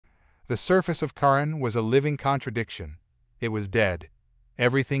The surface of Karin was a living contradiction. It was dead.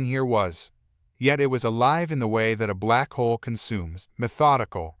 Everything here was. Yet it was alive in the way that a black hole consumes,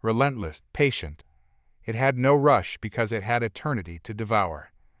 methodical, relentless, patient. It had no rush because it had eternity to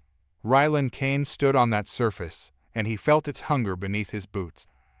devour. Ryland Kane stood on that surface, and he felt its hunger beneath his boots.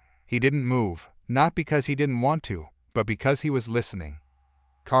 He didn't move, not because he didn't want to, but because he was listening.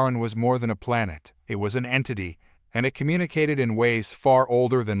 Karin was more than a planet, it was an entity, and it communicated in ways far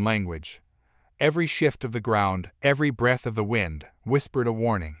older than language. Every shift of the ground, every breath of the wind, whispered a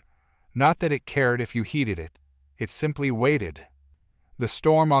warning. Not that it cared if you heeded it, it simply waited. The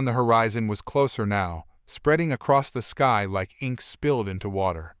storm on the horizon was closer now, spreading across the sky like ink spilled into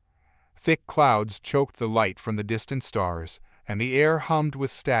water. Thick clouds choked the light from the distant stars, and the air hummed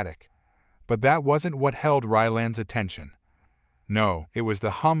with static. But that wasn't what held Ryland's attention. No, it was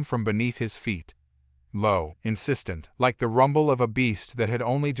the hum from beneath his feet. Low, insistent, like the rumble of a beast that had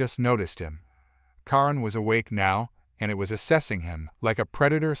only just noticed him. Karin was awake now, and it was assessing him, like a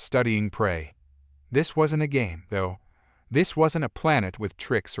predator studying prey. This wasn't a game, though. This wasn't a planet with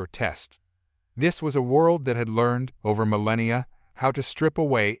tricks or tests. This was a world that had learned, over millennia, how to strip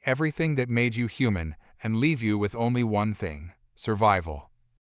away everything that made you human and leave you with only one thing: survival.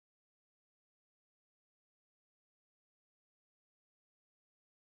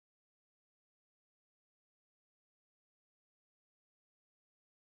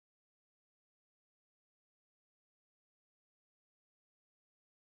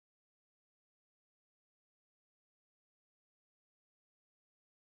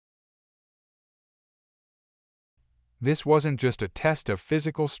 This wasn't just a test of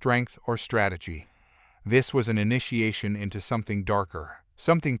physical strength or strategy. This was an initiation into something darker,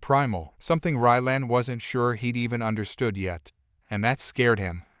 something primal, something Ryland wasn't sure he'd even understood yet. And that scared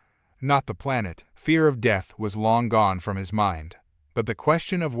him. Not the planet. Fear of death was long gone from his mind. But the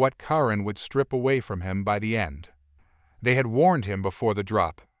question of what Karin would strip away from him by the end. They had warned him before the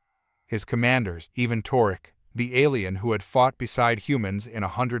drop. His commanders, even Torek, the alien who had fought beside humans in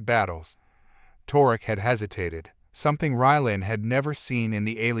 100 battles. Torek had hesitated. Something Ryland had never seen in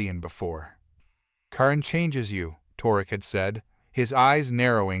the alien before. Karin changes you, Torek had said, his eyes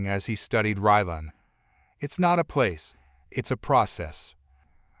narrowing as he studied Ryland. It's not a place, it's a process.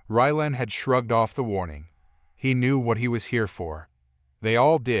 Ryland had shrugged off the warning. He knew what he was here for. They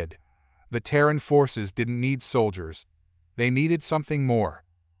all did. The Terran forces didn't need soldiers. They needed something more.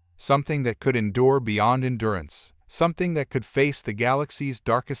 Something that could endure beyond endurance. Something that could face the galaxy's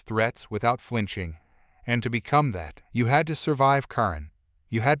darkest threats without flinching. And to become that, you had to survive Karin.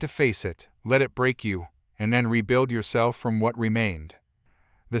 You had to face it, let it break you, and then rebuild yourself from what remained.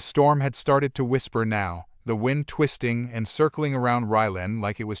 The storm had started to whisper now, the wind twisting and circling around Ryland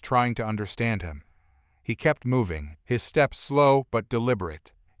like it was trying to understand him. He kept moving, his steps slow but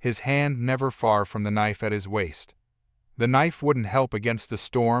deliberate, his hand never far from the knife at his waist. The knife wouldn't help against the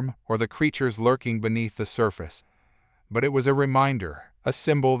storm or the creatures lurking beneath the surface. But it was a reminder, a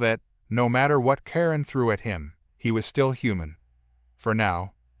symbol that, no matter what Karin threw at him, he was still human. For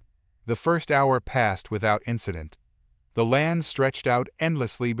now. The first hour passed without incident. The land stretched out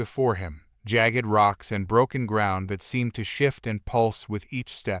endlessly before him, jagged rocks and broken ground that seemed to shift and pulse with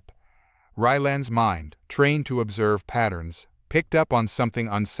each step. Ryland's mind, trained to observe patterns, picked up on something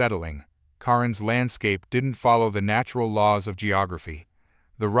unsettling. Karin's landscape didn't follow the natural laws of geography.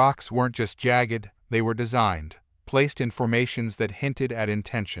 The rocks weren't just jagged, they were designed, placed in formations that hinted at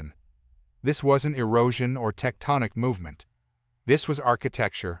intention. This wasn't erosion or tectonic movement. This was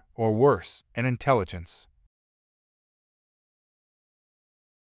architecture, or worse, an intelligence.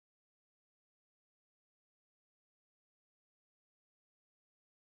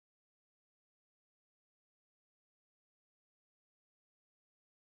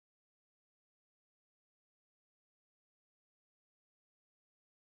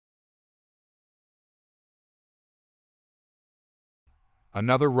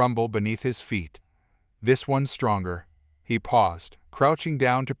 Another rumble beneath his feet. This one stronger. He paused, crouching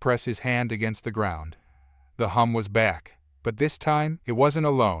down to press his hand against the ground. The hum was back, but this time it wasn't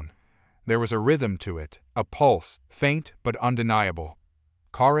alone. There was a rhythm to it, a pulse, faint but undeniable.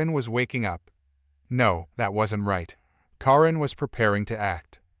 Karin was waking up. No, that wasn't right. Karin was preparing to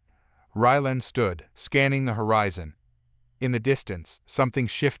act. Ryland stood, scanning the horizon. In the distance, something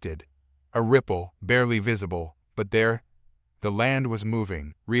shifted. A ripple, barely visible, but there. The land was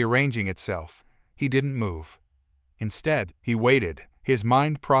moving, rearranging itself. He didn't move. Instead, he waited, his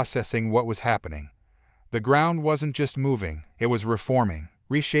mind processing what was happening. The ground wasn't just moving, it was reforming,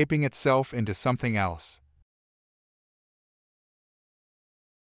 reshaping itself into something else.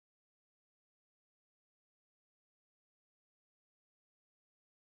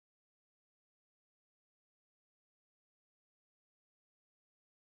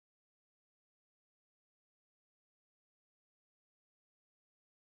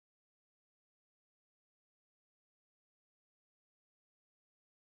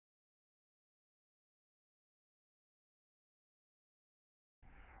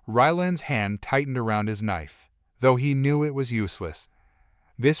 Ryland's hand tightened around his knife, though he knew it was useless.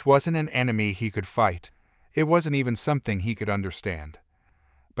 This wasn't an enemy he could fight. It wasn't even something he could understand.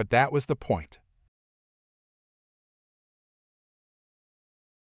 But that was the point.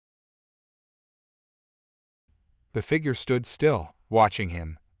 The figure stood still, watching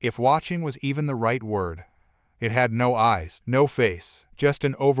him, if watching was even the right word. It had no eyes, no face, just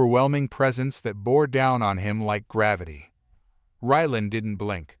an overwhelming presence that bore down on him like gravity. Ryland didn't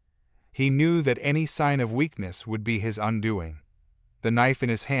blink. He knew that any sign of weakness would be his undoing. The knife in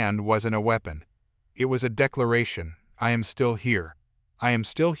his hand wasn't a weapon. It was a declaration: I am still here. I am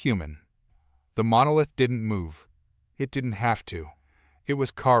still human. The monolith didn't move. It didn't have to. It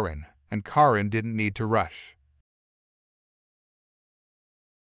was Karin, and Karin didn't need to rush.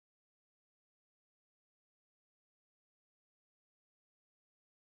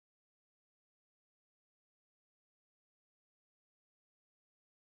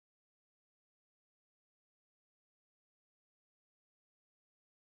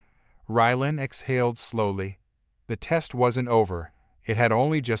 Ryland exhaled slowly. The test wasn't over. It had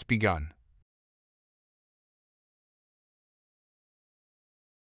only just begun.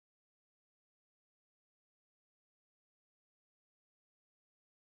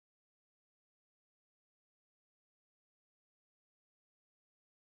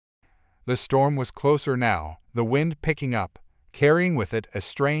 The storm was closer now, the wind picking up, carrying with it a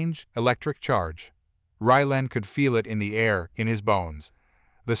strange, electric charge. Ryland could feel it in the air, in his bones.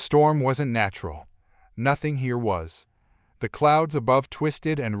 The storm wasn't natural. Nothing here was. The clouds above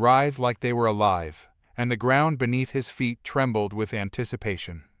twisted and writhed like they were alive, and the ground beneath his feet trembled with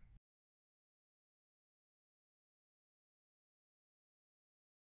anticipation.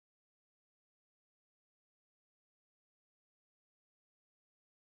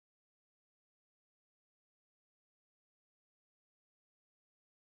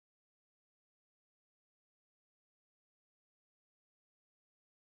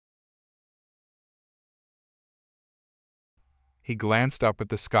 He glanced up at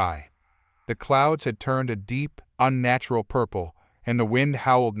the sky. The clouds had turned a deep, unnatural purple, and the wind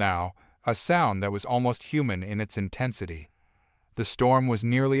howled now, a sound that was almost human in its intensity. The storm was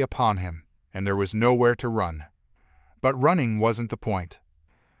nearly upon him, and there was nowhere to run. But running wasn't the point.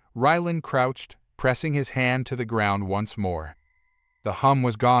 Ryland crouched, pressing his hand to the ground once more. The hum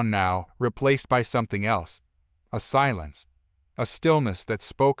was gone now, replaced by something else. A silence. A stillness that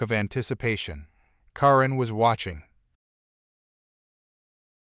spoke of anticipation. Karin was watching.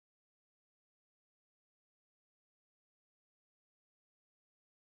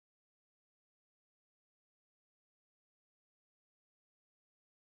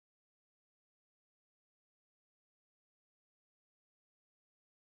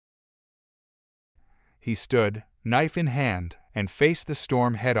 He stood, knife in hand, and faced the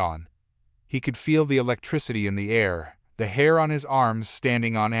storm head-on. He could feel the electricity in the air, the hair on his arms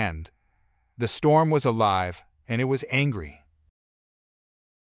standing on end. The storm was alive, and it was angry.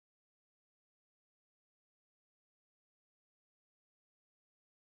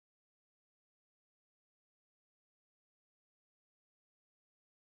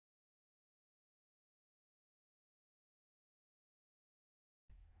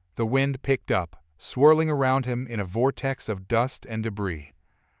 The wind picked up, swirling around him in a vortex of dust and debris.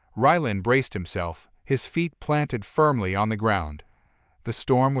 Ryland braced himself, his feet planted firmly on the ground. The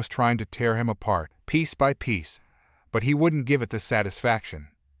storm was trying to tear him apart, piece by piece, but he wouldn't give it the satisfaction.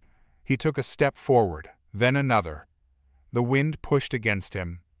 He took a step forward, then another. The wind pushed against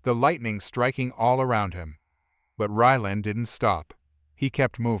him, the lightning striking all around him. But Ryland didn't stop. He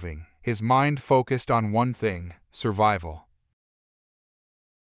kept moving, his mind focused on one thing: survival.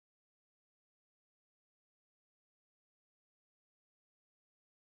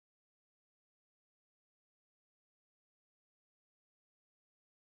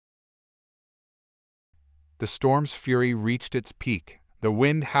 The storm's fury reached its peak, the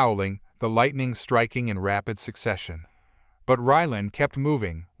wind howling, the lightning striking in rapid succession. But Ryland kept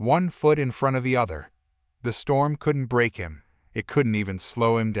moving, one foot in front of the other. The storm couldn't break him. It couldn't even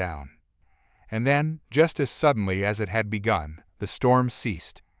slow him down. And then, just as suddenly as it had begun, the storm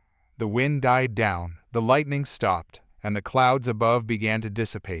ceased. The wind died down, the lightning stopped, and the clouds above began to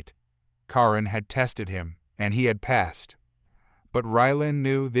dissipate. Karin had tested him, and he had passed. But Ryland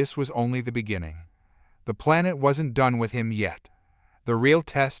knew this was only the beginning. The planet wasn't done with him yet. The real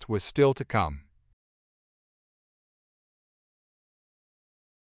test was still to come.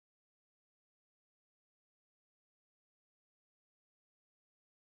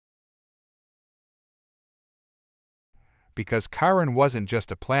 Because Chiron wasn't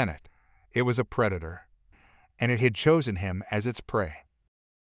just a planet, it was a predator, and it had chosen him as its prey.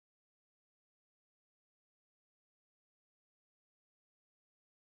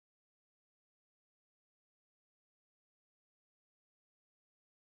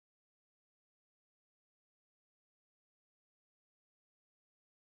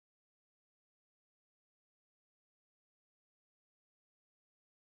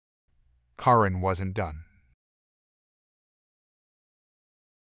 Karin wasn't done.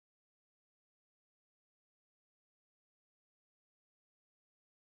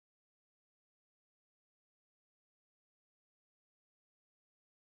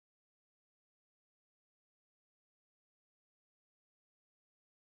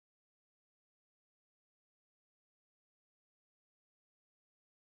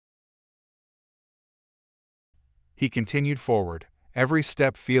 He continued forward, every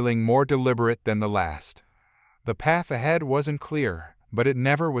step feeling more deliberate than the last. The path ahead wasn't clear, but it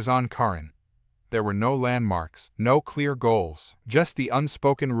never was on Karin. There were no landmarks, no clear goals, just the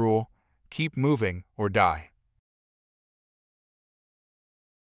unspoken rule: keep moving or die.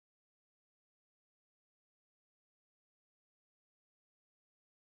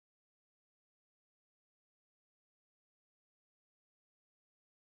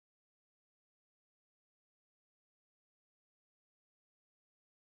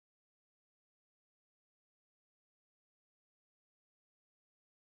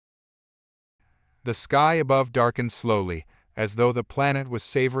 The sky above darkened slowly, as though the planet was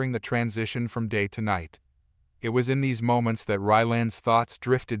savoring the transition from day to night. It was in these moments that Ryland's thoughts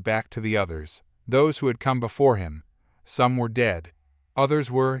drifted back to the others, those who had come before him. Some were dead. Others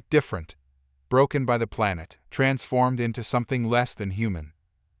were different, broken by the planet, transformed into something less than human.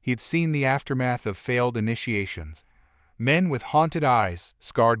 He'd seen the aftermath of failed initiations. Men with haunted eyes,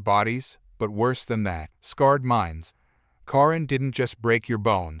 scarred bodies, but worse than that, scarred minds. Karin didn't just break your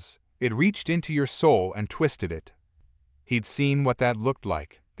bones. It reached into your soul and twisted it. He'd seen what that looked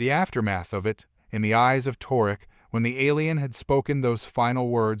like, the aftermath of it, in the eyes of Torek when the alien had spoken those final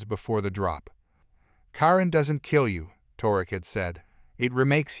words before the drop. Karin doesn't kill you, Torek had said. It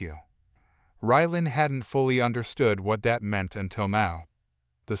remakes you. Ryland hadn't fully understood what that meant until now.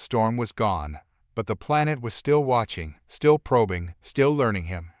 The storm was gone, but the planet was still watching, still probing, still learning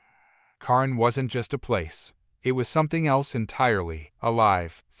him. Karin wasn't just a place. It was something else entirely,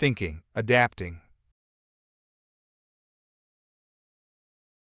 alive, thinking, adapting.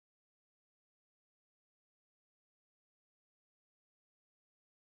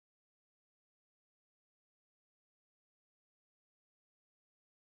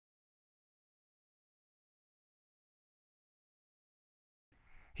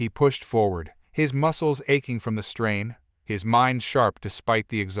 He pushed forward, his muscles aching from the strain, his mind sharp despite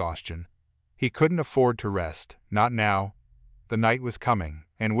the exhaustion. He couldn't afford to rest, not now. The night was coming,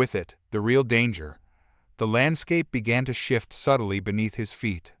 and with it, the real danger. The landscape began to shift subtly beneath his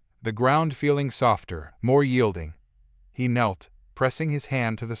feet, the ground feeling softer, more yielding. He knelt, pressing his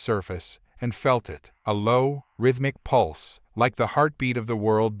hand to the surface, and felt it, a low, rhythmic pulse, like the heartbeat of the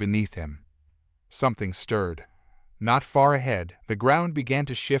world beneath him. Something stirred. Not far ahead, the ground began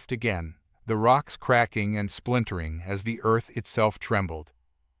to shift again, the rocks cracking and splintering as the earth itself trembled.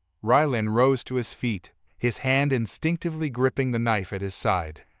 Ryland rose to his feet, his hand instinctively gripping the knife at his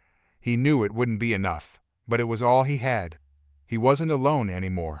side. He knew it wouldn't be enough, but it was all he had. He wasn't alone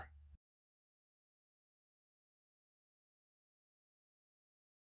anymore.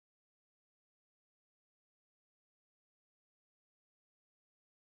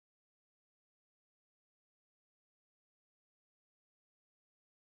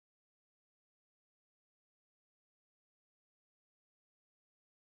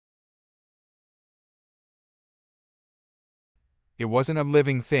 It wasn't a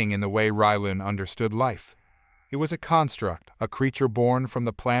living thing in the way Ryland understood life. It was a construct, a creature born from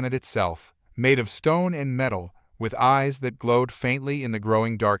the planet itself, made of stone and metal, with eyes that glowed faintly in the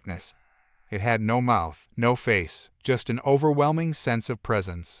growing darkness. It had no mouth, no face, just an overwhelming sense of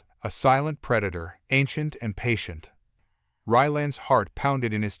presence, a silent predator, ancient and patient. Ryland's heart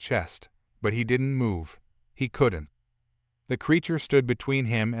pounded in his chest, but he didn't move. He couldn't. The creature stood between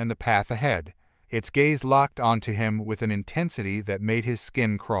him and the path ahead, its gaze locked onto him with an intensity that made his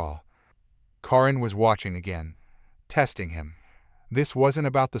skin crawl. Karin was watching again, testing him. This wasn't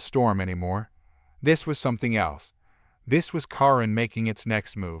about the storm anymore. This was something else. This was Karin making its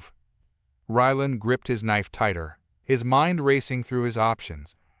next move. Ryland gripped his knife tighter, his mind racing through his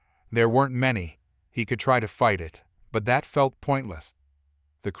options. There weren't many. He could try to fight it, but that felt pointless.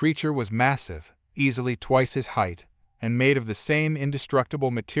 The creature was massive, easily twice his height, and made of the same indestructible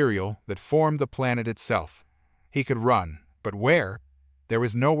material that formed the planet itself. He could run, but where? There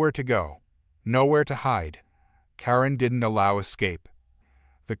was nowhere to go, nowhere to hide. Karin didn't allow escape.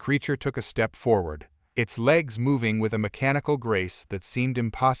 The creature took a step forward, its legs moving with a mechanical grace that seemed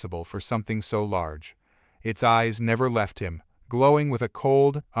impossible for something so large. Its eyes never left him, glowing with a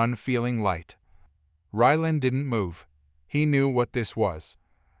cold, unfeeling light. Ryland didn't move. He knew what this was.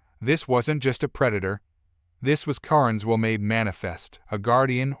 This wasn't just a predator. This was Karin's will made manifest, a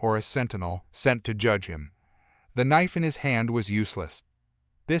guardian or a sentinel sent to judge him. The knife in his hand was useless.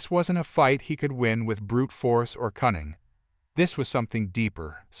 This wasn't a fight he could win with brute force or cunning. This was something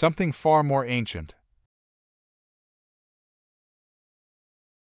deeper, something far more ancient.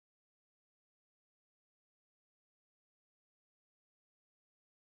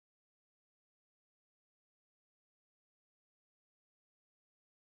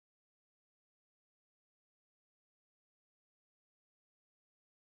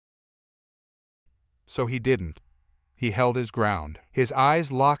 So he didn't. He held his ground, his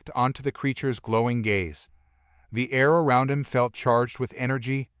eyes locked onto the creature's glowing gaze. The air around him felt charged with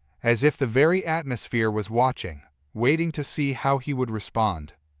energy, as if the very atmosphere was watching, waiting to see how he would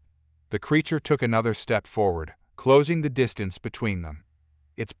respond. The creature took another step forward, closing the distance between them.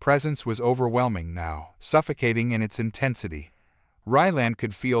 Its presence was overwhelming now, suffocating in its intensity. Ryland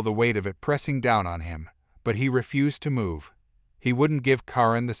could feel the weight of it pressing down on him, but he refused to move. He wouldn't give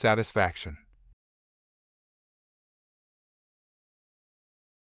Karin the satisfaction.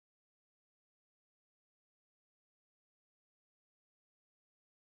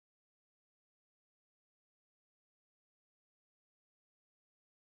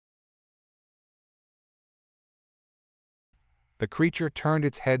 The creature turned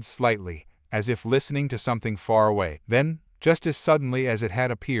its head slightly, as if listening to something far away. Then, just as suddenly as it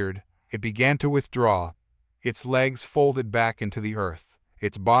had appeared, it began to withdraw, its legs folded back into the earth,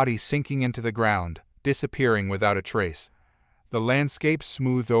 its body sinking into the ground, disappearing without a trace. The landscape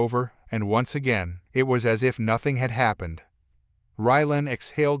smoothed over, and once again, it was as if nothing had happened. Rylan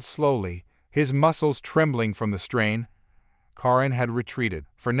exhaled slowly, his muscles trembling from the strain. Karin had retreated,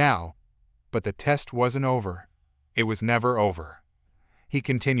 for now, but the test wasn't over. It was never over. He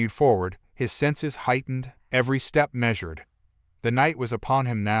continued forward, his senses heightened, every step measured. The night was upon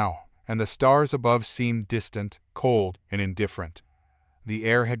him now, and the stars above seemed distant, cold, and indifferent. The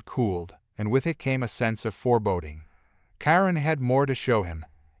air had cooled, and with it came a sense of foreboding. Karin had more to show him.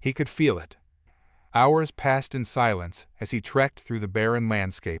 He could feel it. Hours passed in silence as he trekked through the barren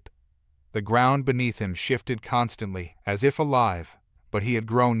landscape. The ground beneath him shifted constantly, as if alive, but he had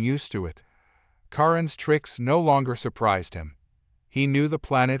grown used to it. Karin's tricks no longer surprised him. He knew the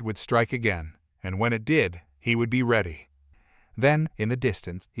planet would strike again, and when it did, he would be ready. Then, in the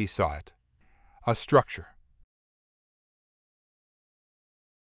distance, he saw it. A structure.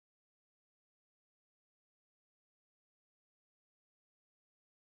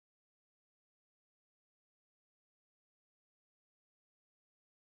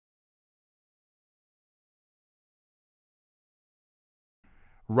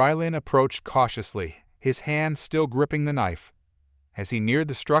 Rylan approached cautiously, his hand still gripping the knife. As he neared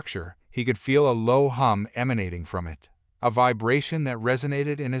the structure, he could feel a low hum emanating from it, a vibration that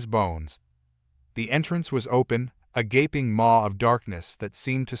resonated in his bones. The entrance was open, a gaping maw of darkness that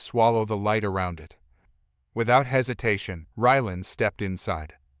seemed to swallow the light around it. Without hesitation, Ryland stepped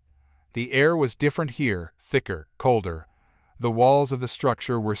inside. The air was different here, thicker, colder. The walls of the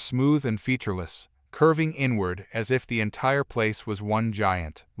structure were smooth and featureless, curving inward as if the entire place was one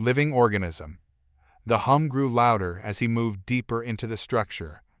giant, living organism. The hum grew louder as he moved deeper into the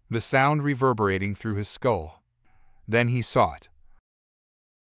structure, the sound reverberating through his skull. Then he saw it.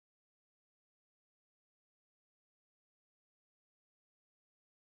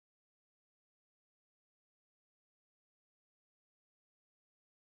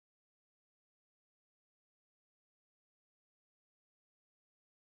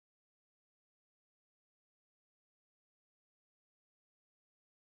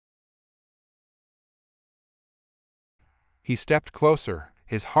 He stepped closer,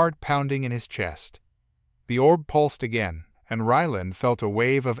 his heart pounding in his chest. The orb pulsed again, and Ryland felt a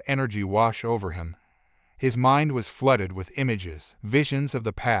wave of energy wash over him. His mind was flooded with images, visions of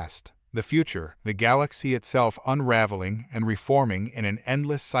the past, the future, the galaxy itself unraveling and reforming in an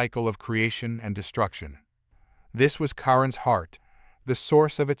endless cycle of creation and destruction. This was Karin's heart, the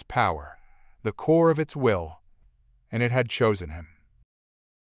source of its power, the core of its will, and it had chosen him.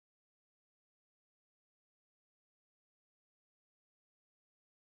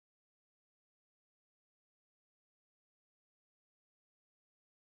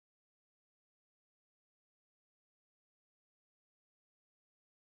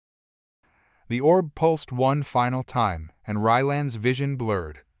 The orb pulsed one final time, and Ryland's vision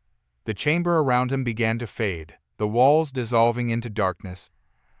blurred. The chamber around him began to fade, the walls dissolving into darkness.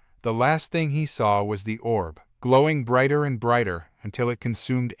 The last thing he saw was the orb, glowing brighter and brighter until it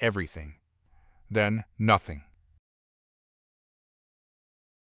consumed everything. Then, nothing.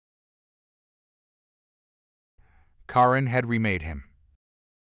 Karin had remade him.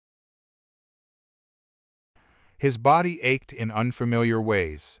 His body ached in unfamiliar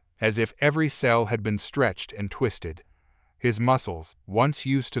ways, as if every cell had been stretched and twisted. His muscles, once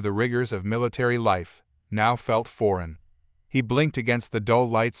used to the rigors of military life, now felt foreign. He blinked against the dull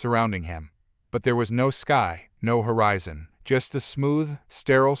light surrounding him, but there was no sky, no horizon, just the smooth,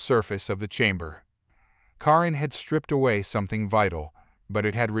 sterile surface of the chamber. Karen had stripped away something vital, but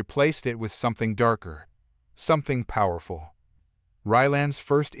it had replaced it with something darker, something powerful. Ryland's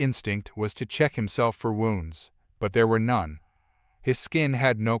first instinct was to check himself for wounds, but there were none. His skin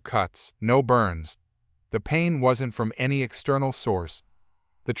had no cuts, no burns. The pain wasn't from any external source.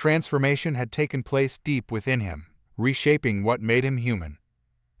 The transformation had taken place deep within him, reshaping what made him human.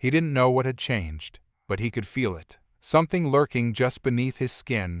 He didn't know what had changed, but he could feel it. Something lurking just beneath his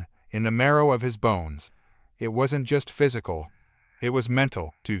skin, in the marrow of his bones. It wasn't just physical, it was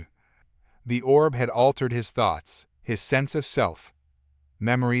mental, too. The orb had altered his thoughts, his sense of self.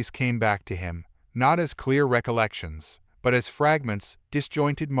 Memories came back to him, not as clear recollections, but as fragments,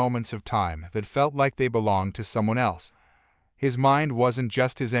 disjointed moments of time that felt like they belonged to someone else. His mind wasn't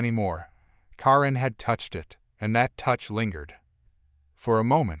just his anymore. Karen had touched it, and that touch lingered. For a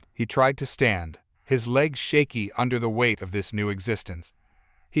moment, he tried to stand, his legs shaky under the weight of this new existence.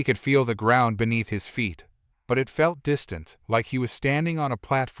 He could feel the ground beneath his feet, but it felt distant, like he was standing on a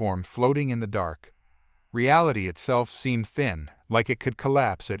platform floating in the dark. Reality itself seemed thin, like it could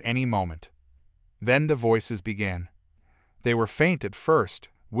collapse at any moment. Then the voices began. They were faint at first,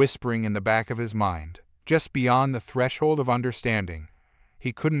 whispering in the back of his mind, just beyond the threshold of understanding.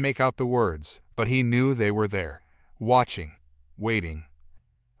 He couldn't make out the words, but he knew they were there, watching, waiting.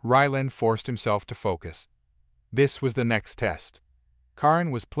 Ryland forced himself to focus. This was the next test.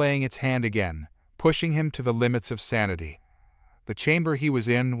 Karen was playing its hand again, pushing him to the limits of sanity. The chamber he was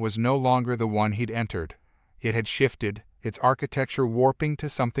in was no longer the one he'd entered. It had shifted, its architecture warping to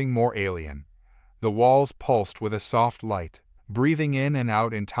something more alien. The walls pulsed with a soft light, breathing in and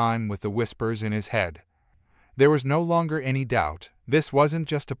out in time with the whispers in his head. There was no longer any doubt. This wasn't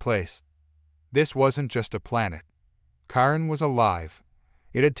just a place. This wasn't just a planet. Karen was alive.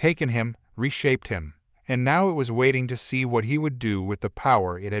 It had taken him, reshaped him, and now it was waiting to see what he would do with the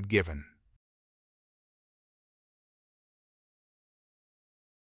power it had given.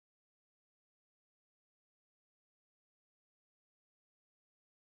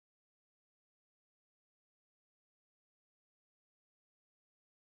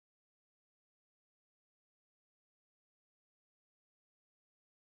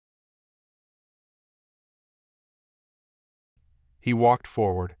 He walked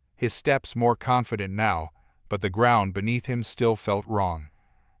forward, his steps more confident now, but the ground beneath him still felt wrong.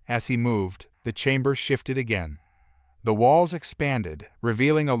 As he moved, the chamber shifted again. The walls expanded,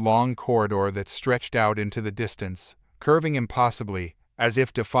 revealing a long corridor that stretched out into the distance, curving impossibly, as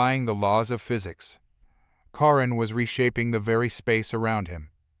if defying the laws of physics. Karen was reshaping the very space around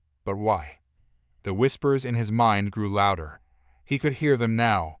him. But why? The whispers in his mind grew louder. He could hear them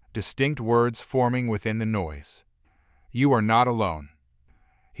now, distinct words forming within the noise. "You are not alone."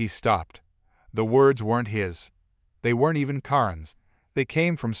 He stopped. The words weren't his. They weren't even Karen's. They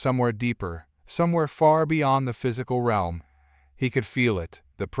came from somewhere deeper, somewhere far beyond the physical realm. He could feel it,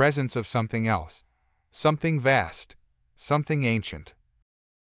 the presence of something else. Something vast. Something ancient.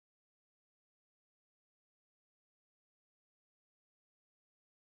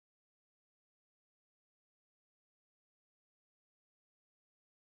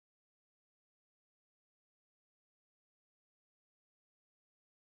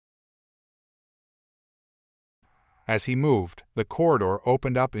 As he moved, the corridor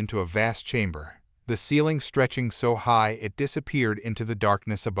opened up into a vast chamber, the ceiling stretching so high it disappeared into the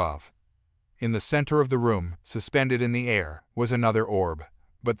darkness above. In the center of the room, suspended in the air, was another orb,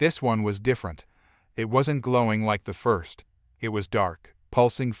 but this one was different. It wasn't glowing like the first. It was dark,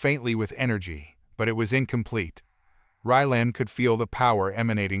 pulsing faintly with energy, but it was incomplete. Ryland could feel the power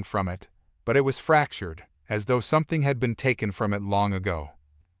emanating from it, but it was fractured, as though something had been taken from it long ago.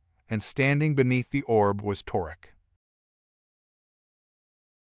 And standing beneath the orb was Torek.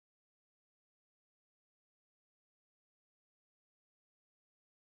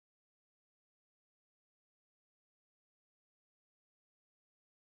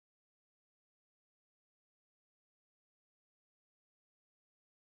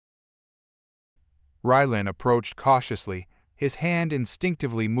 Ryland approached cautiously, his hand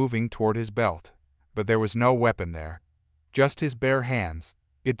instinctively moving toward his belt. But there was no weapon there. Just his bare hands.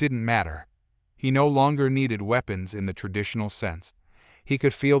 It didn't matter. He no longer needed weapons in the traditional sense. He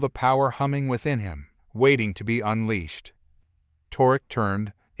could feel the power humming within him, waiting to be unleashed. Torek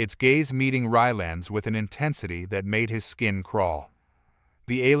turned, its gaze meeting Ryland's with an intensity that made his skin crawl.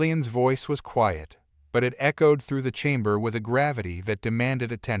 The alien's voice was quiet, but it echoed through the chamber with a gravity that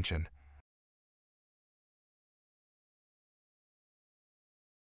demanded attention.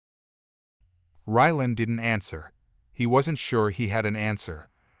 Rylan didn't answer. He wasn't sure he had an answer.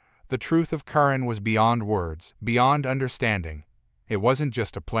 The truth of Karen was beyond words, beyond understanding. It wasn't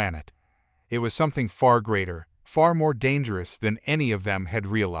just a planet. It was something far greater, far more dangerous than any of them had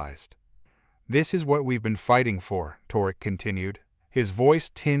realized. "This is what we've been fighting for," Torek continued, his voice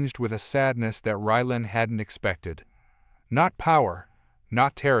tinged with a sadness that Rylan hadn't expected. "Not power,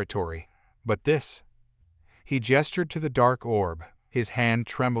 not territory, but this." He gestured to the dark orb, his hand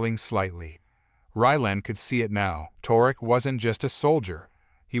trembling slightly. Rylan could see it now. Torek wasn't just a soldier.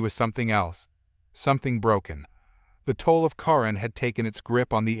 He was something else. Something broken. The toll of Karen had taken its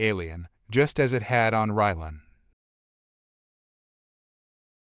grip on the alien, just as it had on Rylan.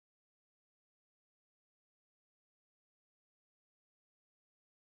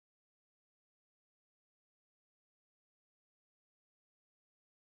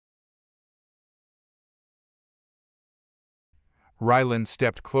 Rylan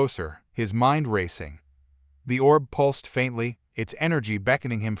stepped closer, his mind racing. The orb pulsed faintly, its energy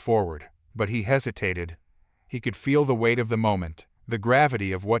beckoning him forward, but he hesitated. He could feel the weight of the moment, the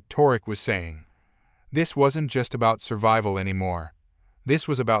gravity of what Torek was saying. This wasn't just about survival anymore. This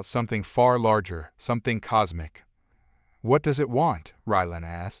was about something far larger, something cosmic. "What does it want?" Rylan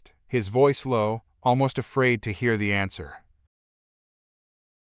asked, his voice low, almost afraid to hear the answer.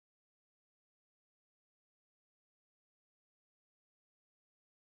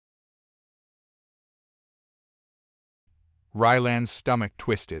 Rylan's stomach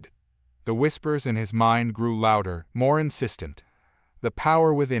twisted. The whispers in his mind grew louder, more insistent. The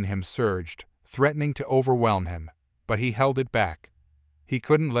power within him surged, threatening to overwhelm him, but he held it back. He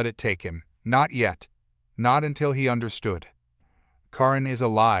couldn't let it take him, not yet, not until he understood. "Karen is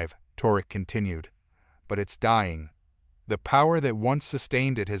alive," Torek continued, "but it's dying. The power that once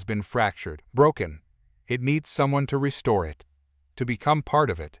sustained it has been fractured, broken. It needs someone to restore it, to become part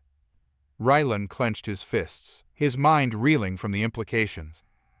of it." Rylan clenched his fists, his mind reeling from the implications.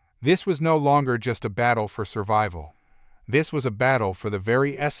 This was no longer just a battle for survival. This was a battle for the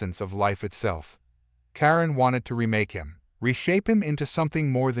very essence of life itself. Karen wanted to remake him, reshape him into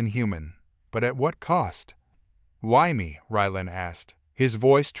something more than human. But at what cost? "Why me?" Rylan asked, his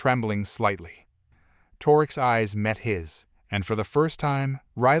voice trembling slightly. Torek's eyes met his, and for the first time,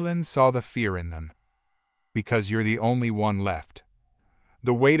 Rylan saw the fear in them. "Because you're the only one left."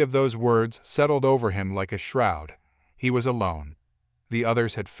 The weight of those words settled over him like a shroud. He was alone. The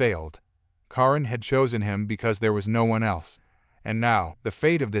others had failed. Karen had chosen him because there was no one else, and now the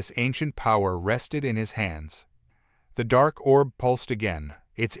fate of this ancient power rested in his hands. The dark orb pulsed again,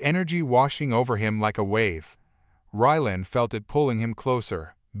 its energy washing over him like a wave. Rylan felt it pulling him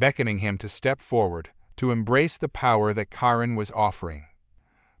closer, beckoning him to step forward, to embrace the power that Karen was offering.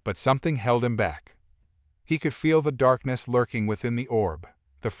 But something held him back. He could feel the darkness lurking within the orb,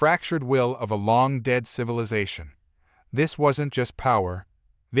 the fractured will of a long-dead civilization. This wasn't just power.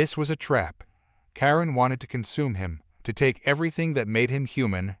 This was a trap. Karen wanted to consume him, to take everything that made him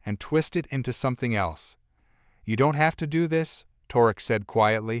human and twist it into something else. "You don't have to do this," Torek said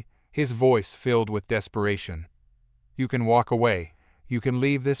quietly, his voice filled with desperation. "You can walk away. You can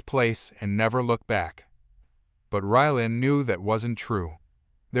leave this place and never look back." But Rylan knew that wasn't true.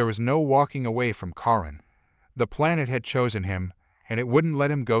 There was no walking away from Karen. The planet had chosen him, and it wouldn't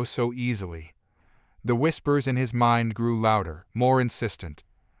let him go so easily. The whispers in his mind grew louder, more insistent.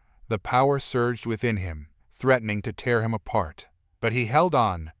 The power surged within him, threatening to tear him apart. But he held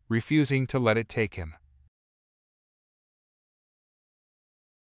on, refusing to let it take him.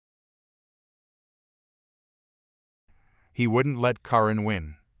 He wouldn't let Karen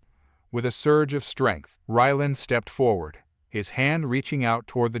win. With a surge of strength, Rylan stepped forward, his hand reaching out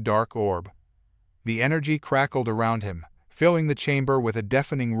toward the dark orb. The energy crackled around him, filling the chamber with a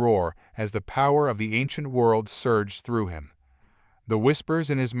deafening roar as the power of the ancient world surged through him. The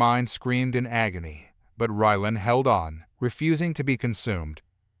whispers in his mind screamed in agony, but Rylan held on, refusing to be consumed.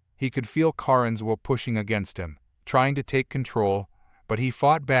 He could feel Karen's will pushing against him, trying to take control, but he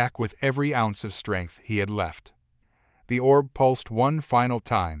fought back with every ounce of strength he had left. The orb pulsed one final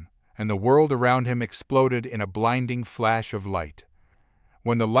time, and the world around him exploded in a blinding flash of light.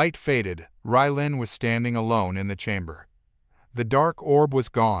 When the light faded, Rylan was standing alone in the chamber. The dark orb was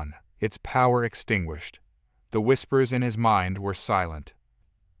gone, its power extinguished. The whispers in his mind were silent.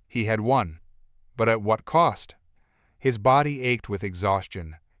 He had won, but at what cost? His body ached with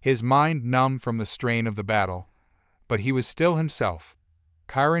exhaustion, his mind numb from the strain of the battle. But he was still himself.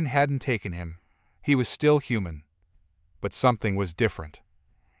 Karen hadn't taken him. He was still human. But something was different.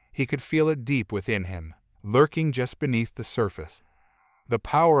 He could feel it deep within him, lurking just beneath the surface. The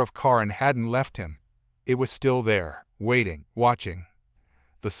power of Karin hadn't left him. It was still there, waiting, watching.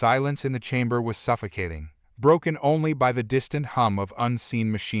 The silence in the chamber was suffocating, broken only by the distant hum of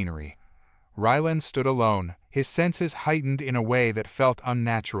unseen machinery. Ryland stood alone, his senses heightened in a way that felt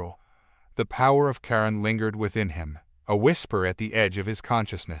unnatural. The power of Karin lingered within him, a whisper at the edge of his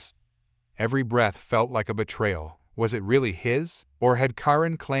consciousness. Every breath felt like a betrayal. Was it really his, or had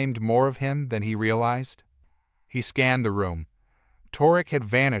Karin claimed more of him than he realized? He scanned the room. Torek had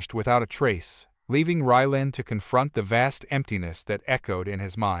vanished without a trace, leaving Ryland to confront the vast emptiness that echoed in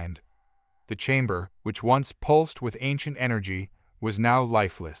his mind. The chamber, which once pulsed with ancient energy, was now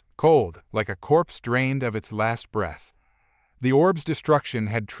lifeless, cold, like a corpse drained of its last breath. The orb's destruction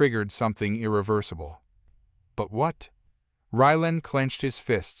had triggered something irreversible. But what? Ryland clenched his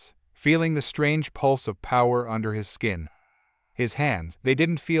fists, feeling the strange pulse of power under his skin. His hands, they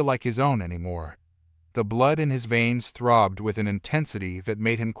didn't feel like his own anymore. The blood in his veins throbbed with an intensity that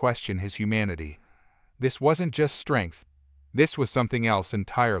made him question his humanity. This wasn't just strength. This was something else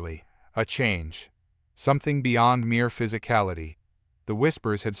entirely, a change. Something beyond mere physicality. The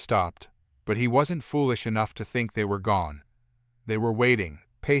whispers had stopped, but he wasn't foolish enough to think they were gone. They were waiting,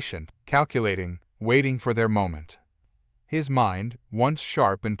 patient, calculating, waiting for their moment. His mind, once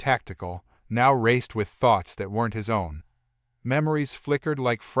sharp and tactical, now raced with thoughts that weren't his own. Memories flickered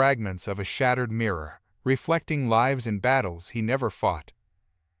like fragments of a shattered mirror, reflecting lives and battles he never fought.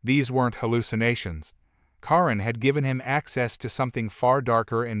 These weren't hallucinations. Karin had given him access to something far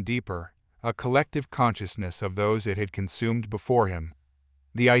darker and deeper, a collective consciousness of those it had consumed before him.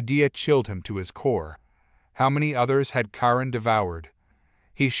 The idea chilled him to his core. How many others had Karin devoured?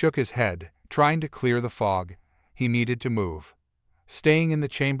 He shook his head, trying to clear the fog. He needed to move. Staying in the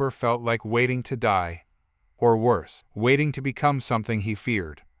chamber felt like waiting to die. Or worse, waiting to become something he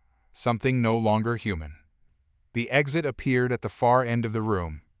feared. Something no longer human. The exit appeared at the far end of the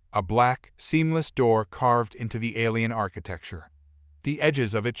room, a black, seamless door carved into the alien architecture. The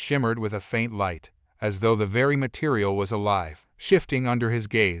edges of it shimmered with a faint light, as though the very material was alive, shifting under his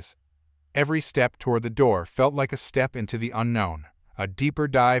gaze. Every step toward the door felt like a step into the unknown, a deeper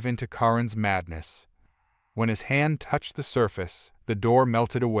dive into Karin's madness. When his hand touched the surface, the door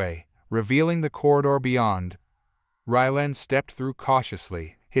melted away, revealing the corridor beyond. Ryland stepped through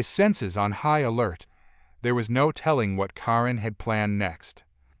cautiously, his senses on high alert. There was no telling what Karin had planned next.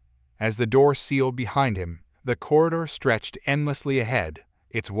 As the door sealed behind him, the corridor stretched endlessly ahead,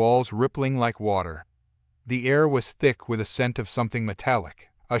 its walls rippling like water. The air was thick with a scent of something metallic,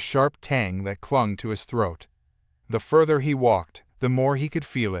 a sharp tang that clung to his throat. The further he walked, the more he could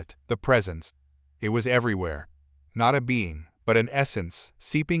feel it, the presence. It was everywhere. Not a being, but an essence,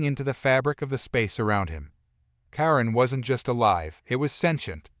 seeping into the fabric of the space around him. Karin wasn't just alive, it was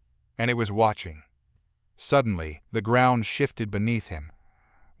sentient, and it was watching. Suddenly, the ground shifted beneath him.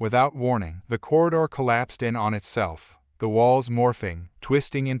 Without warning, the corridor collapsed in on itself, the walls morphing,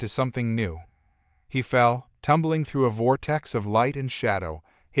 twisting into something new. He fell, tumbling through a vortex of light and shadow,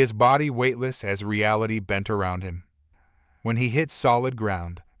 his body weightless as reality bent around him. When he hit solid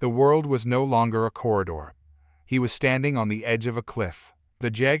ground, the world was no longer a corridor. He was standing on the edge of a cliff,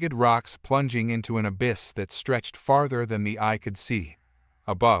 the jagged rocks plunging into an abyss that stretched farther than the eye could see.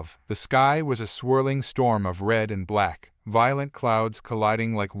 Above, the sky was a swirling storm of red and black, violent clouds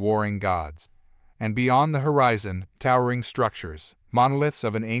colliding like warring gods. And beyond the horizon, towering structures, monoliths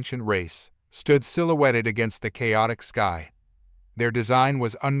of an ancient race, stood silhouetted against the chaotic sky. Their design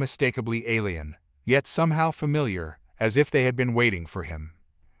was unmistakably alien, yet somehow familiar, as if they had been waiting for him.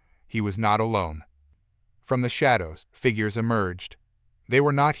 He was not alone. From the shadows, figures emerged. They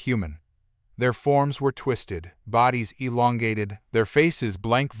were not human. Their forms were twisted, bodies elongated, their faces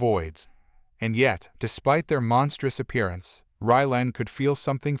blank voids. And yet, despite their monstrous appearance, Ryland could feel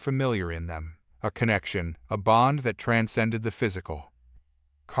something familiar in them, a connection, a bond that transcended the physical.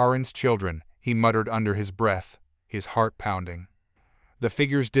 Karin's children, he muttered under his breath, his heart pounding. The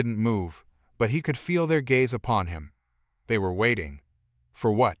figures didn't move, but he could feel their gaze upon him. They were waiting.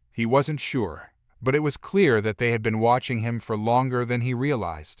 For what? He wasn't sure, but it was clear that they had been watching him for longer than he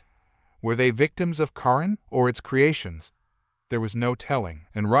realized. Were they victims of Karin or its creations? There was no telling,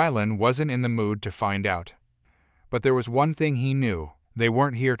 and Ryland wasn't in the mood to find out. But there was one thing he knew: they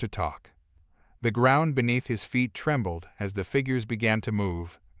weren't here to talk. The ground beneath his feet trembled as the figures began to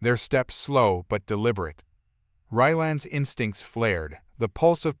move, their steps slow but deliberate. Ryland's instincts flared, the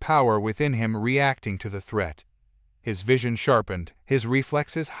pulse of power within him reacting to the threat. His vision sharpened, his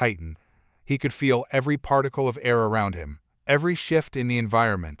reflexes heightened. He could feel every particle of air around him, every shift in the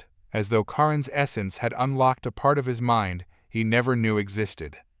environment, as though Karin's essence had unlocked a part of his mind he never knew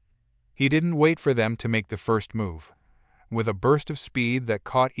existed. He didn't wait for them to make the first move. With a burst of speed that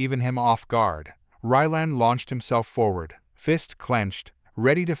caught even him off guard, Rylan launched himself forward, fist clenched,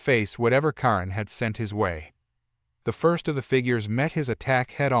 ready to face whatever Karen had sent his way. The first of the figures met his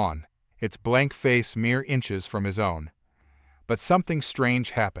attack head-on, its blank face mere inches from his own. But something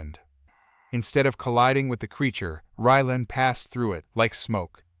strange happened. Instead of colliding with the creature, Rylan passed through it like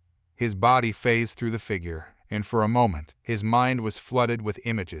smoke. His body phased through the figure, and for a moment, his mind was flooded with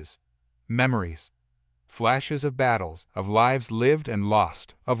images, memories, flashes of battles, of lives lived and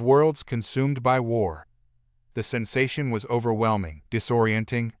lost, of worlds consumed by war. The sensation was overwhelming,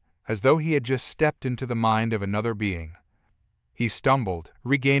 disorienting, as though he had just stepped into the mind of another being. He stumbled,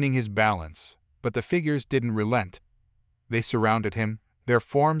 regaining his balance, but the figures didn't relent. They surrounded him, their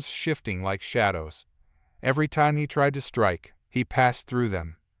forms shifting like shadows. Every time he tried to strike, he passed through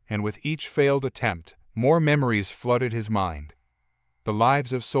them, and with each failed attempt, more memories flooded his mind. The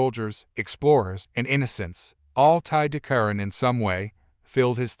lives of soldiers, explorers, and innocents, all tied to Karen in some way,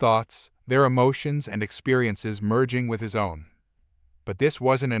 filled his thoughts, their emotions and experiences merging with his own. But this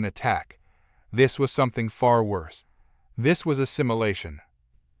wasn't an attack. This was something far worse. This was assimilation.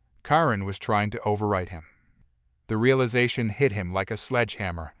 Karen was trying to overwrite him. The realization hit him like a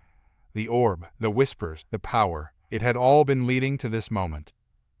sledgehammer. The orb, the whispers, the power, it had all been leading to this moment.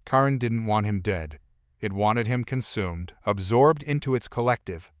 Karen didn't want him dead. It wanted him consumed, absorbed into its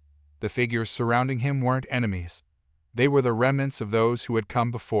collective. The figures surrounding him weren't enemies. They were the remnants of those who had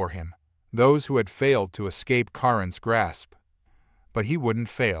come before him, those who had failed to escape Karen's grasp. But he wouldn't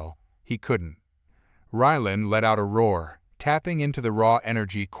fail. He couldn't. Rylan let out a roar, tapping into the raw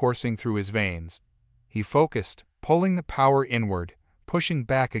energy coursing through his veins. He focused, pulling the power inward, pushing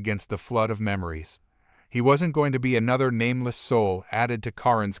back against the flood of memories. He wasn't going to be another nameless soul added to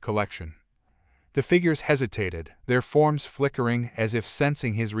Karen's collection. The figures hesitated, their forms flickering as if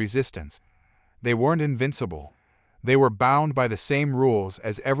sensing his resistance. They weren't invincible. They were bound by the same rules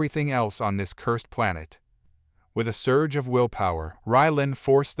as everything else on this cursed planet. With a surge of willpower, Rylan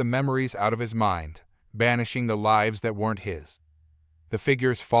forced the memories out of his mind, banishing the lives that weren't his. The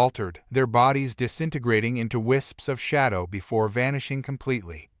figures faltered, their bodies disintegrating into wisps of shadow before vanishing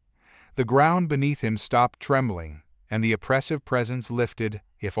completely. The ground beneath him stopped trembling, and the oppressive presence lifted,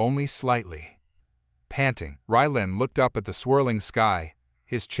 if only slightly. Panting, Rylan looked up at the swirling sky,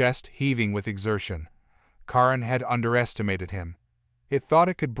 his chest heaving with exertion. Karen had underestimated him. It thought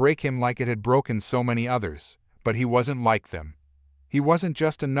it could break him like it had broken so many others, but he wasn't like them. He wasn't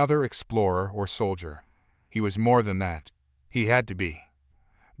just another explorer or soldier. He was more than that. He had to be.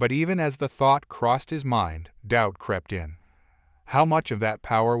 But even as the thought crossed his mind, doubt crept in. How much of that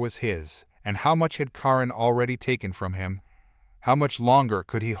power was his, and how much had Karen already taken from him? How much longer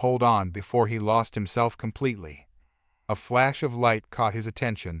could he hold on before he lost himself completely? A flash of light caught his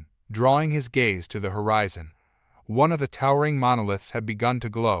attention, drawing his gaze to the horizon. One of the towering monoliths had begun to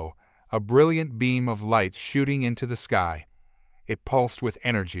glow, a brilliant beam of light shooting into the sky. It pulsed with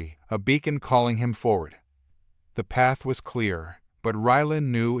energy, a beacon calling him forward. The path was clear, but Rylan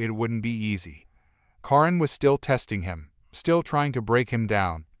knew it wouldn't be easy. Karen was still testing him, still trying to break him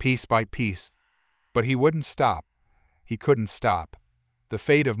down, piece by piece. But he wouldn't stop. He couldn't stop. The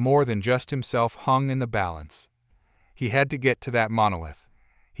fate of more than just himself hung in the balance. He had to get to that monolith.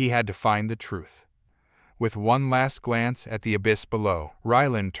 He had to find the truth. With one last glance at the abyss below,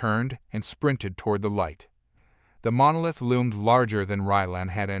 Rylan turned and sprinted toward the light. The monolith loomed larger than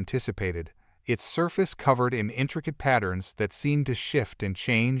Rylan had anticipated, its surface covered in intricate patterns that seemed to shift and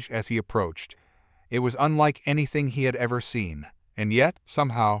change as he approached. It was unlike anything he had ever seen, and yet,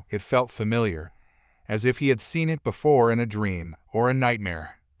 somehow, it felt familiar, as if he had seen it before in a dream or a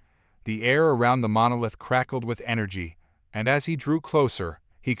nightmare. The air around the monolith crackled with energy, and as he drew closer,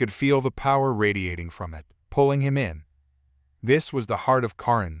 he could feel the power radiating from it, pulling him in. This was the heart of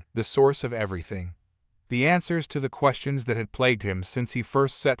Karen, the source of everything. The answers to the questions that had plagued him since he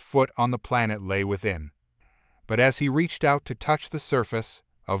first set foot on the planet lay within. But as he reached out to touch the surface,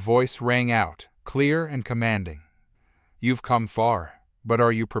 a voice rang out, clear and commanding. "You've come far, but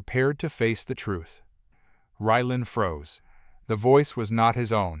are you prepared to face the truth?" Rylan froze. The voice was not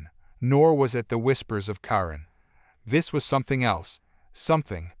his own, nor was it the whispers of Karen. This was something else,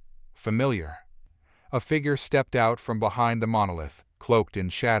 something familiar. A figure stepped out from behind the monolith, cloaked in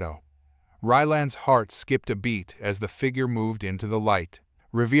shadow. Rylan's heart skipped a beat as the figure moved into the light,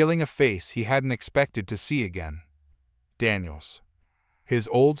 revealing a face he hadn't expected to see again. Daniels. His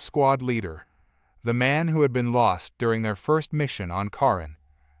old squad leader. The man who had been lost during their first mission on Karen.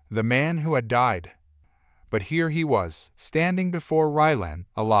 The man who had died. But here he was, standing before Rylan,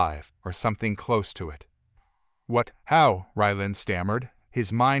 alive, or something close to it. "What? How?" Rylan stammered,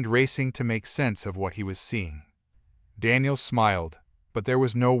 his mind racing to make sense of what he was seeing. Daniel smiled, but there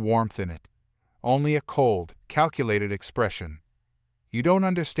was no warmth in it. Only a cold, calculated expression. You don't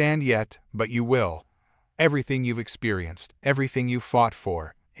understand yet, but you will. Everything you've experienced, everything you fought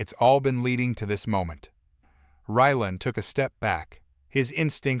for, it's all been leading to this moment. Rylan took a step back, his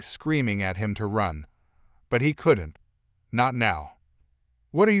instincts screaming at him to run. But he couldn't. Not now.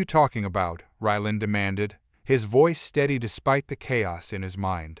 What are you talking about? Rylan demanded, his voice steady despite the chaos in his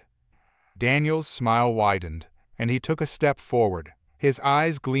mind. Daniel's smile widened, and he took a step forward, his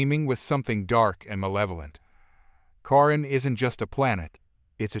eyes gleaming with something dark and malevolent. Karin isn't just a planet,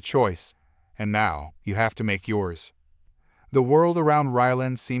 it's a choice, and now you have to make yours. The world around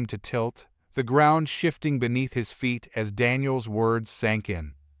Rylan seemed to tilt, the ground shifting beneath his feet as Daniel's words sank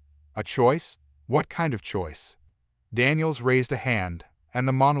in. A choice? What kind of choice? Daniels raised a hand, and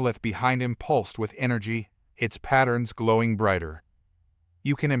the monolith behind him pulsed with energy, its patterns glowing brighter.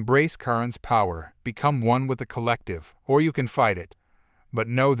 You can embrace Karin's power, become one with the collective, or you can fight it. But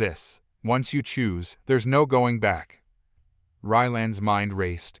know this, once you choose, there's no going back. Rylan's mind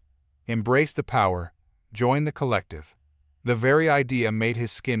raced. Embrace the power, join the collective. The very idea made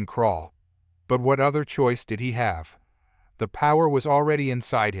his skin crawl. But what other choice did he have? The power was already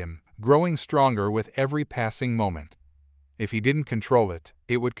inside him, growing stronger with every passing moment. If he didn't control it,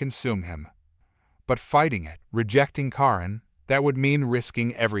 it would consume him. But fighting it, rejecting Karin, that would mean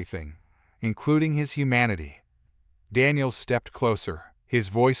risking everything, including his humanity. Daniel stepped closer, his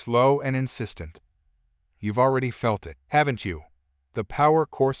voice low and insistent. You've already felt it, haven't you? The power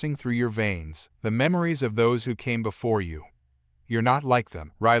coursing through your veins, the memories of those who came before you. You're not like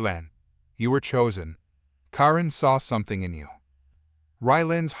them, Rylan. You were chosen. Karin saw something in you.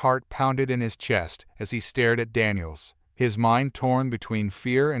 Rylan's heart pounded in his chest as he stared at Daniel's, his mind torn between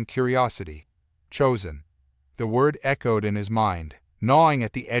fear and curiosity. Chosen. The word echoed in his mind, gnawing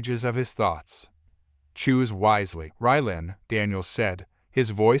at the edges of his thoughts. Choose wisely, Rylan, Daniel said, his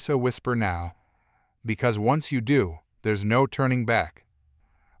voice a whisper now. Because once you do, there's no turning back.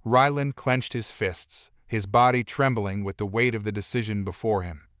 Rylan clenched his fists, his body trembling with the weight of the decision before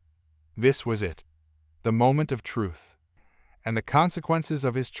him. This was it. The moment of truth. And the consequences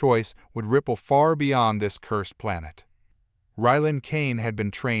of his choice would ripple far beyond this cursed planet. Rylan Kane had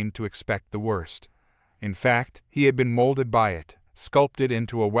been trained to expect the worst. In fact, he had been molded by it, sculpted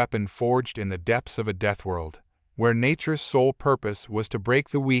into a weapon forged in the depths of a Deathworld, where nature's sole purpose was to break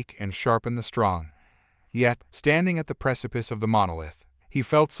the weak and sharpen the strong. Yet, standing at the precipice of the monolith, he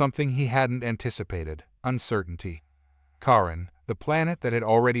felt something he hadn't anticipated: uncertainty. Karin, the planet that had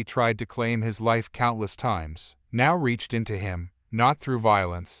already tried to claim his life countless times, now reached into him, not through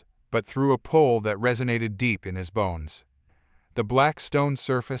violence, but through a pull that resonated deep in his bones. The black stone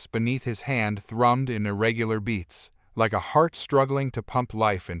surface beneath his hand thrummed in irregular beats, like a heart struggling to pump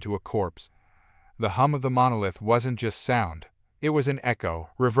life into a corpse. The hum of the monolith wasn't just sound, it was an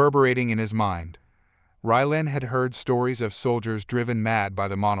echo, reverberating in his mind. Rylan had heard stories of soldiers driven mad by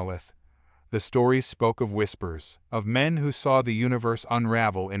the monolith. The stories spoke of whispers, of men who saw the universe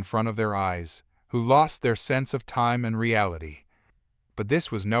unravel in front of their eyes, who lost their sense of time and reality. But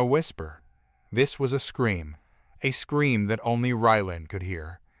this was no whisper. This was a scream that only Rylan could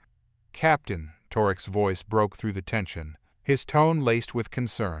hear. Captain, Torik's voice broke through the tension, his tone laced with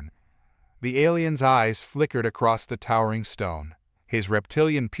concern. The alien's eyes flickered across the towering stone, his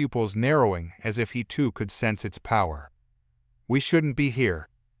reptilian pupils narrowing as if he too could sense its power. We shouldn't be here.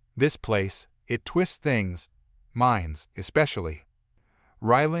 This place, it twists things, minds especially.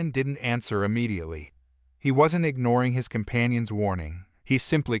 Rylan didn't answer immediately. He wasn't ignoring his companion's warning, he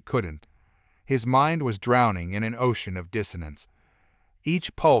simply couldn't. His mind was drowning in an ocean of dissonance.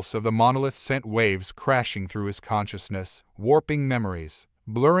 Each pulse of the monolith sent waves crashing through his consciousness, warping memories,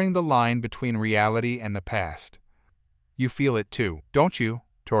 blurring the line between reality and the past. You feel it too, don't you?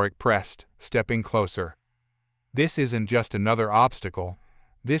 Torik pressed, stepping closer. This isn't just another obstacle.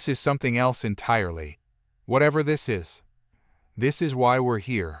 This is something else entirely. Whatever this is. This is why we're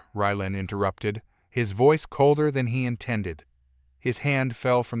here, Rylan interrupted, his voice colder than he intended. His hand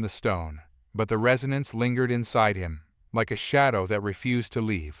fell from the stone, but the resonance lingered inside him, like a shadow that refused to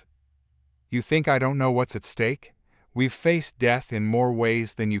leave. You think I don't know what's at stake? We've faced death in more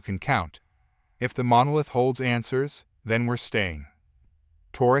ways than you can count. If the monolith holds answers, then we're staying.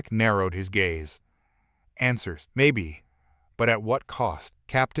 Torik narrowed his gaze. Answers, maybe. But at what cost,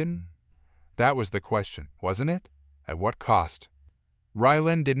 Captain? That was the question, wasn't it? At what cost?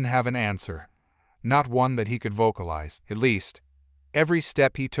 Rylan didn't have an answer. Not one that he could vocalize, at least. Every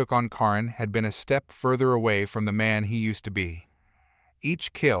step he took on Karin had been a step further away from the man he used to be.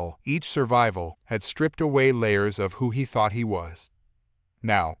 Each kill, each survival, had stripped away layers of who he thought he was.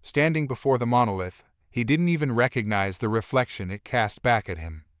 Now, standing before the monolith, he didn't even recognize the reflection it cast back at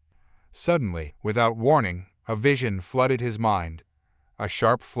him. Suddenly, without warning, a vision flooded his mind. A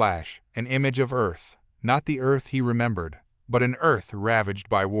sharp flash, an image of Earth, not the Earth he remembered, but an Earth ravaged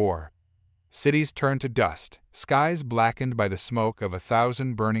by war. Cities turned to dust, skies blackened by the smoke of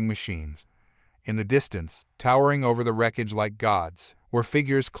 1,000 burning machines. In the distance, towering over the wreckage like gods, were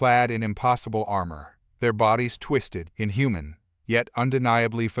figures clad in impossible armor, their bodies twisted, inhuman, yet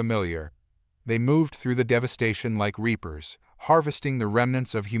undeniably familiar. They moved through the devastation like reapers, harvesting the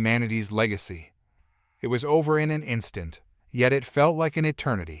remnants of humanity's legacy. It was over in an instant, yet it felt like an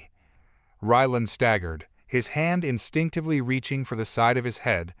eternity. Ryland staggered, his hand instinctively reaching for the side of his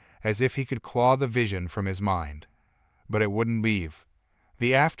head as if he could claw the vision from his mind. But it wouldn't leave.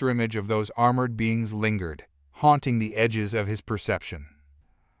 The afterimage of those armored beings lingered, haunting the edges of his perception.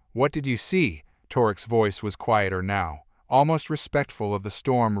 "What did you see?" Torik's voice was quieter now, almost respectful of the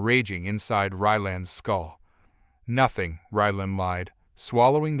storm raging inside Ryland's skull. "Nothing," Ryland lied,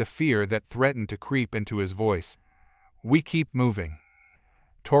 swallowing the fear that threatened to creep into his voice. "We keep moving."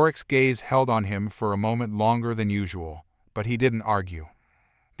 Torik's gaze held on him for a moment longer than usual, but he didn't argue.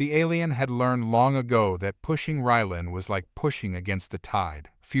 The alien had learned long ago that pushing Ryland was like pushing against the tide,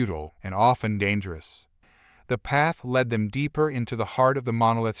 futile and often dangerous. The path led them deeper into the heart of the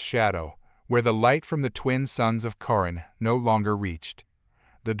monolith's shadow, where the light from the twin suns of Karin no longer reached.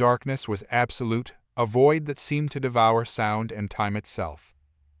 The darkness was absolute, a void that seemed to devour sound and time itself.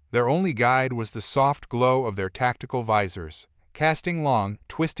 Their only guide was the soft glow of their tactical visors, casting long,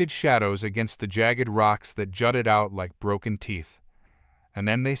 twisted shadows against the jagged rocks that jutted out like broken teeth. And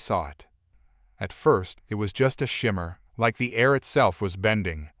then they saw it. At first, it was just a shimmer, like the air itself was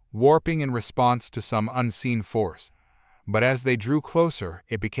bending, warping in response to some unseen force. But as they drew closer,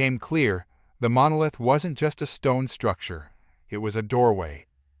 it became clear the monolith wasn't just a stone structure. It was a doorway,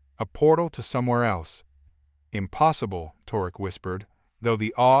 a portal to somewhere else. "Impossible," Torik whispered, though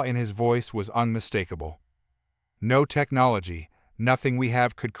the awe in his voice was unmistakable. "No technology, nothing we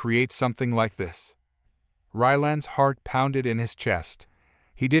have could create something like this." Ryland's heart pounded in his chest.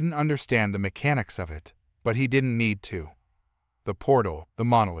 He didn't understand the mechanics of it, but he didn't need to. The portal, the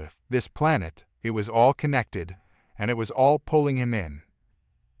monolith, this planet, it was all connected, and it was all pulling him in.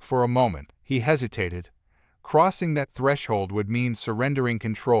 For a moment, he hesitated. Crossing that threshold would mean surrendering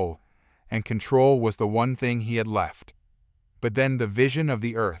control, and control was the one thing he had left. But then the vision of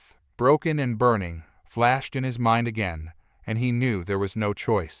the Earth, broken and burning, flashed in his mind again, and he knew there was no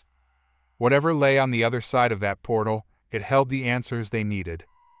choice. Whatever lay on the other side of that portal, it held the answers they needed.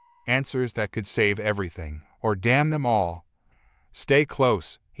 Answers that could save everything, or damn them all. "Stay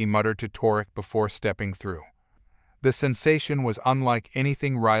close," he muttered to Torik before stepping through. The sensation was unlike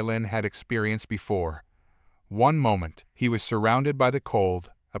anything Ryland had experienced before. One moment, he was surrounded by the cold,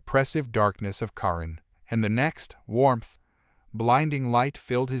 oppressive darkness of Karin, and the next, warmth, blinding light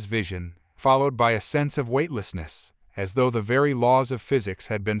filled his vision, followed by a sense of weightlessness, as though the very laws of physics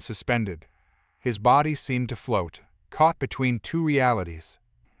had been suspended. His body seemed to float, caught between two realities.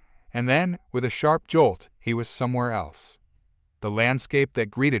 And then, with a sharp jolt, he was somewhere else. The landscape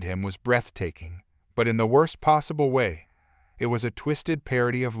that greeted him was breathtaking, but in the worst possible way. It was a twisted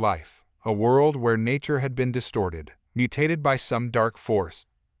parody of life, a world where nature had been distorted, mutated by some dark force.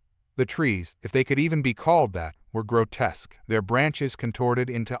 The trees, if they could even be called that, were grotesque, their branches contorted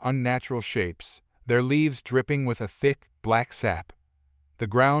into unnatural shapes, their leaves dripping with a thick, black sap. The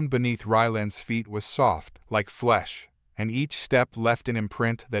ground beneath Ryland's feet was soft, like flesh, and each step left an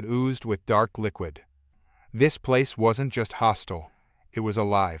imprint that oozed with dark liquid. This place wasn't just hostile, it was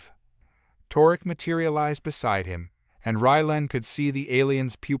alive. Torik materialized beside him, and Ryland could see the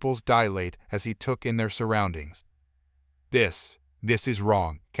alien's pupils dilate as he took in their surroundings. This is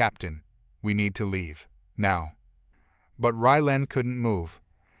wrong, Captain. We need to leave, now." But Ryland couldn't move.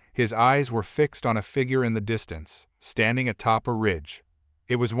 His eyes were fixed on a figure in the distance, standing atop a ridge.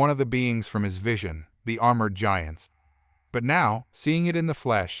 It was one of the beings from his vision, the armored giants. But now, seeing it in the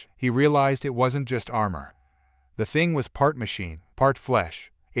flesh, he realized it wasn't just armor. The thing was part machine, part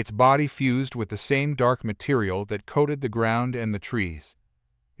flesh, its body fused with the same dark material that coated the ground and the trees.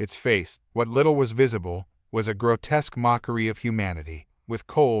 Its face, what little was visible, was a grotesque mockery of humanity, with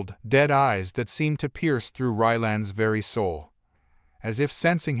cold, dead eyes that seemed to pierce through Ryland's very soul. As if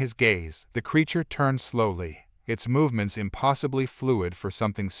sensing his gaze, the creature turned slowly, its movements impossibly fluid for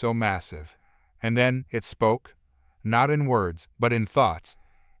something so massive. And then it spoke, not in words, but in thoughts.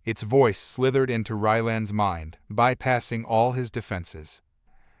 Its voice slithered into Ryland's mind, bypassing all his defenses.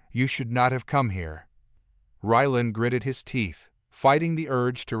 "You should not have come here." Ryland gritted his teeth, fighting the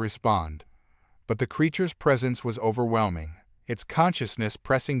urge to respond. But the creature's presence was overwhelming. its consciousness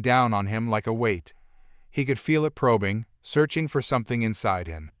pressing down on him like a weight. He could feel it probing, searching for something inside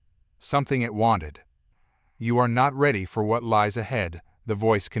him. Something it wanted. "You are not ready for what lies ahead," the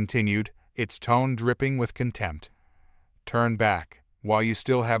voice continued, its tone dripping with contempt. "Turn back, while you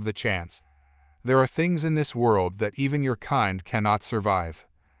still have the chance. There are things in this world that even your kind cannot survive."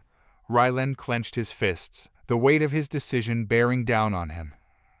 Ryland clenched his fists, the weight of his decision bearing down on him.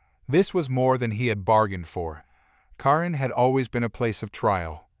 This was more than he had bargained for. Karen had always been a place of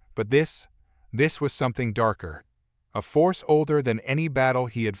trial, but this was something darker. A force older than any battle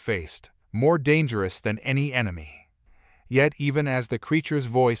he had faced, more dangerous than any enemy. Yet even as the creature's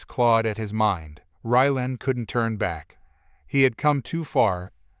voice clawed at his mind, Ryland couldn't turn back. He had come too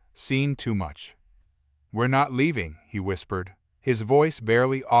far, seen too much. "We're not leaving," he whispered, his voice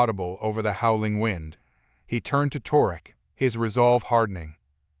barely audible over the howling wind. He turned to Torek, his resolve hardening.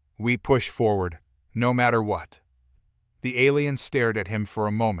 "We push forward, no matter what." The alien stared at him for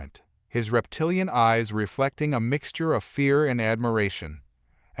a moment, his reptilian eyes reflecting a mixture of fear and admiration.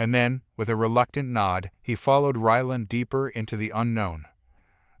 And then, with a reluctant nod, he followed Ryland deeper into the unknown.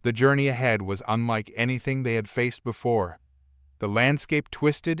 The journey ahead was unlike anything they had faced before. The landscape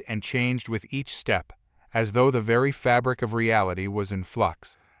twisted and changed with each step, as though the very fabric of reality was in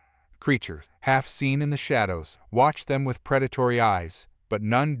flux. Creatures, half seen in the shadows, watched them with predatory eyes, but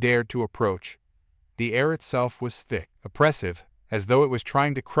none dared to approach. The air itself was thick, oppressive, as though it was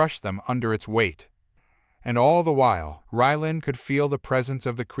trying to crush them under its weight. And all the while, Ryland could feel the presence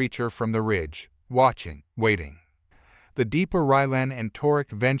of the creature from the ridge, watching, waiting. The deeper Ryland and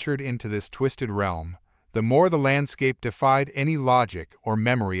Torek ventured into this twisted realm, the more the landscape defied any logic or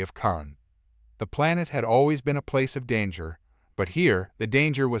memory of Karn. The planet had always been a place of danger, but here the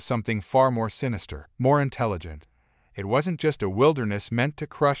danger was something far more sinister, more intelligent. It wasn't just a wilderness meant to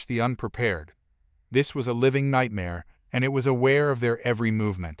crush the unprepared. This was a living nightmare, and it was aware of their every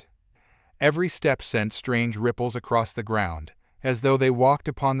movement. Every step sent strange ripples across the ground, as though they walked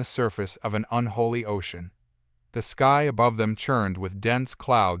upon the surface of an unholy ocean. The sky above them churned with dense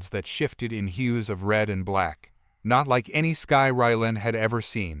clouds that shifted in hues of red and black, not like any sky Ryland had ever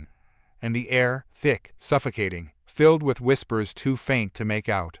seen. And the air, thick, suffocating, filled with whispers too faint to make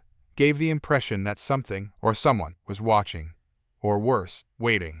out, gave the impression that something or someone was watching, or worse,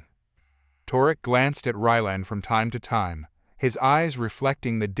 waiting. Torek glanced at Ryland from time to time, his eyes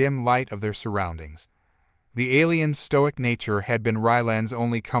reflecting the dim light of their surroundings. The alien's stoic nature had been Ryland's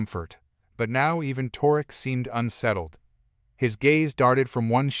only comfort, but now even Torek seemed unsettled. His gaze darted from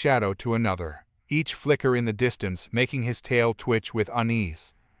one shadow to another, each flicker in the distance making his tail twitch with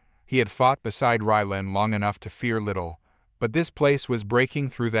unease. He had fought beside Ryland long enough to fear little, but this place was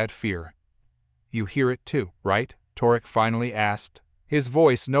breaking through that fear. "You hear it too, right?" Torek finally asked, his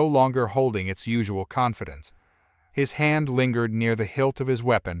voice no longer holding its usual confidence. His hand lingered near the hilt of his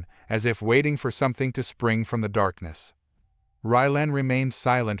weapon, as if waiting for something to spring from the darkness. Ryland remained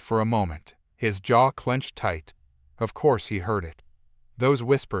silent for a moment, his jaw clenched tight. Of course he heard it. Those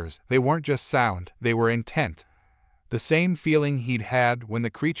whispers, they weren't just sound, they were intent. The same feeling he'd had when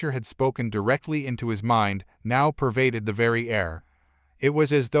the creature had spoken directly into his mind now pervaded the very air. It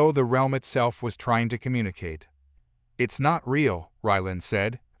was as though the realm itself was trying to communicate. "It's not real," Ryland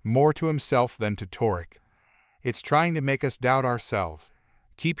said, more to himself than to Torek. "It's trying to make us doubt ourselves.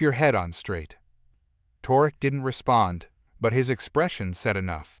 Keep your head on straight." Torek didn't respond, but his expression said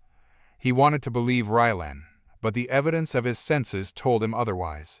enough. He wanted to believe Ryland, but the evidence of his senses told him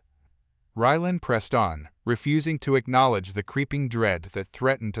otherwise. Ryland pressed on, refusing to acknowledge the creeping dread that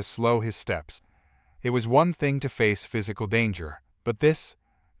threatened to slow his steps. It was one thing to face physical danger, but this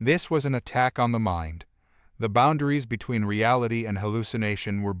was an attack on the mind. The boundaries between reality and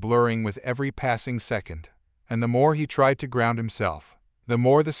hallucination were blurring with every passing second, and the more he tried to ground himself, the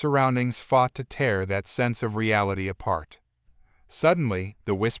more the surroundings fought to tear that sense of reality apart. Suddenly,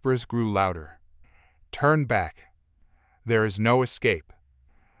 the whispers grew louder. "Turn back. There is no escape.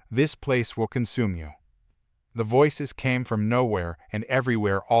 This place will consume you." The voices came from nowhere and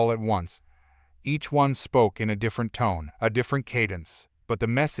everywhere all at once. Each one spoke in a different tone, a different cadence, but the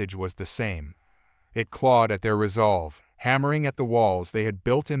message was the same. It clawed at their resolve, hammering at the walls they had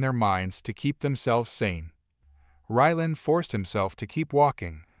built in their minds to keep themselves sane. Ryland forced himself to keep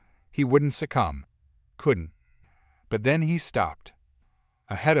walking. He wouldn't succumb. Couldn't. But then he stopped.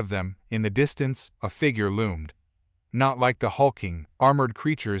 Ahead of them, in the distance, a figure loomed. Not like the hulking, armored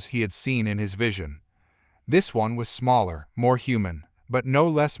creatures he had seen in his vision. This one was smaller, more human, but no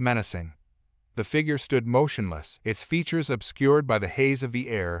less menacing. The figure stood motionless, its features obscured by the haze of the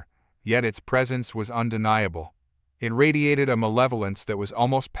air, yet its presence was undeniable. It radiated a malevolence that was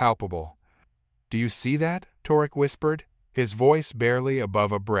almost palpable. "Do you see that?" Torek whispered, his voice barely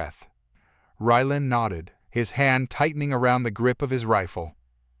above a breath. Rylan nodded, his hand tightening around the grip of his rifle.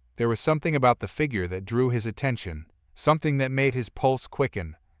 There was something about the figure that drew his attention, something that made his pulse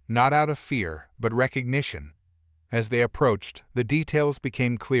quicken, not out of fear, but recognition. As they approached, the details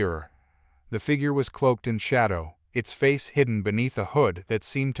became clearer. The figure was cloaked in shadow, its face hidden beneath a hood that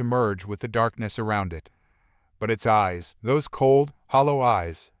seemed to merge with the darkness around it. But its eyes, those cold, hollow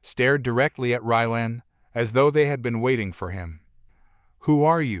eyes, stared directly at Rylan, as though they had been waiting for him. "Who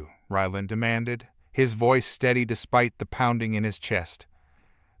are you?" Rylan demanded, his voice steady despite the pounding in his chest.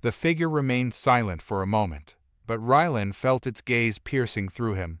 The figure remained silent for a moment, but Rylan felt its gaze piercing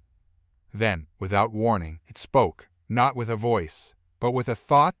through him. Then, without warning, it spoke, not with a voice, but with a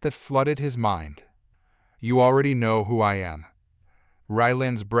thought that flooded his mind. "You already know who I am."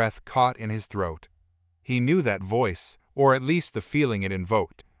 Rylan's breath caught in his throat. He knew that voice, or at least the feeling it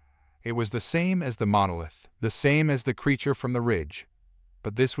invoked. It was the same as the monolith, the same as the creature from the ridge.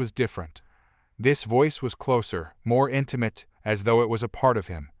 But this was different. This voice was closer, more intimate, as though it was a part of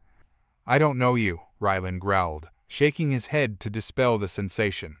him. "I don't know you," Rylan growled, shaking his head to dispel the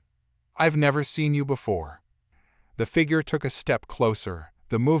sensation. "I've never seen you before." The figure took a step closer,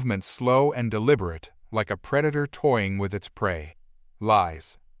 the movement slow and deliberate, like a predator toying with its prey.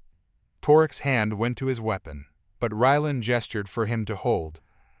 "Lies." Torik's hand went to his weapon, but Rylan gestured for him to hold.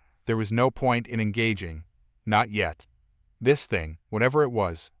 There was no point in engaging. Not yet. This thing, whatever it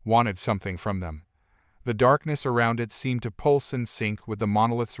was, wanted something from them. The darkness around it seemed to pulse in sync with the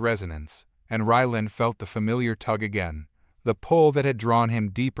monolith's resonance, and Rylan felt the familiar tug again, the pull that had drawn him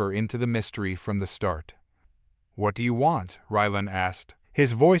deeper into the mystery from the start. "What do you want?" Rylan asked,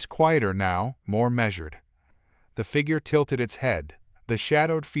 his voice quieter now, more measured. The figure tilted its head, the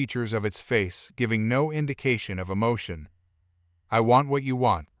shadowed features of its face giving no indication of emotion. "I want what you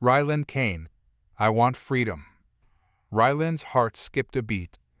want, Rylan Kane. I want freedom." Rylan's heart skipped a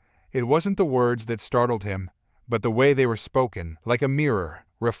beat. It wasn't the words that startled him, but the way they were spoken, like a mirror,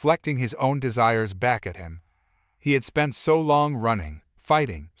 reflecting his own desires back at him. He had spent so long running,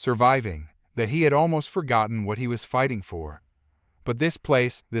 fighting, surviving, that he had almost forgotten what he was fighting for. But this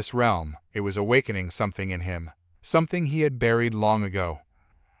place, this realm, it was awakening something in him, something he had buried long ago.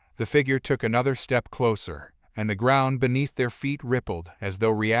 The figure took another step closer, and the ground beneath their feet rippled as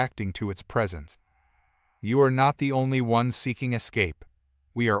though reacting to its presence. "You are not the only one seeking escape.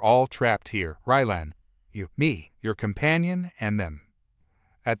 We are all trapped here, Rylan. You, me, your companion, and them."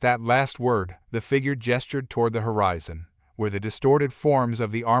 At that last word, the figure gestured toward the horizon, where the distorted forms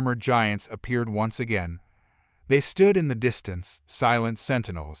of the armored giants appeared once again. They stood in the distance, silent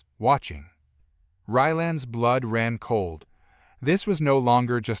sentinels, watching. Rylan's blood ran cold. This was no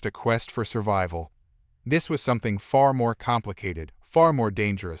longer just a quest for survival. This was something far more complicated, far more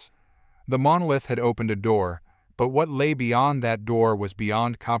dangerous. The monolith had opened a door, but what lay beyond that door was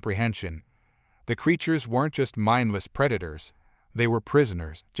beyond comprehension. The creatures weren't just mindless predators. They were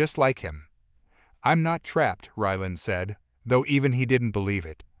prisoners, just like him. "I'm not trapped," Rylan said, though even he didn't believe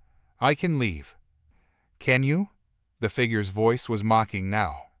it. "I can leave." "Can you?" The figure's voice was mocking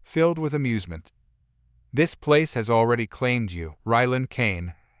now, filled with amusement. "This place has already claimed you, Rylan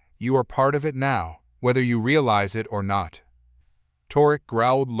Kane. You are part of it now, whether you realize it or not." Torik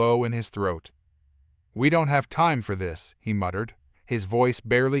growled low in his throat. "We don't have time for this," he muttered, his voice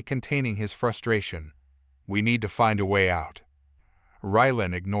barely containing his frustration. "We need to find a way out."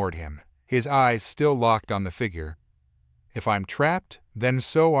 Rylan ignored him, his eyes still locked on the figure. "If I'm trapped, then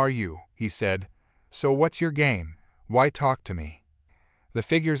so are you," he said. "So what's your game? Why talk to me?" The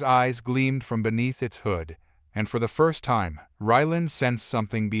figure's eyes gleamed from beneath its hood, and for the first time, Rylan sensed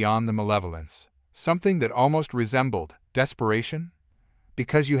something beyond the malevolence, something that almost resembled desperation.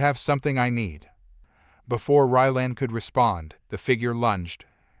 "Because you have something I need." Before Rylan could respond, the figure lunged.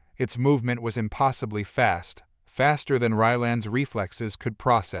 Its movement was impossibly fast, faster than Rylan's reflexes could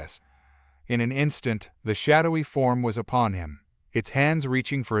process. In an instant, the shadowy form was upon him, its hands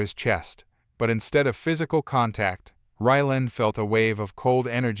reaching for his chest, but instead of physical contact, Rylan felt a wave of cold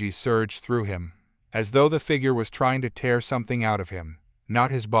energy surge through him, as though the figure was trying to tear something out of him,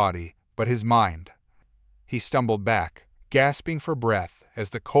 not his body, but his mind. He stumbled back, gasping for breath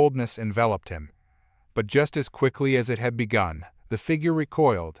as the coldness enveloped him. But just as quickly as it had begun, the figure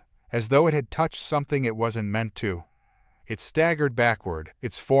recoiled, as though it had touched something it wasn't meant to. It staggered backward,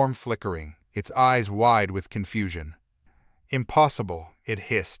 its form flickering, its eyes wide with confusion. "Impossible," it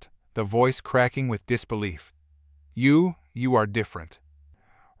hissed, the voice cracking with disbelief. You are different."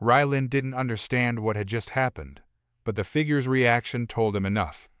 Rylan didn't understand what had just happened, but the figure's reaction told him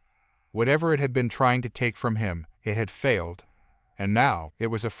enough. Whatever it had been trying to take from him, it had failed, and now it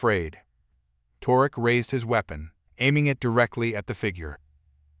was afraid. Torik raised his weapon, aiming it directly at the figure.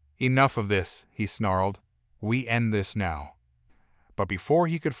 "Enough of this," he snarled. "We end this now." But before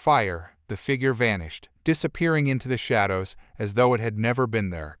he could fire, the figure vanished, disappearing into the shadows as though it had never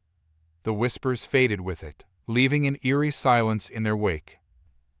been there. The whispers faded with it, leaving an eerie silence in their wake.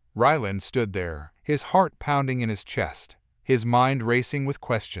 Ryland stood there, his heart pounding in his chest, his mind racing with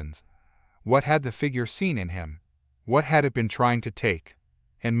questions. What had the figure seen in him? What had it been trying to take?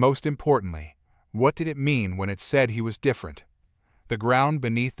 And most importantly, what did it mean when it said he was different? The ground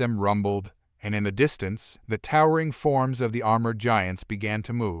beneath them rumbled, and in the distance, the towering forms of the armored giants began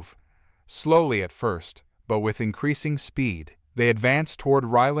to move. Slowly at first, but with increasing speed, they advanced toward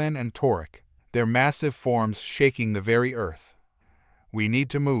Ryland and Torek, their massive forms shaking the very earth. "We need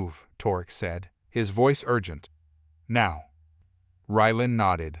to move," Torek said, his voice urgent. "Now." Ryland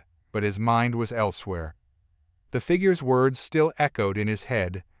nodded, but his mind was elsewhere. The figure's words still echoed in his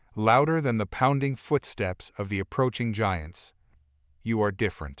head, louder than the pounding footsteps of the approaching giants. "You are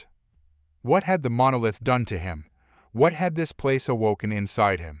different." What had the monolith done to him? What had this place awoken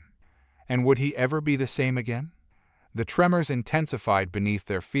inside him? And would he ever be the same again? The tremors intensified beneath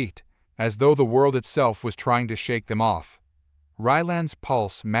their feet, as though the world itself was trying to shake them off. Ryland's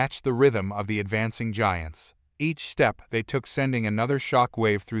pulse matched the rhythm of the advancing giants, each step they took sending another shock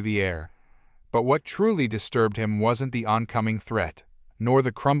wave through the air. But what truly disturbed him wasn't the oncoming threat, nor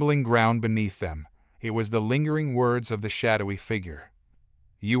the crumbling ground beneath them. It was the lingering words of the shadowy figure.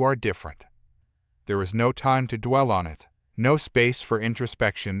 "You are different." There was no time to dwell on it, no space for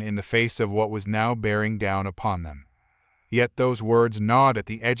introspection in the face of what was now bearing down upon them. Yet those words gnawed at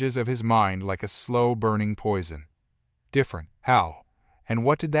the edges of his mind like a slow-burning poison. Different. How? And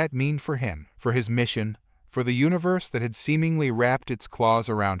what did that mean for him, for his mission, for the universe that had seemingly wrapped its claws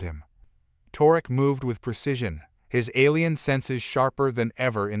around him? Torek moved with precision, his alien senses sharper than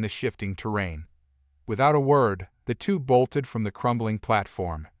ever in the shifting terrain. Without a word, the two bolted from the crumbling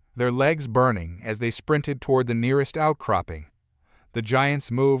platform, their legs burning as they sprinted toward the nearest outcropping. The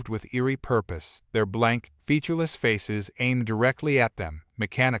giants moved with eerie purpose, their blank, featureless faces aimed directly at them,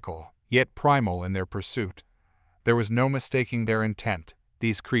 mechanical, yet primal in their pursuit. There was no mistaking their intent.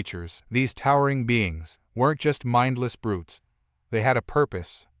 These creatures, these towering beings, weren't just mindless brutes. They had a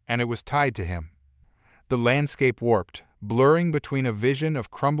purpose, and it was tied to him. The landscape warped, blurring between a vision of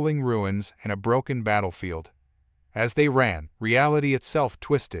crumbling ruins and a broken battlefield. As they ran, reality itself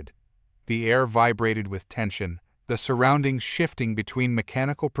twisted. The air vibrated with tension, the surroundings shifting between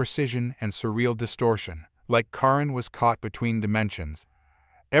mechanical precision and surreal distortion, like Karin was caught between dimensions.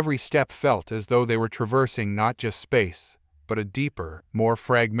 Every step felt as though they were traversing not just space, but a deeper, more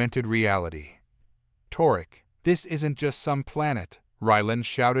fragmented reality. "Torek, this isn't just some planet," Ryland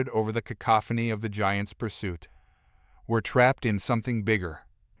shouted over the cacophony of the giants' pursuit. "We're trapped in something bigger."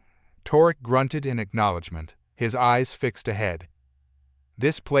 Torek grunted in acknowledgement, his eyes fixed ahead.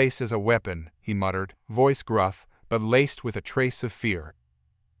 "This place is a weapon," he muttered, voice gruff, but laced with a trace of fear.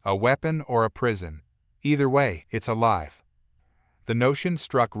 "A weapon or a prison. Either way, it's alive." The notion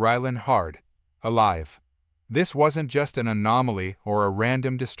struck Ryland hard. Alive. This wasn't just an anomaly or a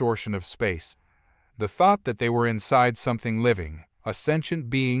random distortion of space. The thought that they were inside something living, a sentient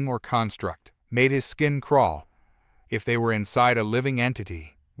being or construct, made his skin crawl. If they were inside a living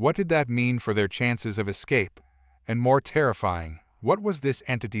entity, what did that mean for their chances of escape? And more terrifying, what was this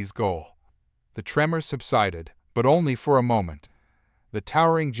entity's goal? The tremors subsided, but only for a moment. The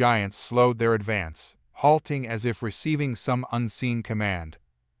towering giants slowed their advance, halting as if receiving some unseen command.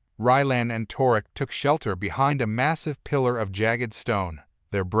 Ryland and Torek took shelter behind a massive pillar of jagged stone,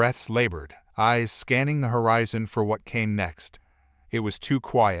 their breaths labored, eyes scanning the horizon for what came next. It was too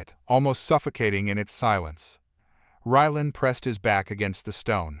quiet, almost suffocating in its silence. Ryland pressed his back against the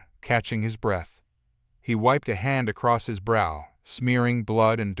stone, catching his breath. He wiped a hand across his brow, smearing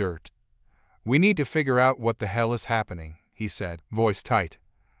blood and dirt. "We need to figure out what the hell is happening," he said, voice tight.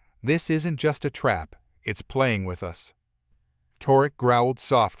 "This isn't just a trap, it's playing with us." Torek growled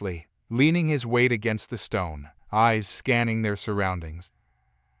softly, leaning his weight against the stone, eyes scanning their surroundings.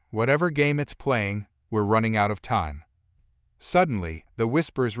 "Whatever game it's playing, we're running out of time." Suddenly, the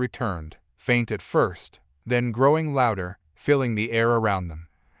whispers returned, faint at first, then growing louder, filling the air around them.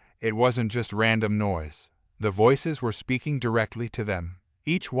 It wasn't just random noise. The voices were speaking directly to them,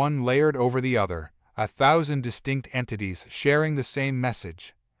 each one layered over the other, 1,000 distinct entities sharing the same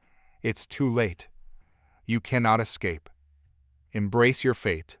message. "It's too late. You cannot escape. Embrace your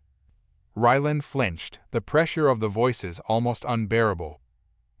fate." Ryland flinched, the pressure of the voices almost unbearable.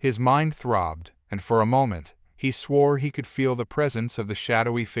 His mind throbbed, and for a moment, he swore he could feel the presence of the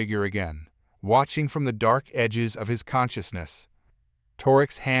shadowy figure again, watching from the dark edges of his consciousness.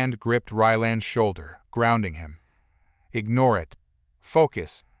 Torek's hand gripped Ryland's shoulder, grounding him. Ignore it.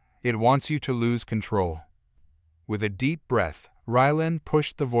 Focus. It wants you to lose control. With a deep breath, Rylan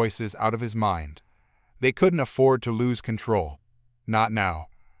pushed the voices out of his mind. They couldn't afford to lose control. Not now.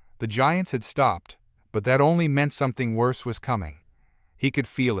 The giants had stopped, but that only meant something worse was coming. He could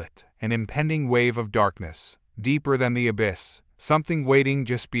feel it, an impending wave of darkness, deeper than the abyss, something waiting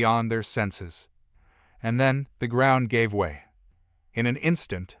just beyond their senses. And then the ground gave way. In an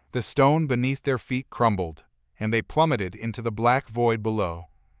instant, the stone beneath their feet crumbled, and they plummeted into the black void below.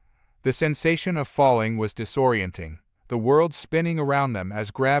 The sensation of falling was disorienting, the world spinning around them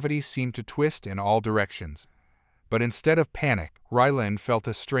as gravity seemed to twist in all directions. But instead of panic, Rylan felt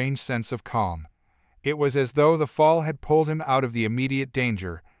a strange sense of calm. It was as though the fall had pulled him out of the immediate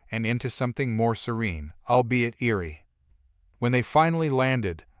danger and into something more serene, albeit eerie. When they finally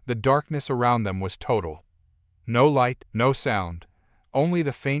landed, the darkness around them was total. No light, no sound, only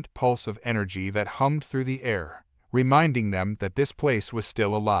the faint pulse of energy that hummed through the air, reminding them that this place was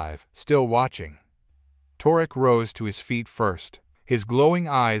still alive, still watching. Torek rose to his feet first, his glowing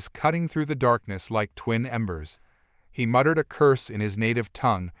eyes cutting through the darkness like twin embers. He muttered a curse in his native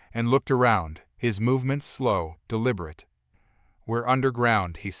tongue and looked around, his movements slow, deliberate. "We're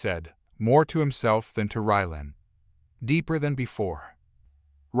underground," he said, more to himself than to Rylan. "Deeper than before."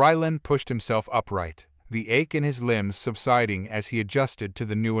 Rylan pushed himself upright, the ache in his limbs subsiding as he adjusted to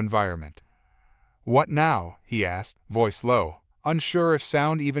the new environment. "What now?" he asked, voice low, unsure if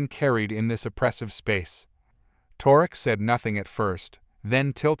sound even carried in this oppressive space. Torek said nothing at first,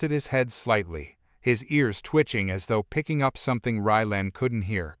 then tilted his head slightly, his ears twitching as though picking up something Rylan couldn't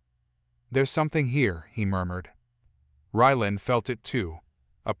hear. "There's something here," he murmured. Rylan felt it too.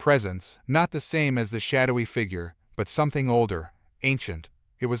 A presence, not the same as the shadowy figure, but something older, ancient.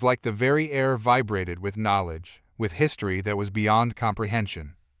 It was like the very air vibrated with knowledge, with history that was beyond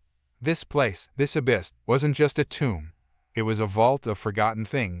comprehension. This place, this abyss, wasn't just a tomb. It was a vault of forgotten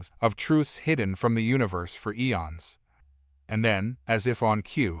things, of truths hidden from the universe for eons. And then, as if on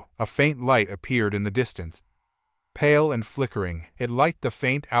cue, a faint light appeared in the distance. Pale and flickering, it lighted the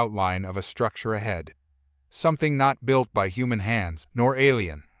faint outline of a structure ahead. Something not built by human hands, nor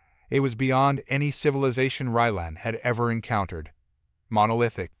alien. It was beyond any civilization Rylan had ever encountered.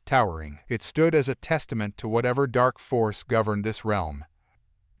 Monolithic, towering, it stood as a testament to whatever dark force governed this realm.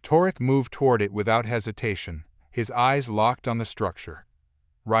 Torek moved toward it without hesitation, his eyes locked on the structure.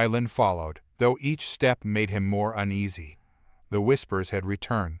 Rylan followed, though each step made him more uneasy. The whispers had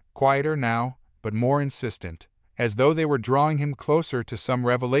returned, quieter now, but more insistent, as though they were drawing him closer to some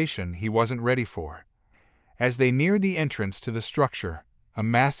revelation he wasn't ready for. As they neared the entrance to the structure, a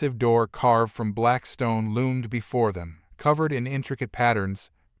massive door carved from black stone loomed before them, covered in intricate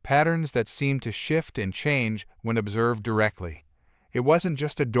patterns, patterns that seemed to shift and change when observed directly. It wasn't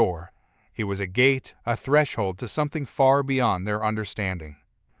just a door. It was a gate, a threshold to something far beyond their understanding.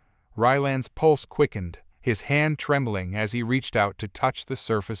 Rylan's pulse quickened, his hand trembling as he reached out to touch the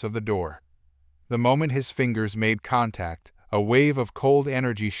surface of the door. The moment his fingers made contact, a wave of cold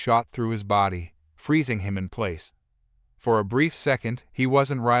energy shot through his body, freezing him in place. For a brief second, he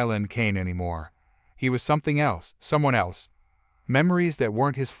wasn't Rylan Kane anymore. He was something else, someone else. Memories that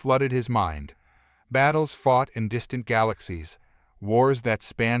weren't his flooded his mind. Battles fought in distant galaxies, wars that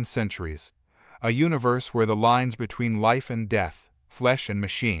spanned centuries. A universe where the lines between life and death, flesh and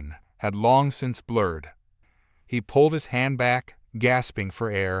machine, had long since blurred. He pulled his hand back, gasping for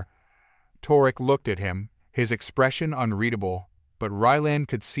air. Torek looked at him, his expression unreadable, but Rylan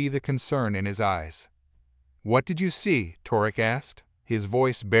could see the concern in his eyes. "What did you see?" Torek asked, his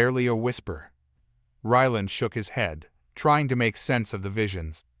voice barely a whisper. Rylan shook his head, trying to make sense of the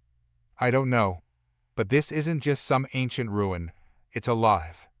visions. "I don't know. But this isn't just some ancient ruin. It's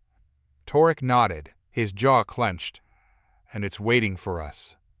alive." Torek nodded, his jaw clenched. "And it's waiting for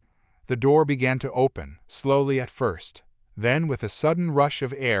us." The door began to open, slowly at first, then with a sudden rush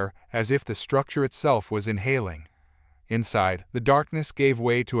of air as if the structure itself was inhaling. Inside, the darkness gave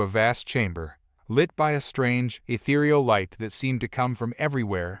way to a vast chamber, lit by a strange, ethereal light that seemed to come from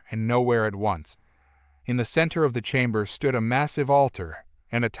everywhere and nowhere at once. In the center of the chamber stood a massive altar,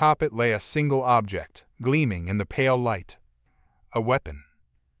 and atop it lay a single object, gleaming in the pale light. A weapon.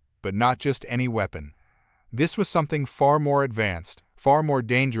 But not just any weapon. This was something far more advanced, far more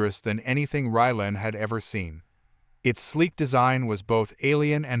dangerous than anything Rylan had ever seen. Its sleek design was both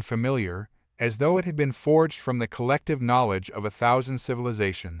alien and familiar, as though it had been forged from the collective knowledge of 1,000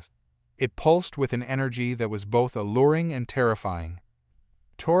 civilizations. It pulsed with an energy that was both alluring and terrifying.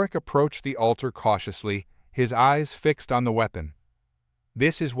 Torek approached the altar cautiously, his eyes fixed on the weapon.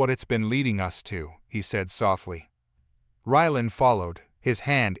 "This is what it's been leading us to," he said softly. Rylan followed, his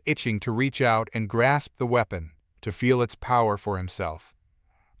hand itching to reach out and grasp the weapon, to feel its power for himself.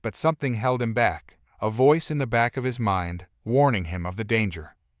 But something held him back, a voice in the back of his mind, warning him of the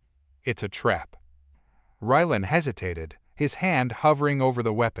danger. It's a trap. Rylan hesitated, his hand hovering over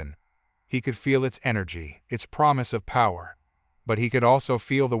the weapon. He could feel its energy, its promise of power. But he could also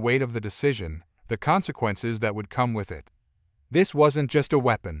feel the weight of the decision, the consequences that would come with it. This wasn't just a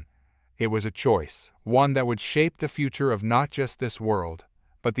weapon. It was a choice, one that would shape the future of not just this world,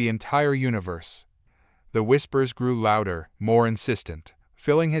 but the entire universe. The whispers grew louder, more insistent,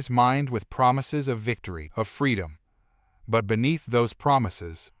 filling his mind with promises of victory, of freedom. But beneath those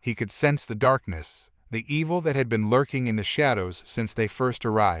promises, he could sense the darkness, the evil that had been lurking in the shadows since they first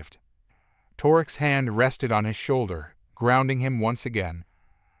arrived. Torek's hand rested on his shoulder, grounding him once again.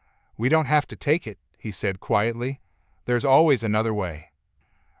 "We don't have to take it," he said quietly. "There's always another way."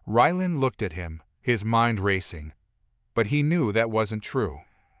 Rylan looked at him, his mind racing. But he knew that wasn't true.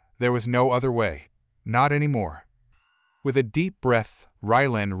 There was no other way. Not anymore. With a deep breath,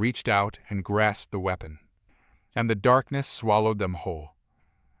 Rylan reached out and grasped the weapon. And the darkness swallowed them whole.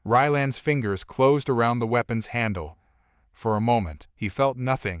 Rylan's fingers closed around the weapon's handle. For a moment, he felt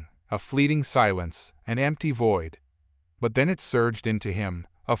nothing, a fleeting silence, an empty void. But then it surged into him,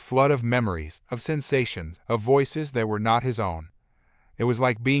 a flood of memories, of sensations, of voices that were not his own. It was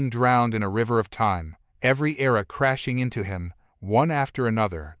like being drowned in a river of time, every era crashing into him, one after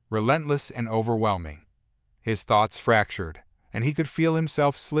another, relentless and overwhelming. His thoughts fractured, and he could feel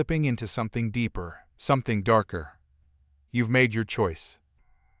himself slipping into something deeper, something darker. "You've made your choice."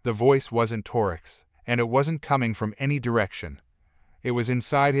 The voice wasn't Torek's, and it wasn't coming from any direction. It was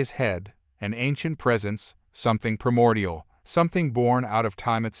inside his head, an ancient presence, something primordial, something born out of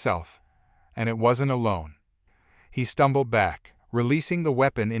time itself. And it wasn't alone. He stumbled back, releasing the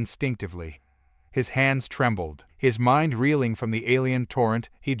weapon instinctively. His hands trembled, his mind reeling from the alien torrent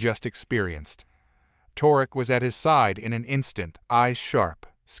he just experienced. Torek was at his side in an instant, eyes sharp,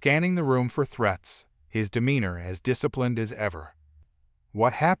 scanning the room for threats, his demeanor as disciplined as ever.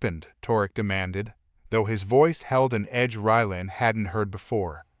 "What happened?" Torek demanded, though his voice held an edge Rylan hadn't heard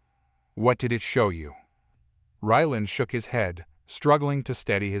before. "What did it show you?" Rylan shook his head, struggling to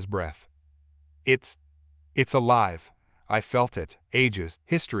steady his breath. It's alive. I felt it. Ages,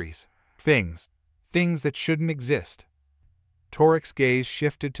 histories, things that shouldn't exist." Torek's gaze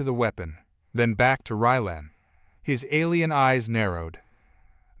shifted to the weapon, then back to Rylan. His alien eyes narrowed.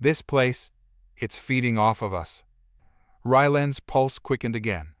 "This place, it's feeding off of us." Rylan's pulse quickened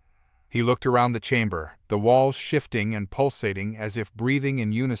again. He looked around the chamber, the walls shifting and pulsating as if breathing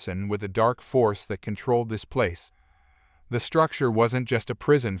in unison with the dark force that controlled this place. The structure wasn't just a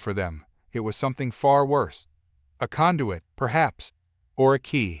prison for them, it was something far worse. A conduit, perhaps, or a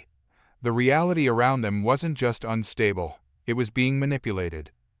key. The reality around them wasn't just unstable, it was being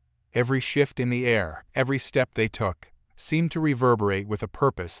manipulated. Every shift in the air, every step they took, seemed to reverberate with a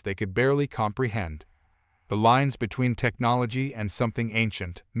purpose they could barely comprehend. The lines between technology and something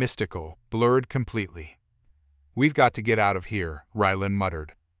ancient, mystical, blurred completely. "We've got to get out of here," Rylan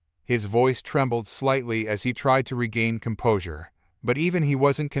muttered. His voice trembled slightly as he tried to regain composure, but even he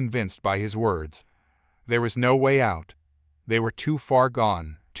wasn't convinced by his words. There was no way out. They were too far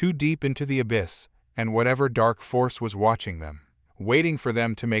gone, too deep into the abyss, and whatever dark force was watching them, waiting for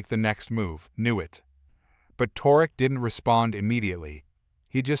them to make the next move, knew it. But Torek didn't respond immediately.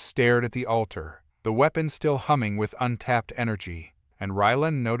 He just stared at the altar, the weapon still humming with untapped energy, and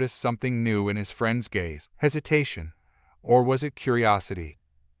Rylan noticed something new in his friend's gaze. Hesitation. Or was it curiosity?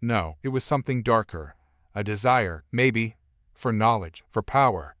 No, it was something darker. A desire, maybe, for knowledge, for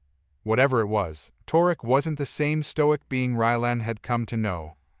power. Whatever it was, Torek wasn't the same stoic being Rylan had come to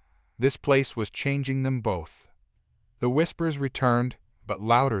know. This place was changing them both. The whispers returned, but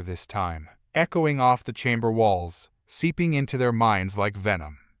louder this time, echoing off the chamber walls, seeping into their minds like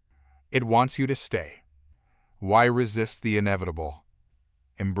venom. "It wants you to stay. Why resist the inevitable?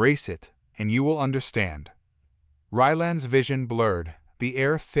 Embrace it, and you will understand." Rylan's vision blurred, the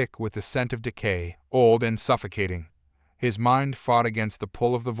air thick with the scent of decay, old and suffocating. His mind fought against the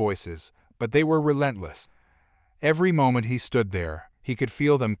pull of the voices, but they were relentless. Every moment he stood there, he could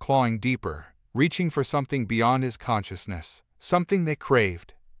feel them clawing deeper, reaching for something beyond his consciousness, something they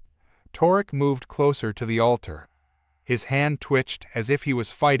craved. Torek moved closer to the altar. His hand twitched as if he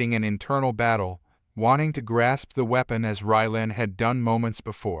was fighting an internal battle, wanting to grasp the weapon as Rylan had done moments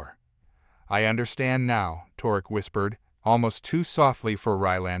before. "I understand now," Torek whispered, almost too softly for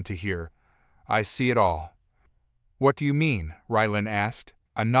Rylan to hear. "I see it all." "What do you mean?" Rylan asked,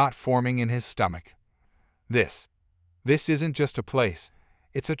 a knot forming in his stomach. This isn't just a place.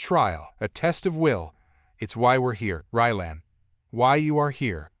 It's a trial, a test of will. It's why we're here, Rylan. Why you are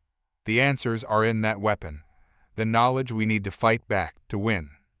here. The answers are in that weapon. the knowledge we need to fight back, to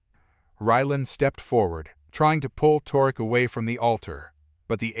win. Rylan stepped forward, trying to pull Torek away from the altar,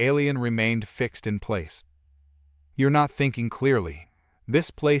 but the alien remained fixed in place. "You're not thinking clearly.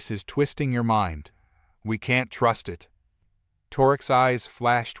 This place is twisting your mind. We can't trust it." Torek's eyes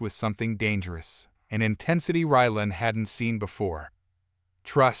flashed with something dangerous, an intensity Rylan hadn't seen before.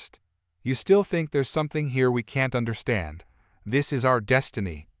 "Trust? You still think there's something here we can't understand? This is our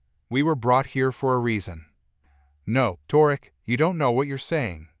destiny. We were brought here for a reason." "No, Torek, you don't know what you're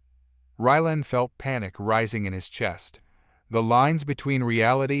saying." Rylan felt panic rising in his chest. The lines between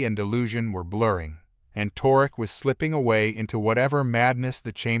reality and delusion were blurring, and Torek was slipping away into whatever madness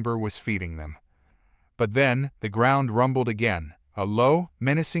the chamber was feeding them. But then, the ground rumbled again, a low,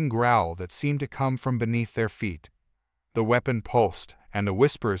 menacing growl that seemed to come from beneath their feet. The weapon pulsed, and the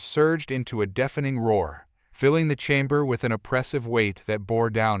whispers surged into a deafening roar, filling the chamber with an oppressive weight that bore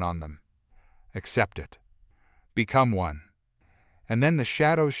down on them. "Accept it. Become one." And then the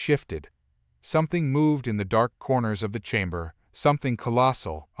shadows shifted. Something moved in the dark corners of the chamber, something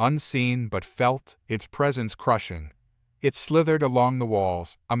colossal, unseen but felt, its presence crushing. It slithered along the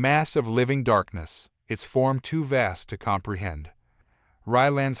walls, a mass of living darkness, its form too vast to comprehend.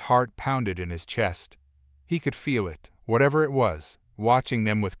 Rylan's heart pounded in his chest. He could feel it, whatever it was, watching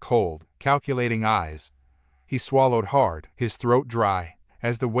them with cold, calculating eyes. He swallowed hard, his throat dry,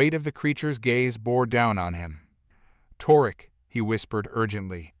 as the weight of the creature's gaze bore down on him. "Torek," he whispered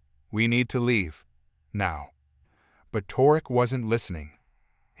urgently, "we need to leave. Now." But Torek wasn't listening.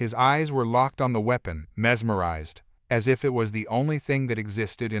 His eyes were locked on the weapon, mesmerized, as if it was the only thing that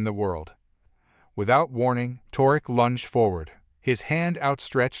existed in the world. Without warning, Torek lunged forward, his hand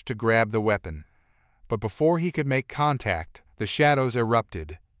outstretched to grab the weapon. But before he could make contact, the shadows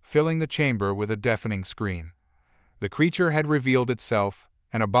erupted, filling the chamber with a deafening scream. The creature had revealed itself,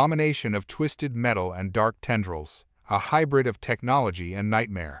 an abomination of twisted metal and dark tendrils, a hybrid of technology and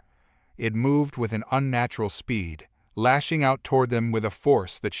nightmare. It moved with an unnatural speed, lashing out toward them with a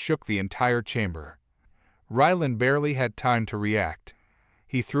force that shook the entire chamber. Rylan barely had time to react.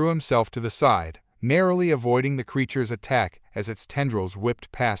 He threw himself to the side, narrowly avoiding the creature's attack as its tendrils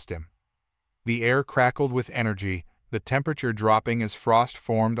whipped past him. The air crackled with energy, the temperature dropping as frost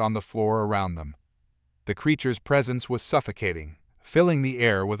formed on the floor around them. The creature's presence was suffocating, filling the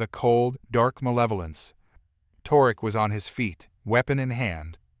air with a cold, dark malevolence. Torek was on his feet, weapon in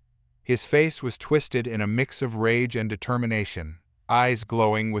hand. His face was twisted in a mix of rage and determination, eyes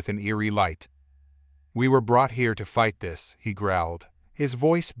glowing with an eerie light. "We were brought here to fight this," he growled, his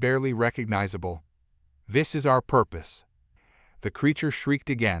voice barely recognizable. "This is our purpose." The creature shrieked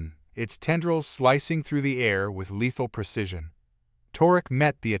again, its tendrils slicing through the air with lethal precision. Torek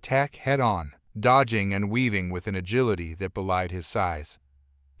met the attack head-on, dodging and weaving with an agility that belied his size.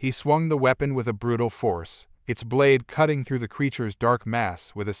 He swung the weapon with a brutal force, its blade cutting through the creature's dark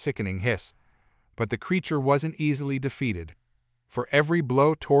mass with a sickening hiss. But the creature wasn't easily defeated. For every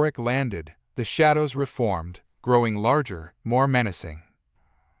blow Torek landed, the shadows reformed, growing larger, more menacing.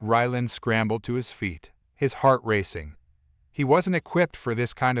 Rylan scrambled to his feet, his heart racing. He wasn't equipped for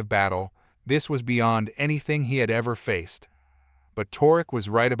this kind of battle. This was beyond anything he had ever faced. But Torek was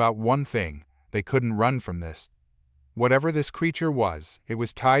right about one thing: they couldn't run from this. Whatever this creature was, it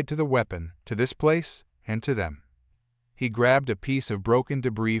was tied to the weapon, to this place, and to them. He grabbed a piece of broken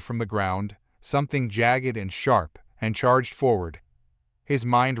debris from the ground, something jagged and sharp, and charged forward. His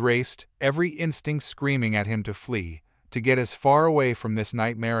mind raced, every instinct screaming at him to flee, to get as far away from this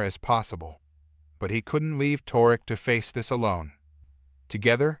nightmare as possible. But he couldn't leave Torek to face this alone.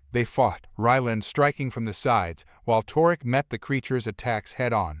 Together, they fought, Rylan striking from the sides, while Torek met the creature's attacks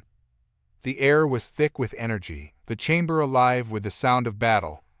head-on. The air was thick with energy, the chamber alive with the sound of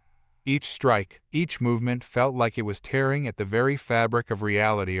battle. Each strike, each movement felt like it was tearing at the very fabric of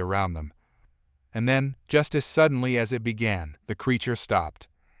reality around them. And then, just as suddenly as it began, the creature stopped.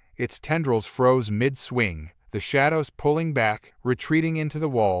 Its tendrils froze mid-swing, the shadows pulling back, retreating into the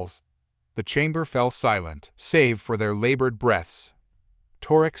walls. The chamber fell silent, save for their labored breaths.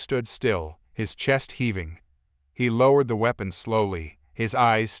 Torek stood still, his chest heaving. He lowered the weapon slowly, his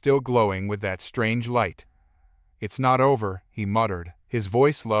eyes still glowing with that strange light. "It's not over," he muttered, his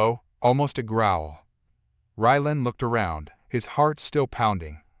voice low, almost a growl. Rylan looked around, his heart still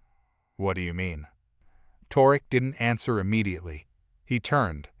pounding. "What do you mean?" Torek didn't answer immediately. He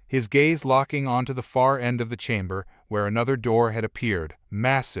turned, his gaze locking onto the far end of the chamber where another door had appeared,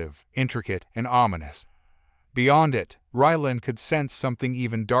 massive, intricate, and ominous. Beyond it, Rylan could sense something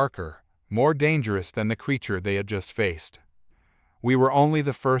even darker, more dangerous than the creature they had just faced. "We were only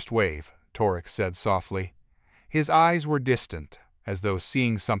the first wave," Torek said softly. His eyes were distant, as though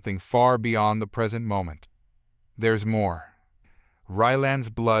seeing something far beyond the present moment. There's more. Ryland's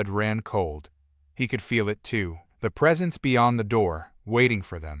blood ran cold. He could feel it too, the presence beyond the door, waiting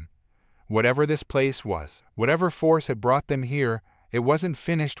for them. Whatever this place was, whatever force had brought them here, it wasn't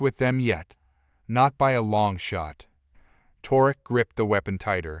finished with them yet. Not by a long shot. Torek gripped the weapon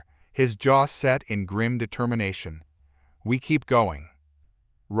tighter, his jaw set in grim determination. We keep going.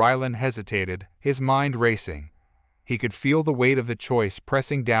 Ryland hesitated, his mind racing. He could feel the weight of the choice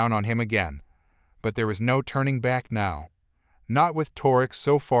pressing down on him again. But there was no turning back now. Not with Torek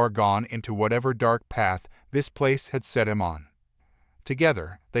so far gone into whatever dark path this place had set him on.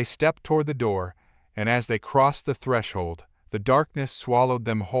 Together, they stepped toward the door, and as they crossed the threshold, the darkness swallowed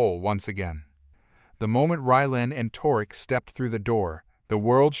them whole once again. The moment Ryland and Torek stepped through the door, the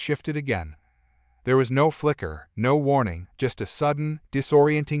world shifted again. There was no flicker, no warning, just a sudden,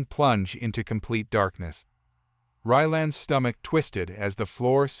 disorienting plunge into complete darkness. Ryland's stomach twisted as the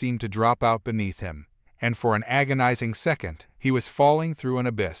floor seemed to drop out beneath him, and for an agonizing second, he was falling through an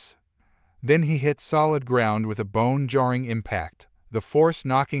abyss. Then he hit solid ground with a bone-jarring impact, the force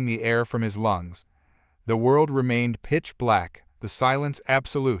knocking the air from his lungs. The world remained pitch black, the silence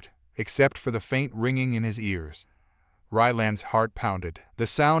absolute, except for the faint ringing in his ears. Ryland's heart pounded, the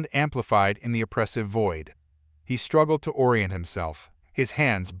sound amplified in the oppressive void. He struggled to orient himself, his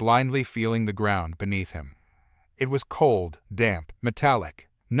hands blindly feeling the ground beneath him. It was cold, damp, metallic,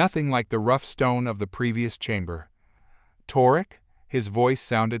 nothing like the rough stone of the previous chamber. Torek? His voice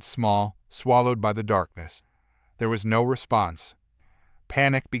sounded small, swallowed by the darkness. There was no response.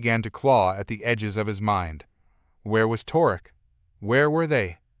 Panic began to claw at the edges of his mind. Where was Torek? Where were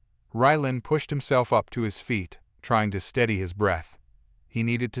they? Ryland pushed himself up to his feet, trying to steady his breath. He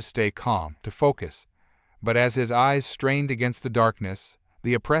needed to stay calm, to focus. But as his eyes strained against the darkness,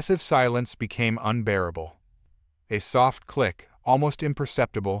 the oppressive silence became unbearable. A soft click, almost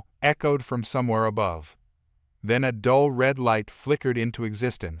imperceptible, echoed from somewhere above. Then a dull red light flickered into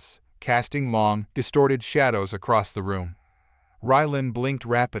existence, casting long, distorted shadows across the room. Ryland blinked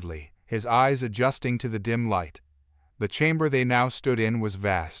rapidly, his eyes adjusting to the dim light. The chamber they now stood in was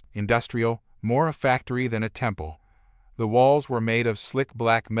vast, industrial, more a factory than a temple. The walls were made of slick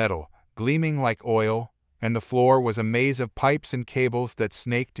black metal, gleaming like oil, and the floor was a maze of pipes and cables that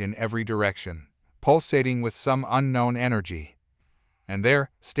snaked in every direction, pulsating with some unknown energy. And there,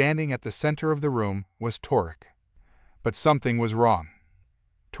 standing at the center of the room, was Torek. But something was wrong.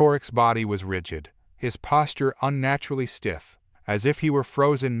 Torek's body was rigid, his posture unnaturally stiff, as if he were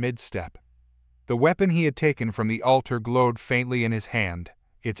frozen mid-step. The weapon he had taken from the altar glowed faintly in his hand,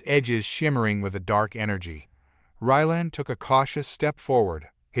 its edges shimmering with a dark energy. Ryland took a cautious step forward,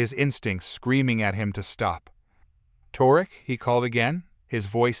 his instincts screaming at him to stop. "Torek," he called again, his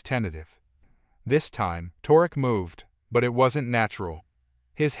voice tentative. This time, Torek moved, but it wasn't natural.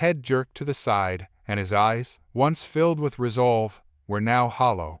 His head jerked to the side, and his eyes, once filled with resolve, were now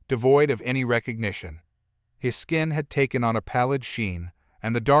hollow, devoid of any recognition. His skin had taken on a pallid sheen,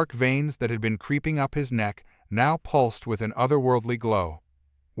 and the dark veins that had been creeping up his neck now pulsed with an otherworldly glow.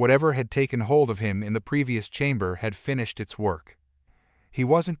 Whatever had taken hold of him in the previous chamber had finished its work. He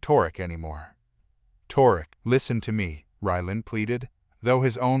wasn't Torek anymore. "Torek, listen to me," Ryland pleaded, though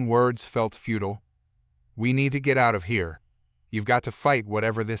his own words felt futile. "We need to get out of here. You've got to fight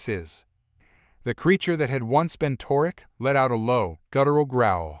whatever this is." The creature that had once been Torek let out a low, guttural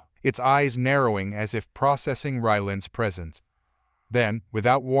growl, its eyes narrowing as if processing Ryland's presence. Then,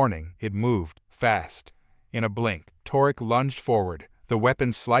 without warning, it moved, fast. In a blink, Torek lunged forward, the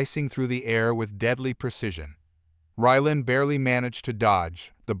weapon slicing through the air with deadly precision. Ryland barely managed to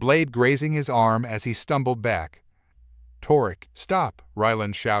dodge, the blade grazing his arm as he stumbled back. "Torek, stop!"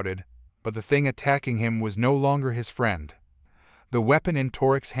 Ryland shouted, but the thing attacking him was no longer his friend. The weapon in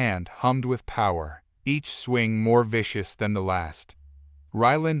Torek's hand hummed with power, each swing more vicious than the last.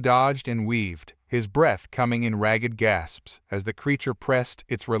 Ryland dodged and weaved, his breath coming in ragged gasps as the creature pressed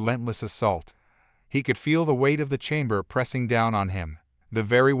its relentless assault. He could feel the weight of the chamber pressing down on him, the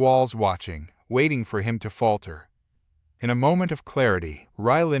very walls watching, waiting for him to falter. In a moment of clarity,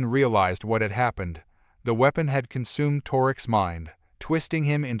 Ryland realized what had happened. The weapon had consumed Torek's mind, twisting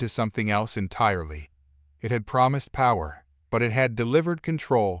him into something else entirely. It had promised power, but it had delivered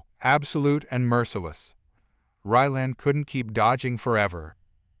control, absolute and merciless. Ryland couldn't keep dodging forever.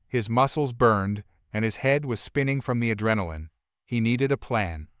 His muscles burned, and his head was spinning from the adrenaline. He needed a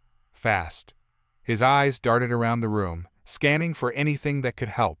plan. Fast. His eyes darted around the room, scanning for anything that could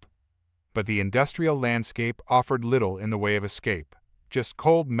help. But the industrial landscape offered little in the way of escape. Just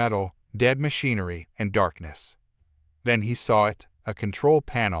cold metal, dead machinery, and darkness. Then he saw it, a control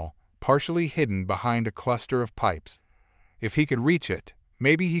panel, partially hidden behind a cluster of pipes. If he could reach it,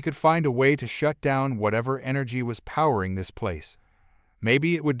 Maybe he could find a way to shut down whatever energy was powering this place.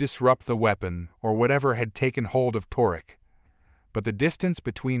 Maybe it would disrupt the weapon or whatever had taken hold of Torek. But the distance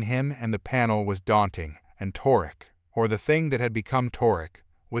between him and the panel was daunting, and Torek, or the thing that had become Torek,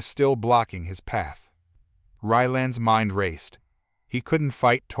 was still blocking his path. Ryland's mind raced. He couldn't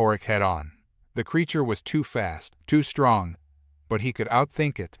fight Torek head-on. The creature was too fast, too strong, but he could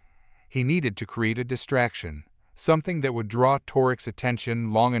outthink it. He needed to create a distraction, something that would draw Torek's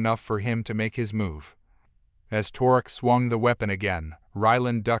attention long enough for him to make his move. As Torek swung the weapon again,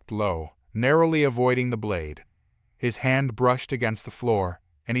 Ryland ducked low, narrowly avoiding the blade. His hand brushed against the floor,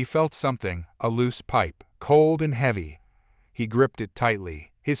 and he felt something, a loose pipe, cold and heavy. He gripped it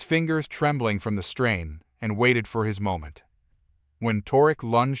tightly, his fingers trembling from the strain, and waited for his moment. When Torek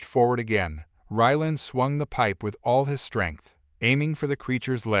lunged forward again, Ryland swung the pipe with all his strength, aiming for the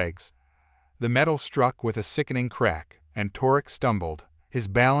creature's legs. The metal struck with a sickening crack, and Torek stumbled, his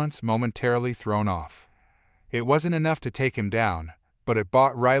balance momentarily thrown off. It wasn't enough to take him down, but it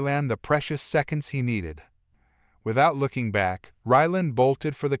bought Ryland the precious seconds he needed. Without looking back, Ryland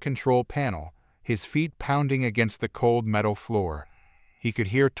bolted for the control panel, his feet pounding against the cold metal floor. He could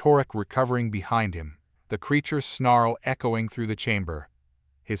hear Torek recovering behind him, the creature's snarl echoing through the chamber.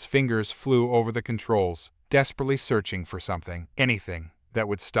 His fingers flew over the controls, desperately searching for something, anything, that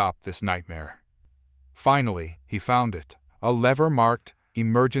would stop this nightmare. Finally, he found it, a lever marked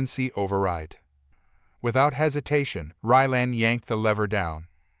Emergency Override. Without hesitation, Ryland yanked the lever down.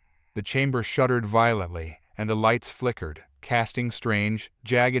 The chamber shuddered violently, and the lights flickered, casting strange,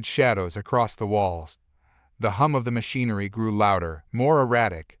 jagged shadows across the walls. The hum of the machinery grew louder, more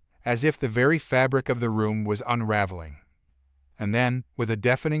erratic, as if the very fabric of the room was unraveling. And then, with a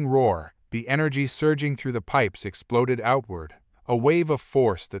deafening roar, the energy surging through the pipes exploded outward, a wave of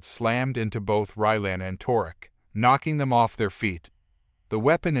force that slammed into both Ryland and Torek, knocking them off their feet. The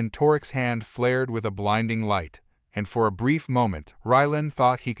weapon in Torek's hand flared with a blinding light, and for a brief moment Ryland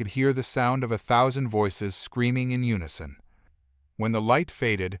thought he could hear the sound of 1,000 voices screaming in unison. When the light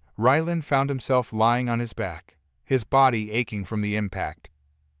faded, Ryland found himself lying on his back, his body aching from the impact.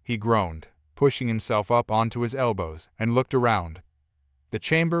 He groaned, pushing himself up onto his elbows, and looked around. The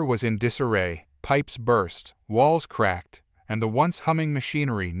chamber was in disarray, pipes burst, walls cracked, and the once humming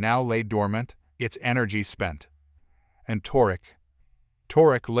machinery now lay dormant, its energy spent. And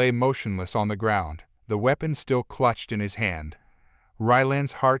Torek lay motionless on the ground, the weapon still clutched in his hand.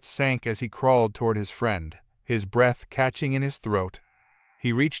 Ryland's heart sank as he crawled toward his friend, his breath catching in his throat.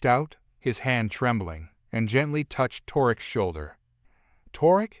 He reached out, his hand trembling, and gently touched Torek's shoulder.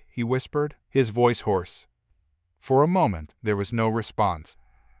 "Torek?" he whispered, his voice hoarse. For a moment there was no response.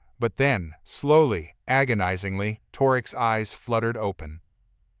 But then, slowly, agonizingly, Torek's eyes fluttered open.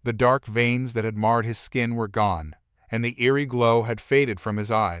 The dark veins that had marred his skin were gone, and the eerie glow had faded from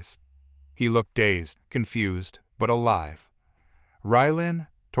his eyes. He looked dazed, confused, but alive. "Ryland?"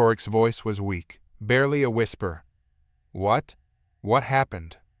 Torek's voice was weak, barely a whisper. "What? What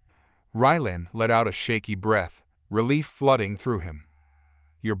happened?" Ryland let out a shaky breath, relief flooding through him.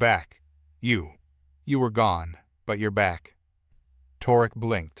 "You're back. You were gone, but you're back." Torek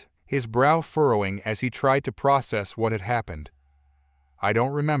blinked, his brow furrowing as he tried to process what had happened. "I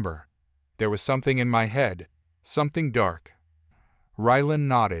don't remember. There was something in my head, something dark." Ryland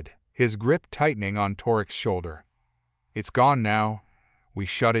nodded, his grip tightening on Torek's shoulder. "It's gone now. We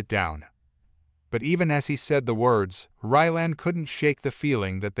shut it down." But even as he said the words, Ryland couldn't shake the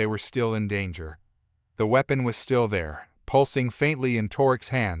feeling that they were still in danger. The weapon was still there, pulsing faintly in Torek's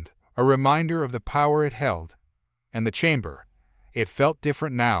hand, a reminder of the power it held. And the chamber, it felt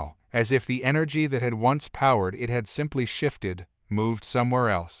different now, as if the energy that had once powered it had simply shifted, moved somewhere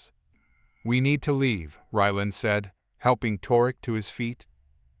else. "We need to leave," Ryland said, helping Torek to his feet.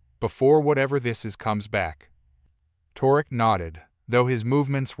 "Before whatever this is comes back." Torek nodded, though his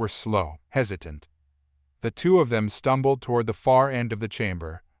movements were slow, hesitant. The two of them stumbled toward the far end of the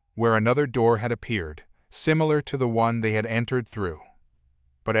chamber, where another door had appeared, similar to the one they had entered through.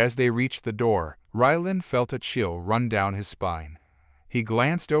 But as they reached the door, Ryland felt a chill run down his spine. He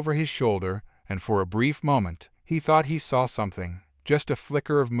glanced over his shoulder, and for a brief moment, he thought he saw something, just a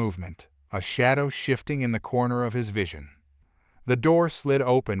flicker of movement, a shadow shifting in the corner of his vision. The door slid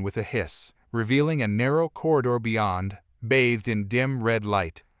open with a hiss, revealing a narrow corridor beyond, bathed in dim red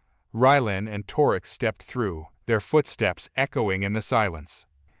light. Ryland and Torek stepped through, their footsteps echoing in the silence.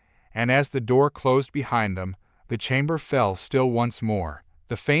 And as the door closed behind them, the chamber fell still once more,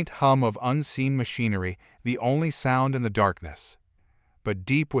 the faint hum of unseen machinery the only sound in the darkness. But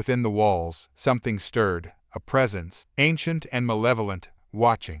deep within the walls, something stirred, a presence, ancient and malevolent,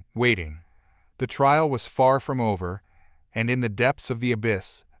 watching, waiting. The trial was far from over. And in the depths of the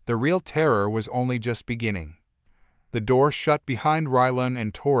abyss, the real terror was only just beginning. The door shut behind Rylan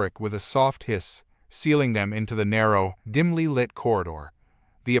and Torek with a soft hiss, sealing them into the narrow, dimly lit corridor.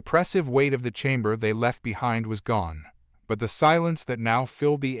 The oppressive weight of the chamber they left behind was gone, but the silence that now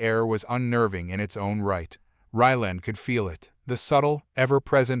filled the air was unnerving in its own right. Rylan could feel it, the subtle,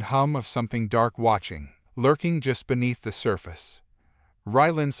 ever-present hum of something dark watching, lurking just beneath the surface.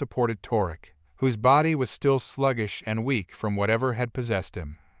 Rylan supported Torek, whose body was still sluggish and weak from whatever had possessed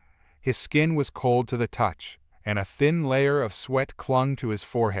him. His skin was cold to the touch, and a thin layer of sweat clung to his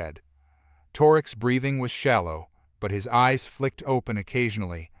forehead. Torek's breathing was shallow, but his eyes flicked open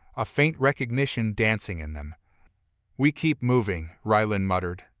occasionally, a faint recognition dancing in them. "We keep moving," Rylan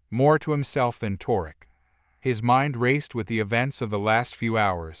muttered, more to himself than Torek. His mind raced with the events of the last few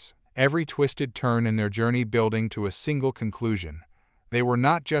hours, every twisted turn in their journey building to a single conclusion. They were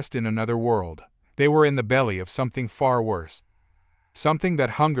not just in another world, they were in the belly of something far worse. Something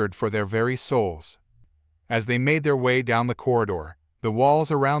that hungered for their very souls. As they made their way down the corridor, the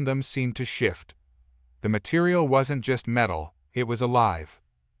walls around them seemed to shift. The material wasn't just metal, it was alive,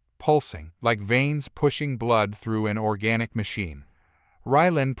 pulsing, like veins pushing blood through an organic machine.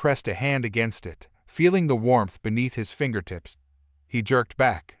 Rylan pressed a hand against it, feeling the warmth beneath his fingertips. He jerked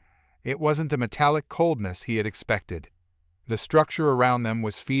back. It wasn't the metallic coldness he had expected. The structure around them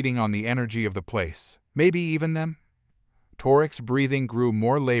was feeding on the energy of the place, maybe even them. Torek's breathing grew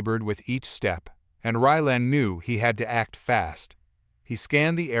more labored with each step, and Rylan knew he had to act fast. He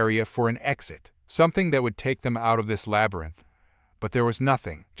scanned the area for an exit, something that would take them out of this labyrinth. But there was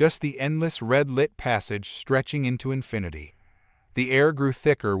nothing, just the endless red-lit passage stretching into infinity. The air grew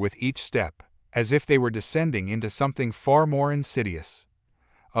thicker with each step, as if they were descending into something far more insidious.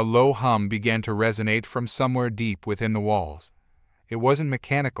 A low hum began to resonate from somewhere deep within the walls. It wasn't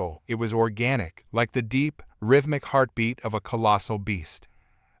mechanical, it was organic, like the deep, rhythmic heartbeat of a colossal beast.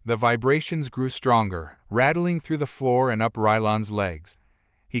 The vibrations grew stronger, rattling through the floor and up Rylan's legs.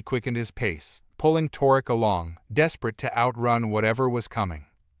 He quickened his pace, pulling Torek along, desperate to outrun whatever was coming.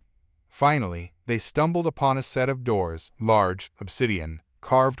 Finally, they stumbled upon a set of doors, large, obsidian,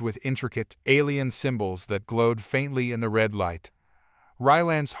 carved with intricate, alien symbols that glowed faintly in the red light.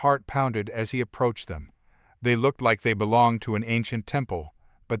 Rylan's heart pounded as he approached them. They looked like they belonged to an ancient temple,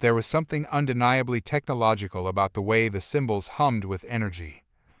 but there was something undeniably technological about the way the symbols hummed with energy.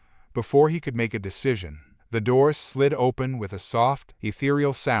 Before he could make a decision, the doors slid open with a soft,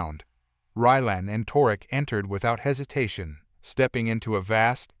 ethereal sound. Rylan and Torek entered without hesitation, stepping into a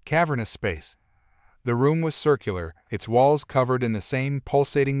vast, cavernous space. The room was circular, its walls covered in the same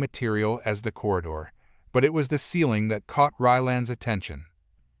pulsating material as the corridor, but it was the ceiling that caught Rylan's attention.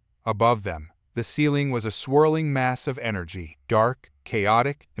 Above them, the ceiling was a swirling mass of energy, dark,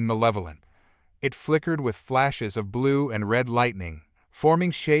 chaotic, and malevolent. It flickered with flashes of blue and red lightning,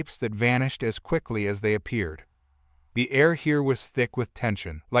 forming shapes that vanished as quickly as they appeared. The air here was thick with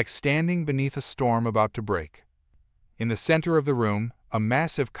tension, like standing beneath a storm about to break. In the center of the room, a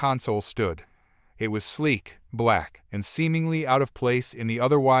massive console stood. It was sleek, black, and seemingly out of place in the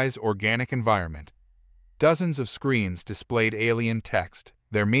otherwise organic environment. Dozens of screens displayed alien text,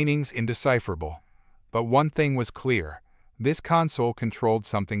 their meanings indecipherable. But one thing was clear: this console controlled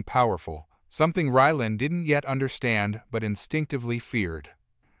something powerful, something Rylan didn't yet understand but instinctively feared.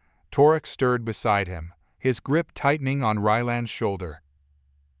 Torek stirred beside him, his grip tightening on Rylan's shoulder.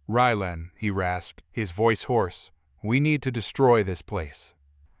 "Rylan," he rasped, his voice hoarse, "we need to destroy this place."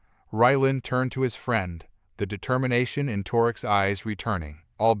 Rylan turned to his friend, the determination in Torek's eyes returning,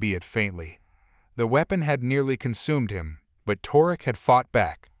 albeit faintly. The weapon had nearly consumed him, but Torek had fought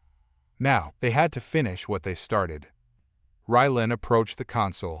back. Now, they had to finish what they started. Rylan approached the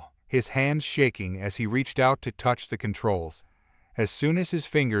console, his hands shaking as he reached out to touch the controls. As soon as his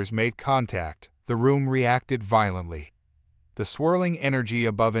fingers made contact, the room reacted violently. The swirling energy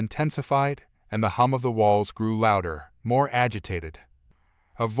above intensified, and the hum of the walls grew louder, more agitated.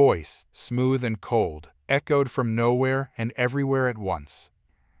 A voice, smooth and cold, echoed from nowhere and everywhere at once.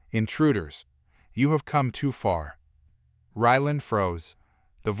 "Intruders, you have come too far." Rylan froze.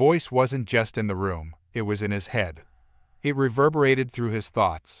 The voice wasn't just in the room, it was in his head. It reverberated through his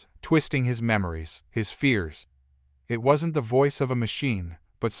thoughts, twisting his memories, his fears. It wasn't the voice of a machine,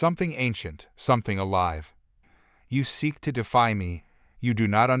 but something ancient, something alive. "You seek to defy me. You do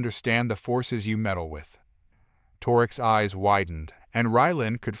not understand the forces you meddle with." Torek's eyes widened, and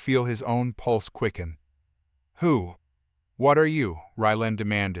Rylan could feel his own pulse quicken. "Who? What are you?" Rylan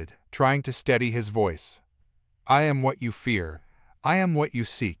demanded, trying to steady his voice. "I am what you fear. I am what you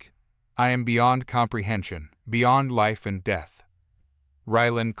seek. I am beyond comprehension, beyond life and death."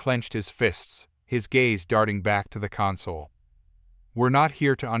 Rylan clenched his fists, his gaze darting back to the console. "We're not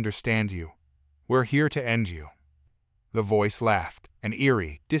here to understand you. We're here to end you." The voice laughed, an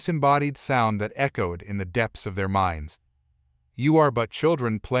eerie, disembodied sound that echoed in the depths of their minds. "You are but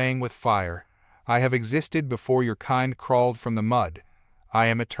children playing with fire. I have existed before your kind crawled from the mud. I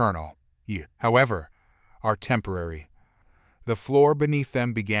am eternal. You, however, are temporary." The floor beneath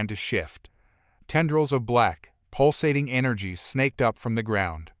them began to shift. Tendrils of black, pulsating energies snaked up from the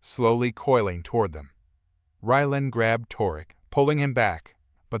ground, slowly coiling toward them. Rylan grabbed Torek, pulling him back,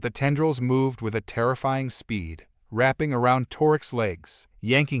 but the tendrils moved with a terrifying speed, wrapping around Torek's legs,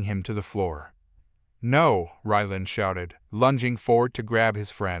 yanking him to the floor. "No!" Rylan shouted, lunging forward to grab his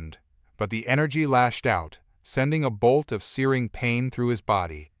friend, but the energy lashed out, sending a bolt of searing pain through his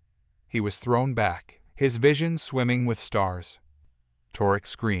body. He was thrown back, his vision swimming with stars. Torek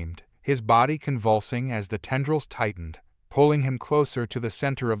screamed, his body convulsing as the tendrils tightened, pulling him closer to the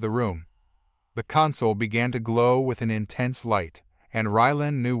center of the room. The console began to glow with an intense light, and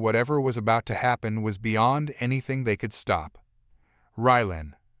Rylan knew whatever was about to happen was beyond anything they could stop.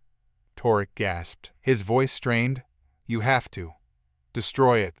 "Rylan," Torek gasped, his voice strained, "you have to.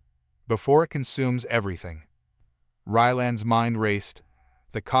 Destroy it, before it consumes everything." Rylan's mind raced.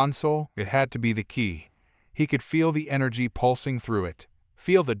 The console, it had to be the key. He could feel the energy pulsing through it,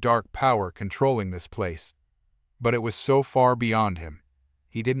 feel the dark power controlling this place. But it was so far beyond him.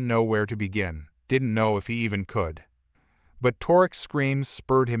 He didn't know where to begin, didn't know if he even could. But Torek's screams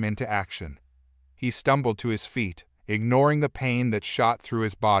spurred him into action. He stumbled to his feet, ignoring the pain that shot through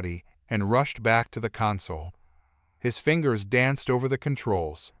his body, and rushed back to the console. His fingers danced over the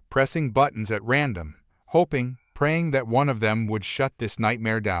controls, pressing buttons at random, hoping, praying that one of them would shut this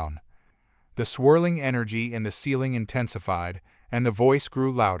nightmare down. The swirling energy in the ceiling intensified, and the voice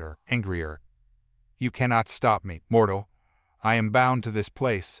grew louder, angrier. "You cannot stop me, mortal. I am bound to this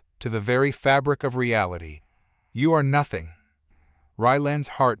place, to the very fabric of reality. You are nothing." Rylan's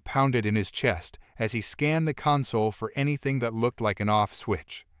heart pounded in his chest as he scanned the console for anything that looked like an off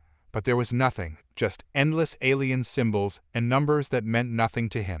switch. But there was nothing, just endless alien symbols and numbers that meant nothing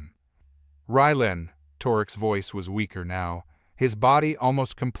to him. "Rylan," Torek's voice was weaker now, his body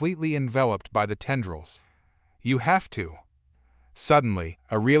almost completely enveloped by the tendrils. "You have to." Suddenly,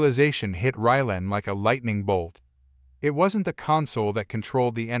 a realization hit Rylan like a lightning bolt. It wasn't the console that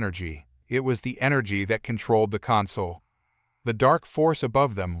controlled the energy, it was the energy that controlled the console. The dark force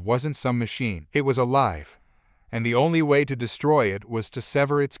above them wasn't some machine, it was alive. And the only way to destroy it was to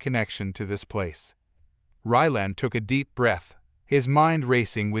sever its connection to this place. Rylan took a deep breath, his mind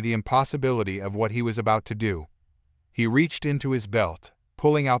racing with the impossibility of what he was about to do. He reached into his belt,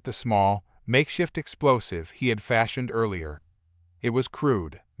 pulling out the small, makeshift explosive he had fashioned earlier. It was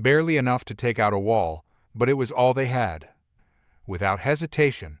crude, barely enough to take out a wall, but it was all they had. Without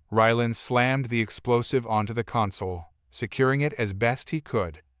hesitation, Rylan slammed the explosive onto the console, securing it as best he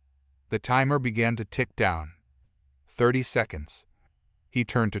could. The timer began to tick down. 30 seconds. He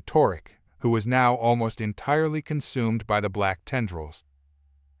turned to Torek, who was now almost entirely consumed by the black tendrils.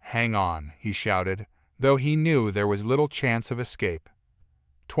 "Hang on," he shouted, though he knew there was little chance of escape.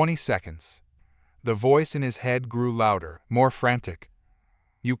 20 seconds. The voice in his head grew louder, more frantic.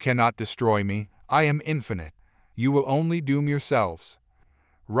 "You cannot destroy me. I am infinite. You will only doom yourselves."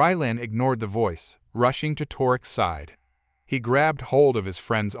 Rylan ignored the voice, rushing to Torek's side. He grabbed hold of his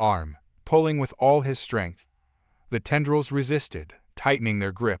friend's arm, pulling with all his strength. The tendrils resisted, tightening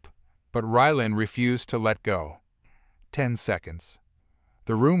their grip, but Rylan refused to let go. 10 seconds.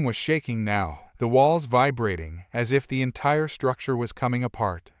 The room was shaking now, the walls vibrating as if the entire structure was coming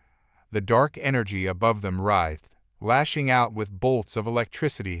apart. The dark energy above them writhed, lashing out with bolts of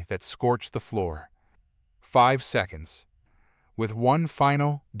electricity that scorched the floor. 5 seconds. With one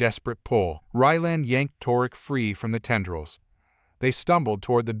final, desperate pull, Rylan yanked Torek free from the tendrils. They stumbled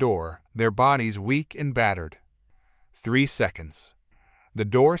toward the door, their bodies weak and battered. 3 seconds. The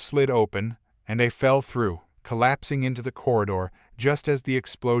door slid open, and they fell through, collapsing into the corridor just as the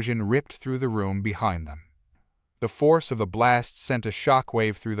explosion ripped through the room behind them. The force of the blast sent a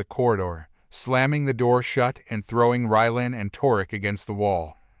shockwave through the corridor, slamming the door shut and throwing Rylan and Torek against the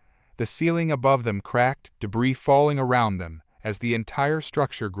wall. The ceiling above them cracked, debris falling around them as the entire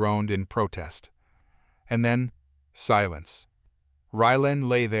structure groaned in protest. And then, silence. Rylan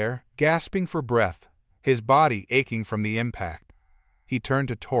lay there, gasping for breath, his body aching from the impact. He turned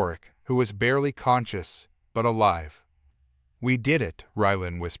to Torek, who was barely conscious, but alive. "We did it,"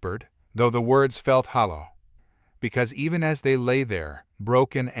 Rylan whispered, though the words felt hollow. Because even as they lay there,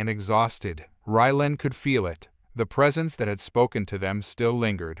 broken and exhausted, Rylan could feel it. The presence that had spoken to them still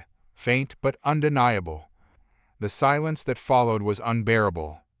lingered, faint but undeniable. The silence that followed was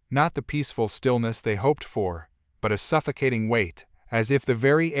unbearable, Not the peaceful stillness they hoped for, but a suffocating weight, as if the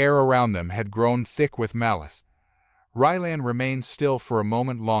very air around them had grown thick with malice. Rylan remained still for a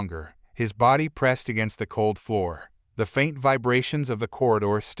moment longer, his body pressed against the cold floor, the faint vibrations of the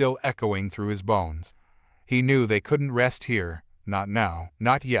corridor still echoing through his bones. He knew they couldn't rest here, not now,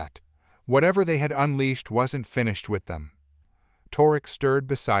 not yet. Whatever they had unleashed wasn't finished with them. Torek stirred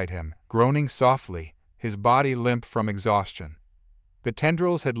beside him, groaning softly, his body limp from exhaustion. The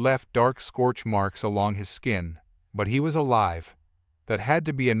tendrils had left dark scorch marks along his skin, but he was alive. That had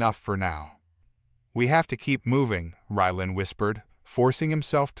to be enough for now. "We have to keep moving," Rylan whispered, forcing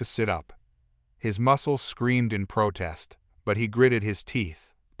himself to sit up. His muscles screamed in protest, but he gritted his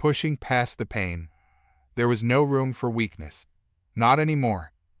teeth, pushing past the pain. There was no room for weakness. Not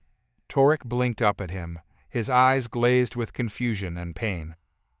anymore. Torek blinked up at him, his eyes glazed with confusion and pain.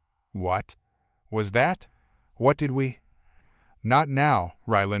 "What was that? What did we—" "Not now,"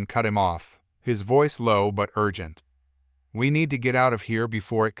 Rylan cut him off, his voice low but urgent. "We need to get out of here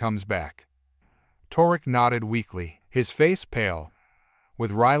before it comes back." Torek nodded weakly, his face pale.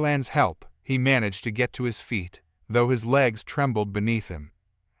 With Rylan's help, he managed to get to his feet, though his legs trembled beneath him.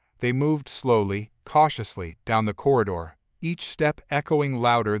 They moved slowly, cautiously, down the corridor, each step echoing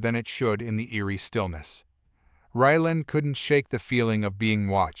louder than it should in the eerie stillness. Rylan couldn't shake the feeling of being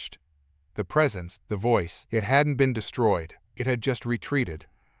watched. The presence, the voice, it hadn't been destroyed, it had just retreated.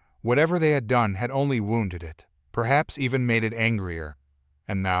 Whatever they had done had only wounded it, perhaps even made it angrier.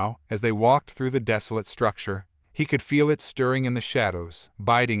 And now, as they walked through the desolate structure, he could feel it stirring in the shadows,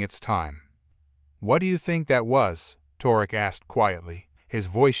 biding its time. "What do you think that was?" Torek asked quietly, his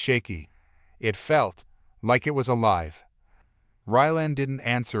voice shaky. It felt like it was alive. Rylan didn't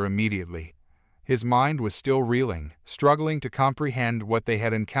answer immediately. His mind was still reeling, struggling to comprehend what they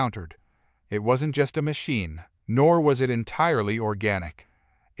had encountered. It wasn't just a machine, nor was it entirely organic.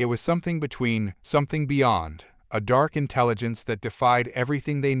 It was something between, something beyond, a dark intelligence that defied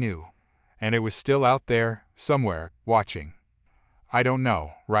everything they knew. And it was still out there, somewhere, watching. "I don't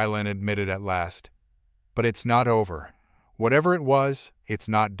know," Rylan admitted at last. "But it's not over. Whatever it was, it's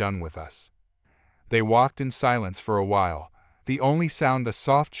not done with us." They walked in silence for a while, the only sound the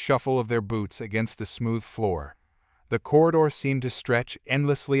soft shuffle of their boots against the smooth floor. The corridor seemed to stretch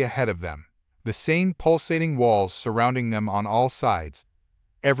endlessly ahead of them, the same pulsating walls surrounding them on all sides.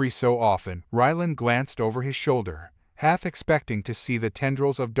 Every so often, Rylan glanced over his shoulder, half expecting to see the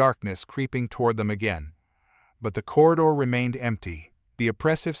tendrils of darkness creeping toward them again. But the corridor remained empty, the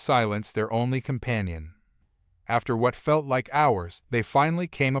oppressive silence their only companion. After what felt like hours, they finally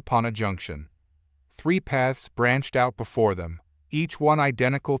came upon a junction. 3 paths branched out before them, each one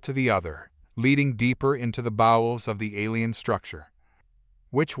identical to the other, leading deeper into the bowels of the alien structure.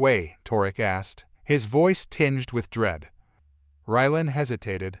 "Which way?" Torek asked, his voice tinged with dread. Rylan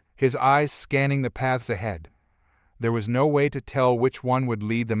hesitated, his eyes scanning the paths ahead. There was no way to tell which one would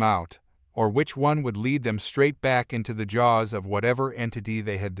lead them out, or which one would lead them straight back into the jaws of whatever entity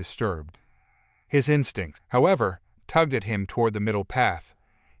they had disturbed. His instincts, however, tugged at him toward the middle path.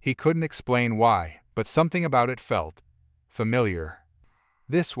 He couldn't explain why, but something about it felt familiar.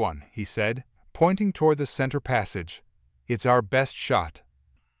 "This one," he said, pointing toward the center passage. "It's our best shot."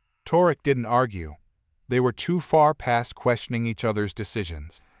 Torek didn't argue. They were too far past questioning each other's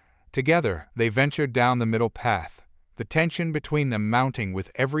decisions. Together, they ventured down the middle path, the tension between them mounting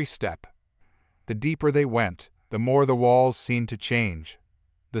with every step. The deeper they went, the more the walls seemed to change.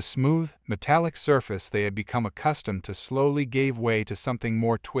 The smooth, metallic surface they had become accustomed to slowly gave way to something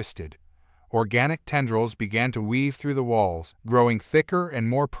more twisted. Organic tendrils began to weave through the walls, growing thicker and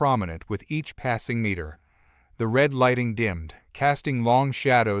more prominent with each passing meter. The red lighting dimmed, casting long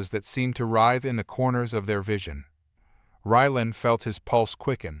shadows that seemed to writhe in the corners of their vision. Rylan felt his pulse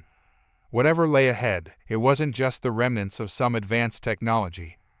quicken. Whatever lay ahead, it wasn't just the remnants of some advanced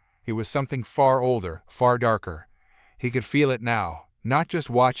technology. It was something far older, far darker. He could feel it now, not just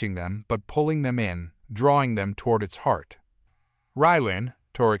watching them, but pulling them in, drawing them toward its heart. "Rylan,"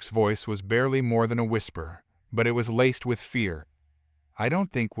 Torek's voice was barely more than a whisper, but it was laced with fear. "I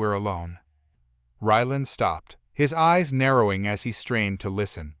don't think we're alone." Rylan stopped, his eyes narrowing as he strained to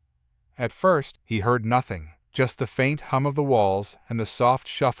listen. At first, he heard nothing, just the faint hum of the walls and the soft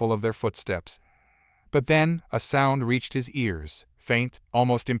shuffle of their footsteps. But then, a sound reached his ears, faint,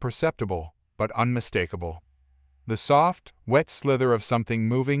 almost imperceptible, but unmistakable. The soft, wet slither of something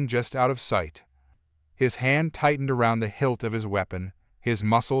moving just out of sight. His hand tightened around the hilt of his weapon, his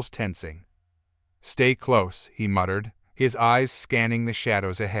muscles tensing. "Stay close," he muttered, his eyes scanning the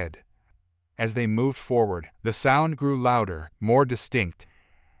shadows ahead. As they moved forward, the sound grew louder, more distinct.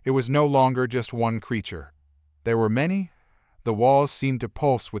 It was no longer just one creature. There were many, The walls seemed to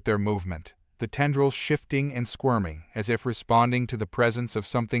pulse with their movement, the tendrils shifting and squirming as if responding to the presence of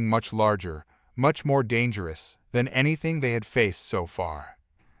something much larger, much more dangerous than anything they had faced so far.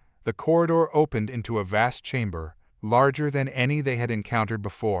 The corridor opened into a vast chamber, larger than any they had encountered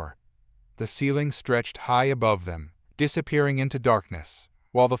before. The ceiling stretched high above them, disappearing into darkness,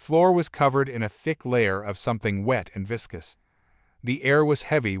 while the floor was covered in a thick layer of something wet and viscous. The air was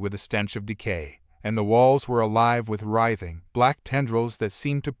heavy with the stench of decay, and the walls were alive with writhing, black tendrils that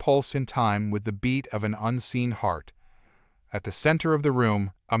seemed to pulse in time with the beat of an unseen heart. At the center of the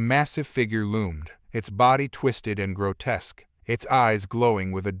room, a massive figure loomed, its body twisted and grotesque, its eyes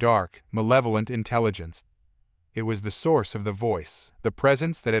glowing with a dark, malevolent intelligence. It was the source of the voice, the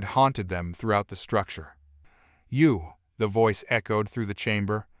presence that had haunted them throughout the structure. "You," the voice echoed through the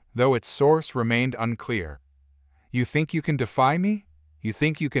chamber, though its source remained unclear. "You think you can defy me? You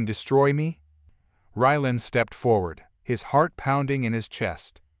think you can destroy me?" Rylan stepped forward, his heart pounding in his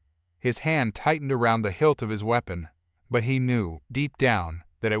chest. His hand tightened around the hilt of his weapon, but he knew, deep down,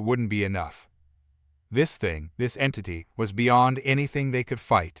 that it wouldn't be enough. This thing, this entity, was beyond anything they could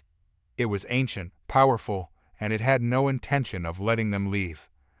fight. It was ancient, powerful, and it had no intention of letting them leave.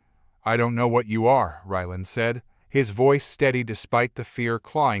 "I don't know what you are," Rylan said, his voice steady despite the fear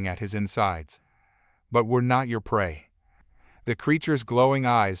clawing at his insides. "But we're not your prey." The creature's glowing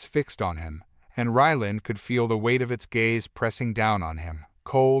eyes fixed on him, and Rylan could feel the weight of its gaze pressing down on him,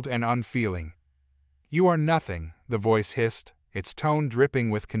 cold and unfeeling. "You are nothing," the voice hissed, its tone dripping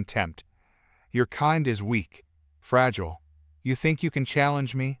with contempt. "Your kind is weak, fragile. You think you can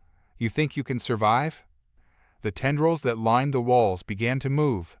challenge me? You think you can survive?" The tendrils that lined the walls began to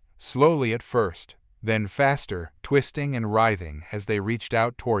move, slowly at first, then faster, twisting and writhing as they reached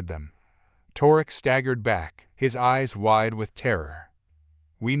out toward them. Torek staggered back, his eyes wide with terror.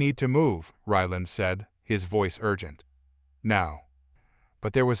 "We need to move," Rylan said, his voice urgent. "Now."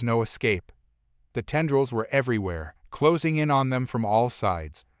 But there was no escape. The tendrils were everywhere, closing in on them from all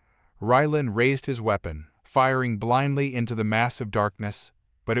sides. Rylan raised his weapon, firing blindly into the mass of darkness,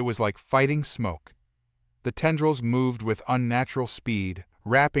 but it was like fighting smoke. The tendrils moved with unnatural speed,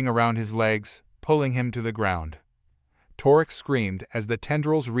 wrapping around his legs, pulling him to the ground. Torek screamed as the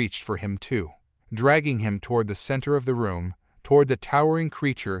tendrils reached for him too, dragging him toward the center of the room, toward the towering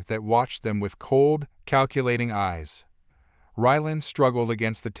creature that watched them with cold, calculating eyes. Rylan struggled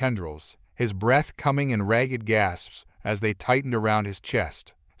against the tendrils, his breath coming in ragged gasps as they tightened around his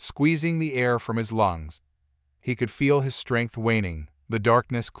chest, squeezing the air from his lungs. He could feel his strength waning, the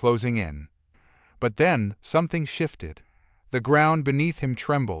darkness closing in. But then something shifted. The ground beneath him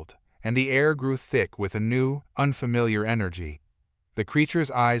trembled, and the air grew thick with a new, unfamiliar energy. The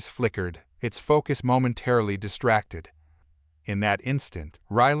creature's eyes flickered, its focus momentarily distracted. In that instant,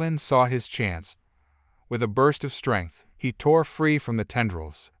 Rylan saw his chance. With a burst of strength, he tore free from the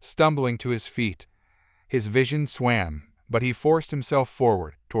tendrils, stumbling to his feet. His vision swam, but he forced himself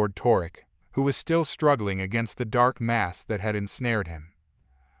forward toward Torek, who was still struggling against the dark mass that had ensnared him.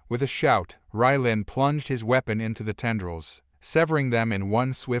 With a shout, Rylan plunged his weapon into the tendrils, severing them in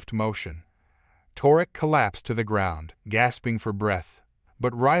one swift motion. Torek collapsed to the ground, gasping for breath,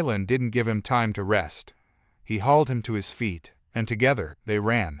 but Rylan didn't give him time to rest. He hauled him to his feet, and together they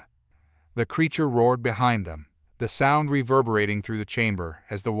ran. The creature roared behind them, the sound reverberating through the chamber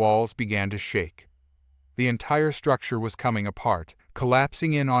as the walls began to shake. The entire structure was coming apart,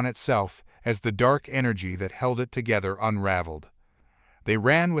 collapsing in on itself as the dark energy that held it together unraveled. They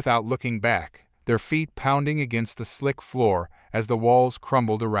ran without looking back, their feet pounding against the slick floor as the walls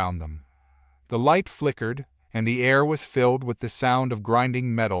crumbled around them. The light flickered, and the air was filled with the sound of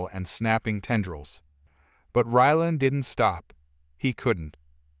grinding metal and snapping tendrils. But Rylan didn't stop. He couldn't.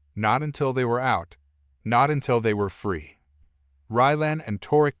 Not until they were out. Not until they were free. Rylan and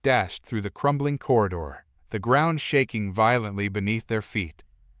Torek dashed through the crumbling corridor, the ground shaking violently beneath their feet.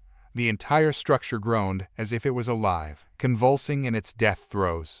 The entire structure groaned as if it was alive, convulsing in its death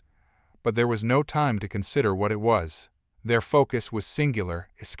throes. But there was no time to consider what it was. Their focus was singular: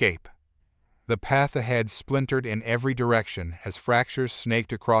 escape. The path ahead splintered in every direction as fractures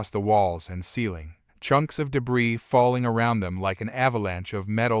snaked across the walls and ceiling, chunks of debris falling around them like an avalanche of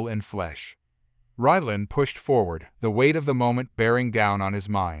metal and flesh. Rylan pushed forward, the weight of the moment bearing down on his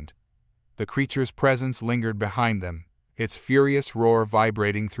mind. The creature's presence lingered behind them, its furious roar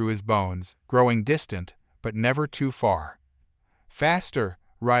vibrating through his bones, growing distant, but never too far. "Faster!"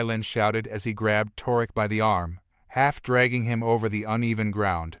 Rylan shouted as he grabbed Torek by the arm, half dragging him over the uneven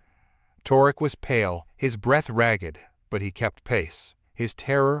ground. Torek was pale, his breath ragged, but he kept pace, his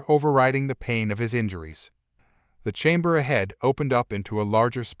terror overriding the pain of his injuries. The chamber ahead opened up into a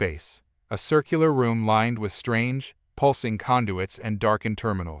larger space, a circular room lined with strange, pulsing conduits and darkened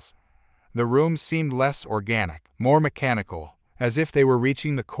terminals. The rooms seemed less organic, more mechanical, as if they were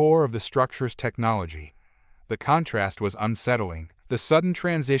reaching the core of the structure's technology. The contrast was unsettling, the sudden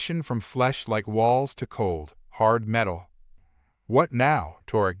transition from flesh-like walls to cold, hard metal. "What now?"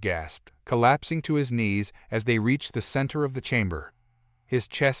 Torek gasped, collapsing to his knees as they reached the center of the chamber. His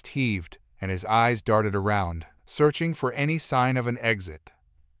chest heaved, and his eyes darted around, searching for any sign of an exit.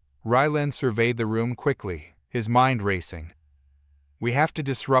 Ryland surveyed the room quickly, his mind racing. "We have to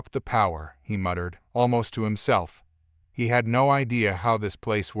disrupt the power," he muttered, almost to himself. He had no idea how this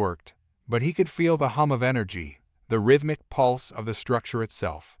place worked, but he could feel the hum of energy, the rhythmic pulse of the structure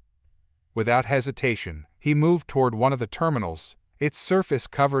itself. Without hesitation, he moved toward one of the terminals, its surface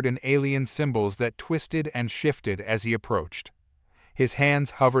covered in alien symbols that twisted and shifted as he approached. His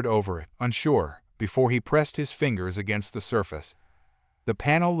hands hovered over it, unsure, before he pressed his fingers against the surface. The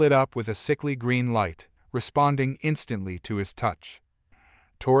panel lit up with a sickly green light, responding instantly to his touch.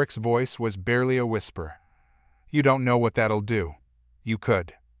 Torek's voice was barely a whisper. "You don't know what that'll do. You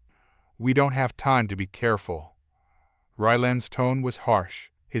could. We don't have time to be careful." Ryland's tone was harsh,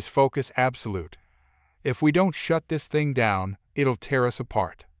 his focus absolute. "If we don't shut this thing down, it'll tear us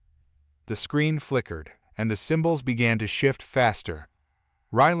apart." The screen flickered, and the symbols began to shift faster.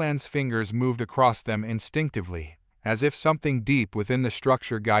 Ryland's fingers moved across them instinctively, as if something deep within the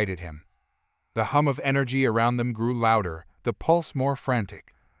structure guided him. The hum of energy around them grew louder, the pulse more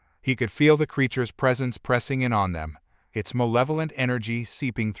frantic. He could feel the creature's presence pressing in on them, its malevolent energy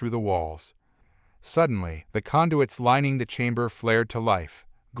seeping through the walls. Suddenly, the conduits lining the chamber flared to life,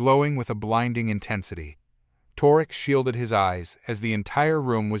 glowing with a blinding intensity. Torek shielded his eyes as the entire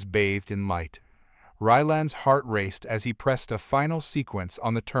room was bathed in light. Ryland's heart raced as he pressed a final sequence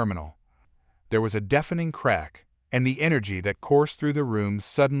on the terminal. There was a deafening crack, and the energy that coursed through the room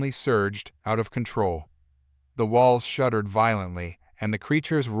suddenly surged out of control. The walls shuddered violently, and the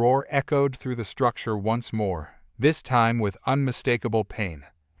creature's roar echoed through the structure once more, this time with unmistakable pain.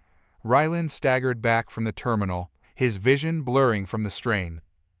 Ryland staggered back from the terminal, his vision blurring from the strain.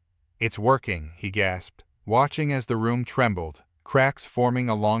 "It's working," he gasped, watching as the room trembled, cracks forming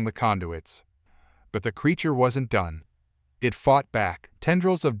along the conduits. But the creature wasn't done. It fought back,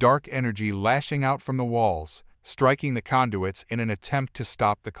 tendrils of dark energy lashing out from the walls, striking the conduits in an attempt to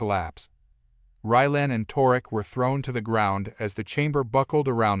stop the collapse. Ryland and Torek were thrown to the ground as the chamber buckled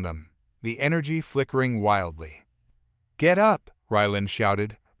around them, the energy flickering wildly. "Get up!" Ryland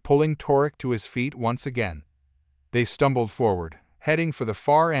shouted, pulling Torek to his feet once again. They stumbled forward, heading for the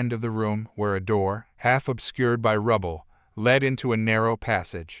far end of the room where a door, half obscured by rubble, led into a narrow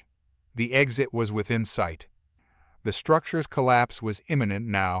passage. The exit was within sight. The structure's collapse was imminent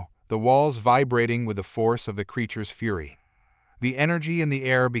now, the walls vibrating with the force of the creature's fury. The energy in the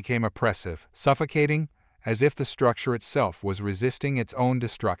air became oppressive, suffocating, as if the structure itself was resisting its own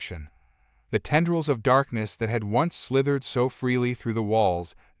destruction. The tendrils of darkness that had once slithered so freely through the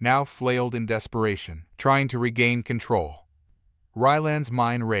walls now flailed in desperation, trying to regain control. Ryland's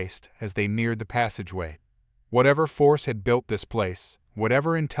mind raced as they neared the passageway. Whatever force had built this place,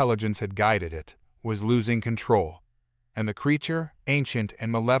 whatever intelligence had guided it, was losing control, and the creature, ancient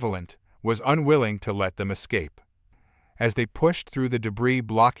and malevolent, was unwilling to let them escape. As they pushed through the debris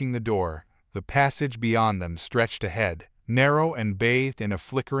blocking the door, the passage beyond them stretched ahead, narrow and bathed in a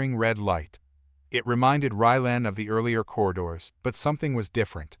flickering red light. It reminded Ryland of the earlier corridors, but something was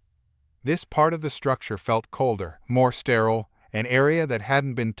different. This part of the structure felt colder, more sterile, an area that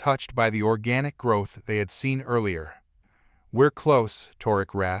hadn't been touched by the organic growth they had seen earlier. "We're close,"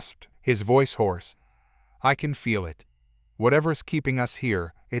 Torek rasped, his voice hoarse. "I can feel it. Whatever's keeping us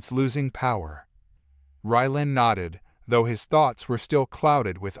here, it's losing power." Ryland nodded, though his thoughts were still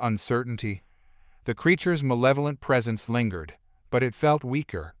clouded with uncertainty. The creature's malevolent presence lingered, but it felt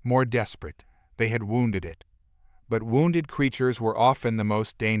weaker, more desperate. They had wounded it. But wounded creatures were often the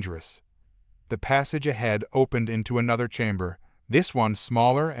most dangerous. The passage ahead opened into another chamber, this one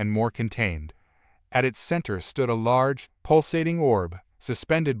smaller and more contained. At its center stood a large, pulsating orb,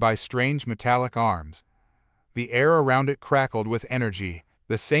 suspended by strange metallic arms. The air around it crackled with energy,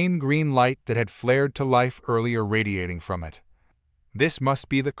 the same green light that had flared to life earlier radiating from it. "This must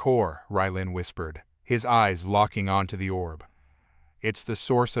be the core," Ryland whispered, his eyes locking onto the orb. "It's the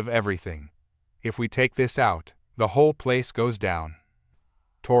source of everything. If we take this out, the whole place goes down."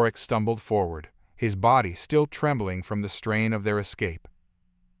 Torek stumbled forward, his body still trembling from the strain of their escape.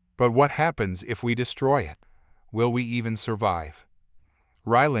 "But what happens if we destroy it? Will we even survive?"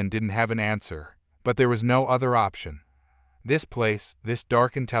 Ryland didn't have an answer, but there was no other option. This place, this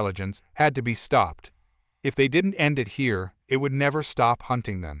dark intelligence, had to be stopped. If they didn't end it here, it would never stop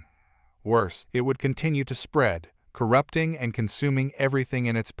hunting them. Worse, it would continue to spread, corrupting and consuming everything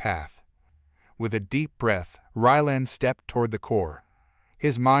in its path. With a deep breath, Ryland stepped toward the core.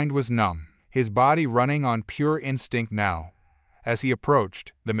 His mind was numb, his body running on pure instinct now. As he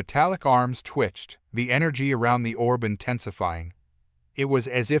approached, the metallic arms twitched, the energy around the orb intensifying. It was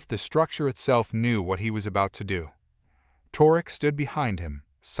as if the structure itself knew what he was about to do. Torek stood behind him,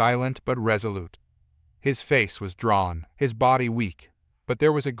 silent but resolute. His face was drawn, his body weak, but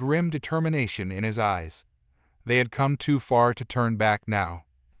there was a grim determination in his eyes. They had come too far to turn back now.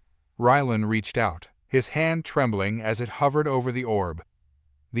 Ryland reached out, his hand trembling as it hovered over the orb.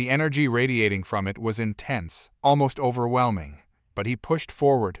 The energy radiating from it was intense, almost overwhelming, but he pushed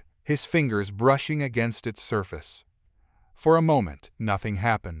forward, his fingers brushing against its surface. For a moment, nothing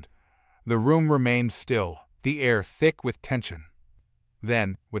happened. The room remained still, the air thick with tension.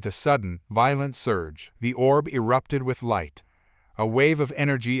 Then, with a sudden, violent surge, the orb erupted with light. A wave of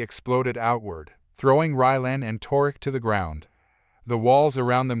energy exploded outward, throwing Ryland and Torek to the ground. The walls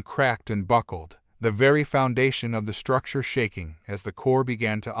around them cracked and buckled, the very foundation of the structure shaking as the core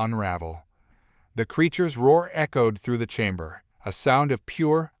began to unravel. The creature's roar echoed through the chamber, a sound of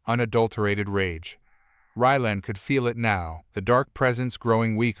pure, unadulterated rage. Ryland could feel it now, the dark presence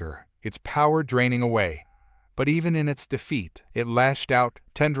growing weaker, its power draining away. But even in its defeat, it lashed out,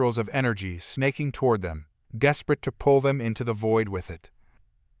 tendrils of energy snaking toward them, desperate to pull them into the void with it.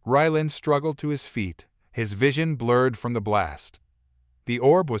 Ryland struggled to his feet, his vision blurred from the blast. The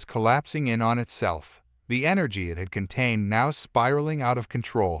orb was collapsing in on itself, the energy it had contained now spiraling out of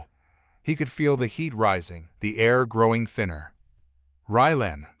control. He could feel the heat rising, the air growing thinner.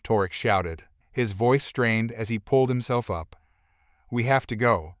 "Ryland," Torek shouted, his voice strained as he pulled himself up. "We have to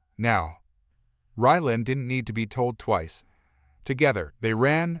go, now." Ryland didn't need to be told twice. Together, they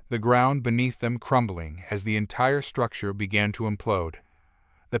ran, the ground beneath them crumbling as the entire structure began to implode.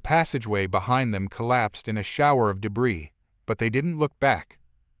 The passageway behind them collapsed in a shower of debris, but they didn't look back.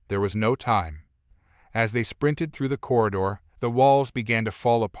 There was no time. As they sprinted through the corridor, the walls began to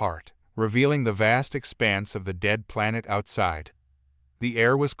fall apart, revealing the vast expanse of the dead planet outside. The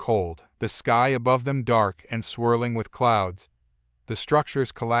air was cold, the sky above them dark and swirling with clouds. The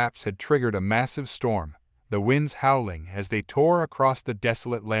structure's collapse had triggered a massive storm, the winds howling as they tore across the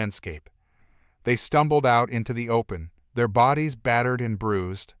desolate landscape. They stumbled out into the open, their bodies battered and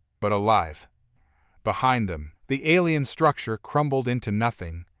bruised, but alive. Behind them, the alien structure crumbled into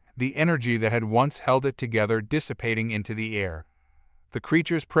nothing, the energy that had once held it together dissipating into the air. The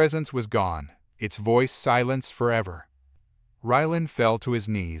creature's presence was gone, its voice silenced forever. Ryland fell to his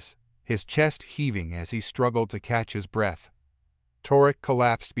knees, his chest heaving as he struggled to catch his breath. Torek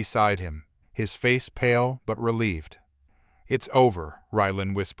collapsed beside him, his face pale but relieved. "It's over,"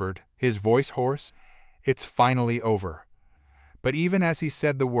 Ryland whispered, his voice hoarse. "It's finally over." But even as he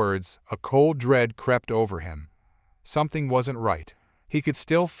said the words, a cold dread crept over him. Something wasn't right. He could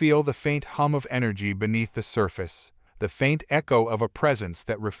still feel the faint hum of energy beneath the surface, the faint echo of a presence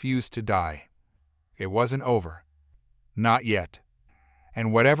that refused to die. It wasn't over. Not yet.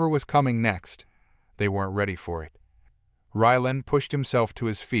 And whatever was coming next, they weren't ready for it. Ryland pushed himself to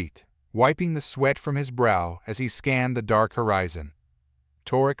his feet, wiping the sweat from his brow as he scanned the dark horizon.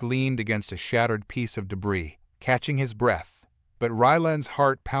 Torek leaned against a shattered piece of debris, catching his breath, but Ryland's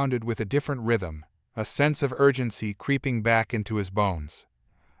heart pounded with a different rhythm, a sense of urgency creeping back into his bones.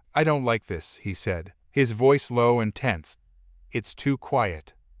 "I don't like this," he said, his voice low and tense. "It's too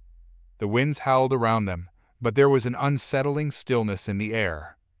quiet." The winds howled around them, but there was an unsettling stillness in the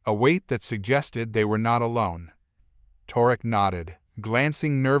air, a weight that suggested they were not alone. Torek nodded,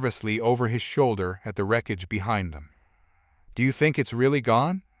 glancing nervously over his shoulder at the wreckage behind them. "Do you think it's really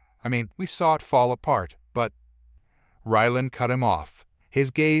gone? I mean, we saw it fall apart, but—" Ryland cut him off,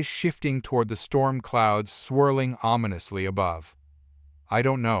 his gaze shifting toward the storm clouds swirling ominously above. "I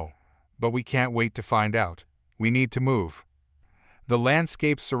don't know, but we can't wait to find out. We need to move." The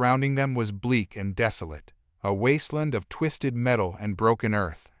landscape surrounding them was bleak and desolate, a wasteland of twisted metal and broken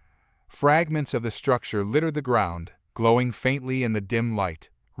earth. Fragments of the structure littered the ground, glowing faintly in the dim light,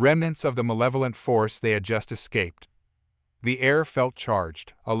 remnants of the malevolent force they had just escaped. The air felt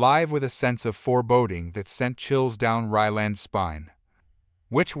charged, alive with a sense of foreboding that sent chills down Ryland's spine.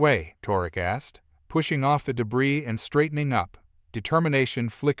 "Which way?" Torek asked, pushing off the debris and straightening up, determination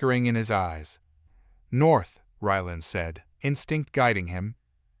flickering in his eyes. "North," Ryland said, instinct guiding him.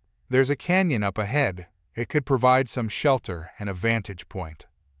 "There's a canyon up ahead. It could provide some shelter and a vantage point."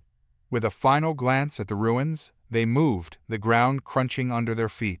 With a final glance at the ruins, they moved, the ground crunching under their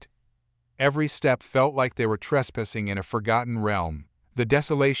feet. Every step felt like they were trespassing in a forgotten realm, the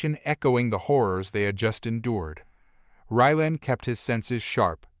desolation echoing the horrors they had just endured. Ryland kept his senses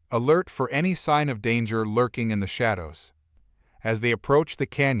sharp, alert for any sign of danger lurking in the shadows. As they approached the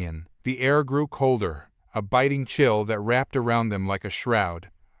canyon, the air grew colder, a biting chill that wrapped around them like a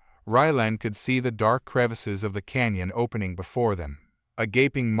shroud. Rylan could see the dark crevices of the canyon opening before them, a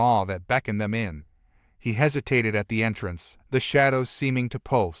gaping maw that beckoned them in. He hesitated at the entrance, the shadows seeming to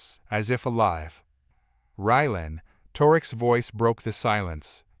pulse, as if alive. Rylan, Torik's voice broke the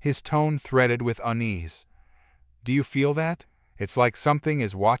silence, his tone threaded with unease. "Do you feel that? It's like something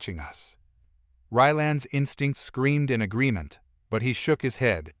is watching us." Rylan's instincts screamed in agreement, but he shook his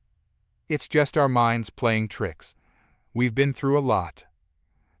head. "It's just our minds playing tricks. We've been through a lot."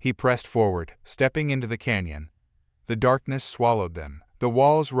 He pressed forward, stepping into the canyon. The darkness swallowed them, the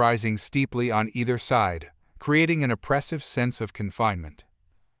walls rising steeply on either side, creating an oppressive sense of confinement.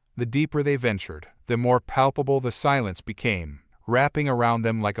 The deeper they ventured, the more palpable the silence became, wrapping around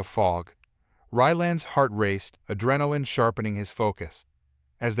them like a fog. Rylan's heart raced, adrenaline sharpening his focus.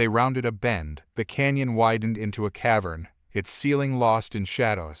 As they rounded a bend, the canyon widened into a cavern, its ceiling lost in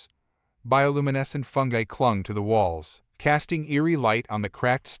shadows. Bioluminescent fungi clung to the walls, casting eerie light on the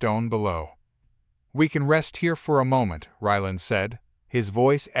cracked stone below. "We can rest here for a moment," Rylan said, his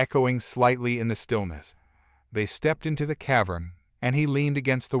voice echoing slightly in the stillness. They stepped into the cavern, and he leaned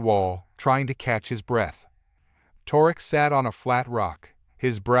against the wall, trying to catch his breath. Torik sat on a flat rock,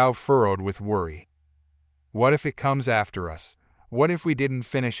 his brow furrowed with worry. "What if it comes after us? What if we didn't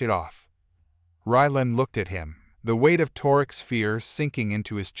finish it off?" Rylan looked at him, the weight of Torik's fears sinking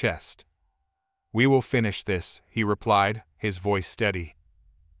into his chest. "We will finish this," he replied, his voice steady.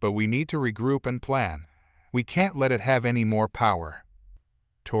 "But we need to regroup and plan. We can't let it have any more power."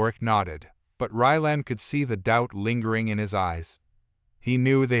 Torik nodded, but Rylan could see the doubt lingering in his eyes. He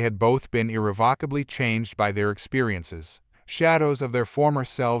knew they had both been irrevocably changed by their experiences, shadows of their former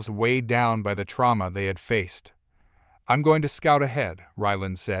selves weighed down by the trauma they had faced. "I'm going to scout ahead,"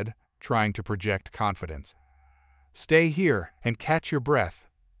 Rylan said, trying to project confidence. "Stay here and catch your breath.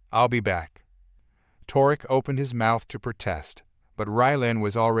 I'll be back." Torik opened his mouth to protest, but Rylan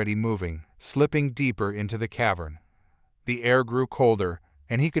was already moving, slipping deeper into the cavern. The air grew colder,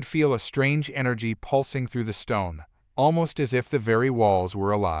 and he could feel a strange energy pulsing through the stone, almost as if the very walls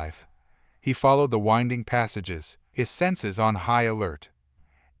were alive. He followed the winding passages, his senses on high alert.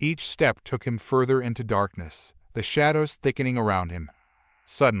 Each step took him further into darkness, the shadows thickening around him.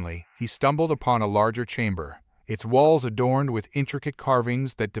 Suddenly, he stumbled upon a larger chamber, its walls adorned with intricate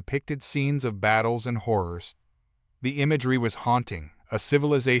carvings that depicted scenes of battles and horrors. The imagery was haunting, a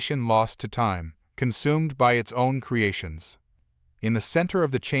civilization lost to time, consumed by its own creations. In the center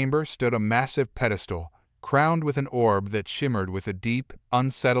of the chamber stood a massive pedestal, crowned with an orb that shimmered with a deep,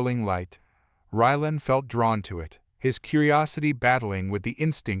 unsettling light. Rylan felt drawn to it, his curiosity battling with the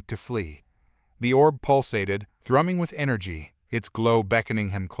instinct to flee. The orb pulsated, thrumming with energy, its glow beckoning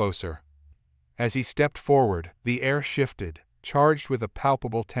him closer. As he stepped forward, the air shifted, charged with a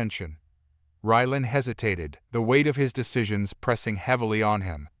palpable tension. Rylan hesitated, the weight of his decisions pressing heavily on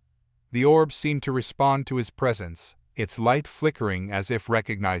him. The orb seemed to respond to his presence, its light flickering as if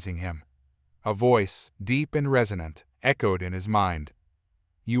recognizing him. A voice, deep and resonant, echoed in his mind.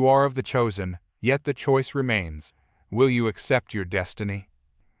 "You are of the chosen, yet the choice remains. Will you accept your destiny?"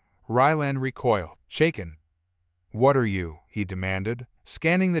 Rylan recoiled, shaken. "What are you?" he demanded,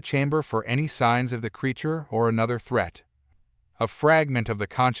 scanning the chamber for any signs of the creature or another threat. "A fragment of the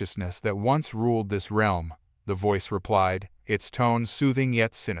consciousness that once ruled this realm," the voice replied, its tone soothing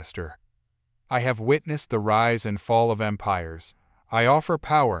yet sinister. "I have witnessed the rise and fall of empires. I offer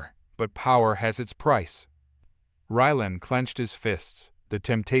power, but power has its price." Rylan clenched his fists, the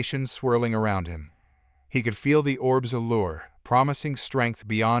temptation swirling around him. He could feel the orb's allure, promising strength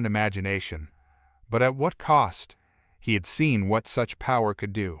beyond imagination. But at what cost? He had seen what such power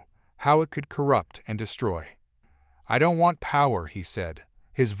could do, how it could corrupt and destroy. "I don't want power," he said,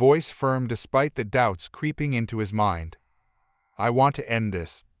 his voice firm despite the doubts creeping into his mind. "I want to end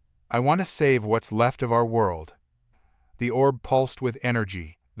this. I want to save what's left of our world." The orb pulsed with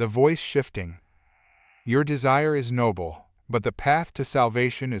energy, the voice shifting. "Your desire is noble, but the path to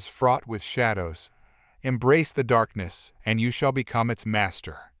salvation is fraught with shadows. Embrace the darkness, and you shall become its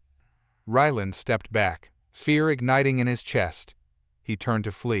master." Rylan stepped back, fear igniting in his chest. He turned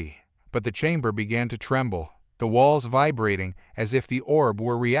to flee, but the chamber began to tremble, the walls vibrating as if the orb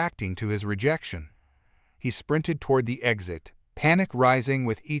were reacting to his rejection. He sprinted toward the exit, panic rising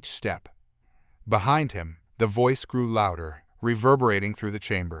with each step. Behind him, the voice grew louder, reverberating through the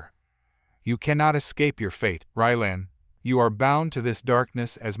chamber. "You cannot escape your fate, Rylan. You are bound to this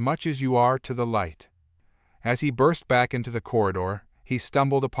darkness as much as you are to the light." As he burst back into the corridor, he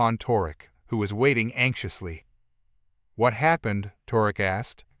stumbled upon Torik, who was waiting anxiously. "What happened?" Torik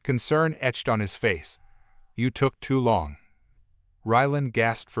asked, concern etched on his face. "You took too long." Ryland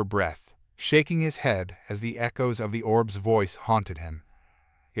gasped for breath, shaking his head as the echoes of the orb's voice haunted him.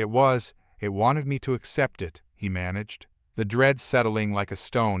 It wanted me to accept it," he managed, the dread settling like a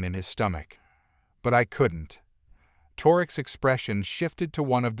stone in his stomach. "But I couldn't." Torik's expression shifted to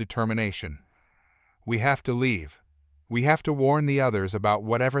one of determination. "We have to leave. We have to warn the others about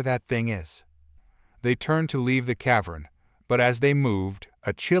whatever that thing is." They turned to leave the cavern, but as they moved,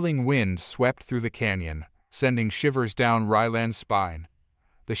 a chilling wind swept through the canyon, sending shivers down Ryland's spine.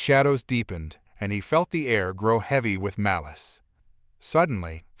 The shadows deepened, and he felt the air grow heavy with malice.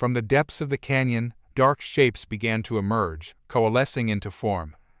 Suddenly, from the depths of the canyon, dark shapes began to emerge, coalescing into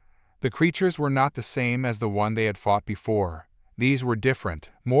form. The creatures were not the same as the one they had fought before. These were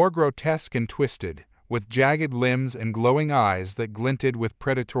different, more grotesque and twisted, with jagged limbs and glowing eyes that glinted with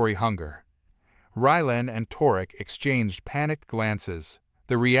predatory hunger. Ryland and Torik exchanged panicked glances,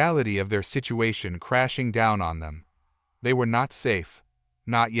 the reality of their situation crashing down on them. They were not safe.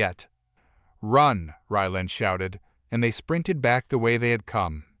 Not yet. "Run!" Ryland shouted, and they sprinted back the way they had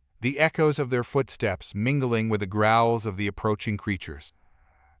come, the echoes of their footsteps mingling with the growls of the approaching creatures.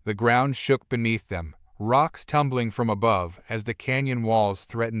 The ground shook beneath them, rocks tumbling from above as the canyon walls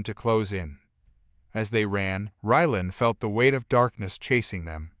threatened to close in. As they ran, Ryland felt the weight of darkness chasing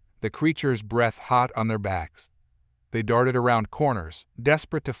them, the creatures' breath hot on their backs. They darted around corners,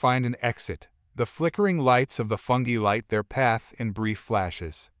 desperate to find an exit. The flickering lights of the fungi light their path in brief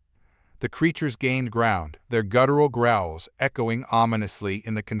flashes. The creatures gained ground, their guttural growls echoing ominously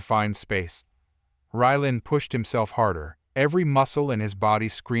in the confined space. Ryland pushed himself harder, every muscle in his body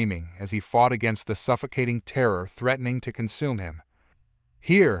screaming as he fought against the suffocating terror threatening to consume him.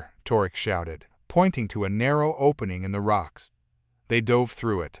 "Here!" Torik shouted, pointing to a narrow opening in the rocks. They dove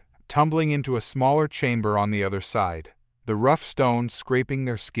through it, tumbling into a smaller chamber on the other side, the rough stones scraping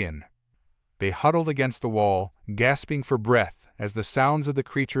their skin. They huddled against the wall, gasping for breath as the sounds of the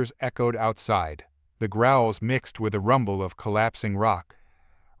creatures echoed outside, the growls mixed with the rumble of collapsing rock.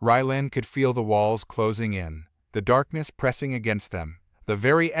 Ryland could feel the walls closing in, the darkness pressing against them, the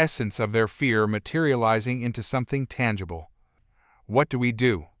very essence of their fear materializing into something tangible. "What do we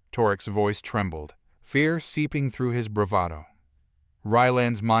do?" Torik's voice trembled, fear seeping through his bravado.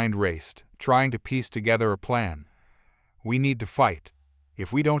 Ryland's mind raced, trying to piece together a plan. "We need to fight.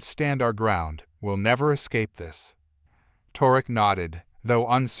 If we don't stand our ground, we'll never escape this." Torik nodded, though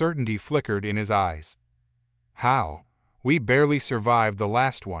uncertainty flickered in his eyes. "How? We barely survived the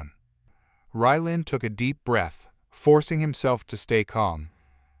last one." Ryland took a deep breath, forcing himself to stay calm.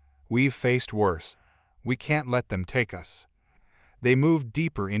 "We've faced worse. We can't let them take us." They moved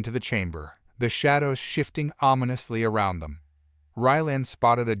deeper into the chamber, the shadows shifting ominously around them. Ryland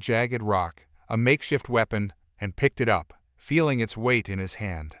spotted a jagged rock, a makeshift weapon, and picked it up, feeling its weight in his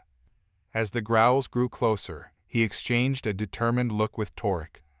hand. As the growls grew closer, he exchanged a determined look with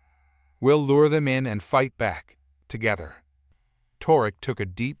Torik. "We'll lure them in and fight back, together." Torik took a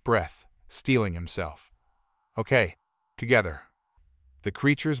deep breath, steeling himself. "Okay, together." The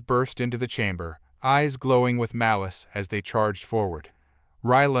creatures burst into the chamber, eyes glowing with malice as they charged forward.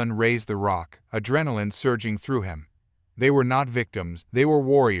 Ryland raised the rock, adrenaline surging through him. They were not victims, they were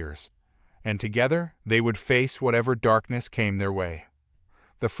warriors, and together they would face whatever darkness came their way.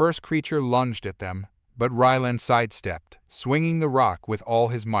 The first creature lunged at them, but Ryland sidestepped, swinging the rock with all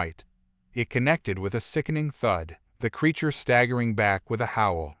his might. It connected with a sickening thud, the creature staggering back with a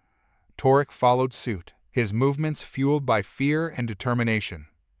howl. Torik followed suit, his movements fueled by fear and determination.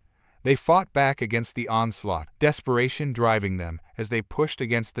 They fought back against the onslaught, desperation driving them as they pushed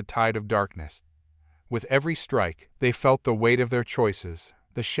against the tide of darkness. With every strike, they felt the weight of their choices,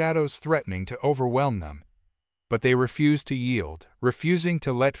 the shadows threatening to overwhelm them. But they refused to yield, refusing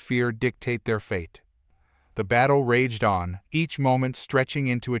to let fear dictate their fate. The battle raged on, each moment stretching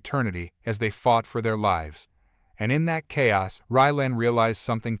into eternity as they fought for their lives. And in that chaos, Ryland realized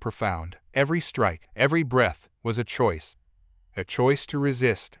something profound. Every strike, every breath was a choice. A choice to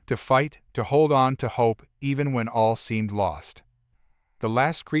resist, to fight, to hold on to hope, even when all seemed lost. The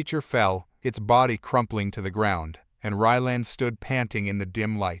last creature fell, its body crumpling to the ground, and Ryland stood panting in the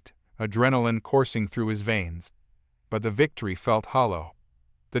dim light, adrenaline coursing through his veins. But the victory felt hollow.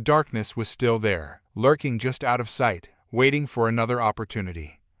 The darkness was still there, lurking just out of sight, waiting for another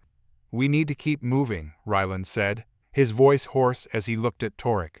opportunity. "We need to keep moving," Ryland said, his voice hoarse as he looked at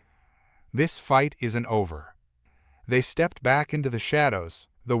Torik. "This fight isn't over." They stepped back into the shadows,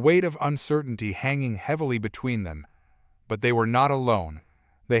 the weight of uncertainty hanging heavily between them. But they were not alone.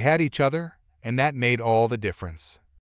 They had each other, and that made all the difference.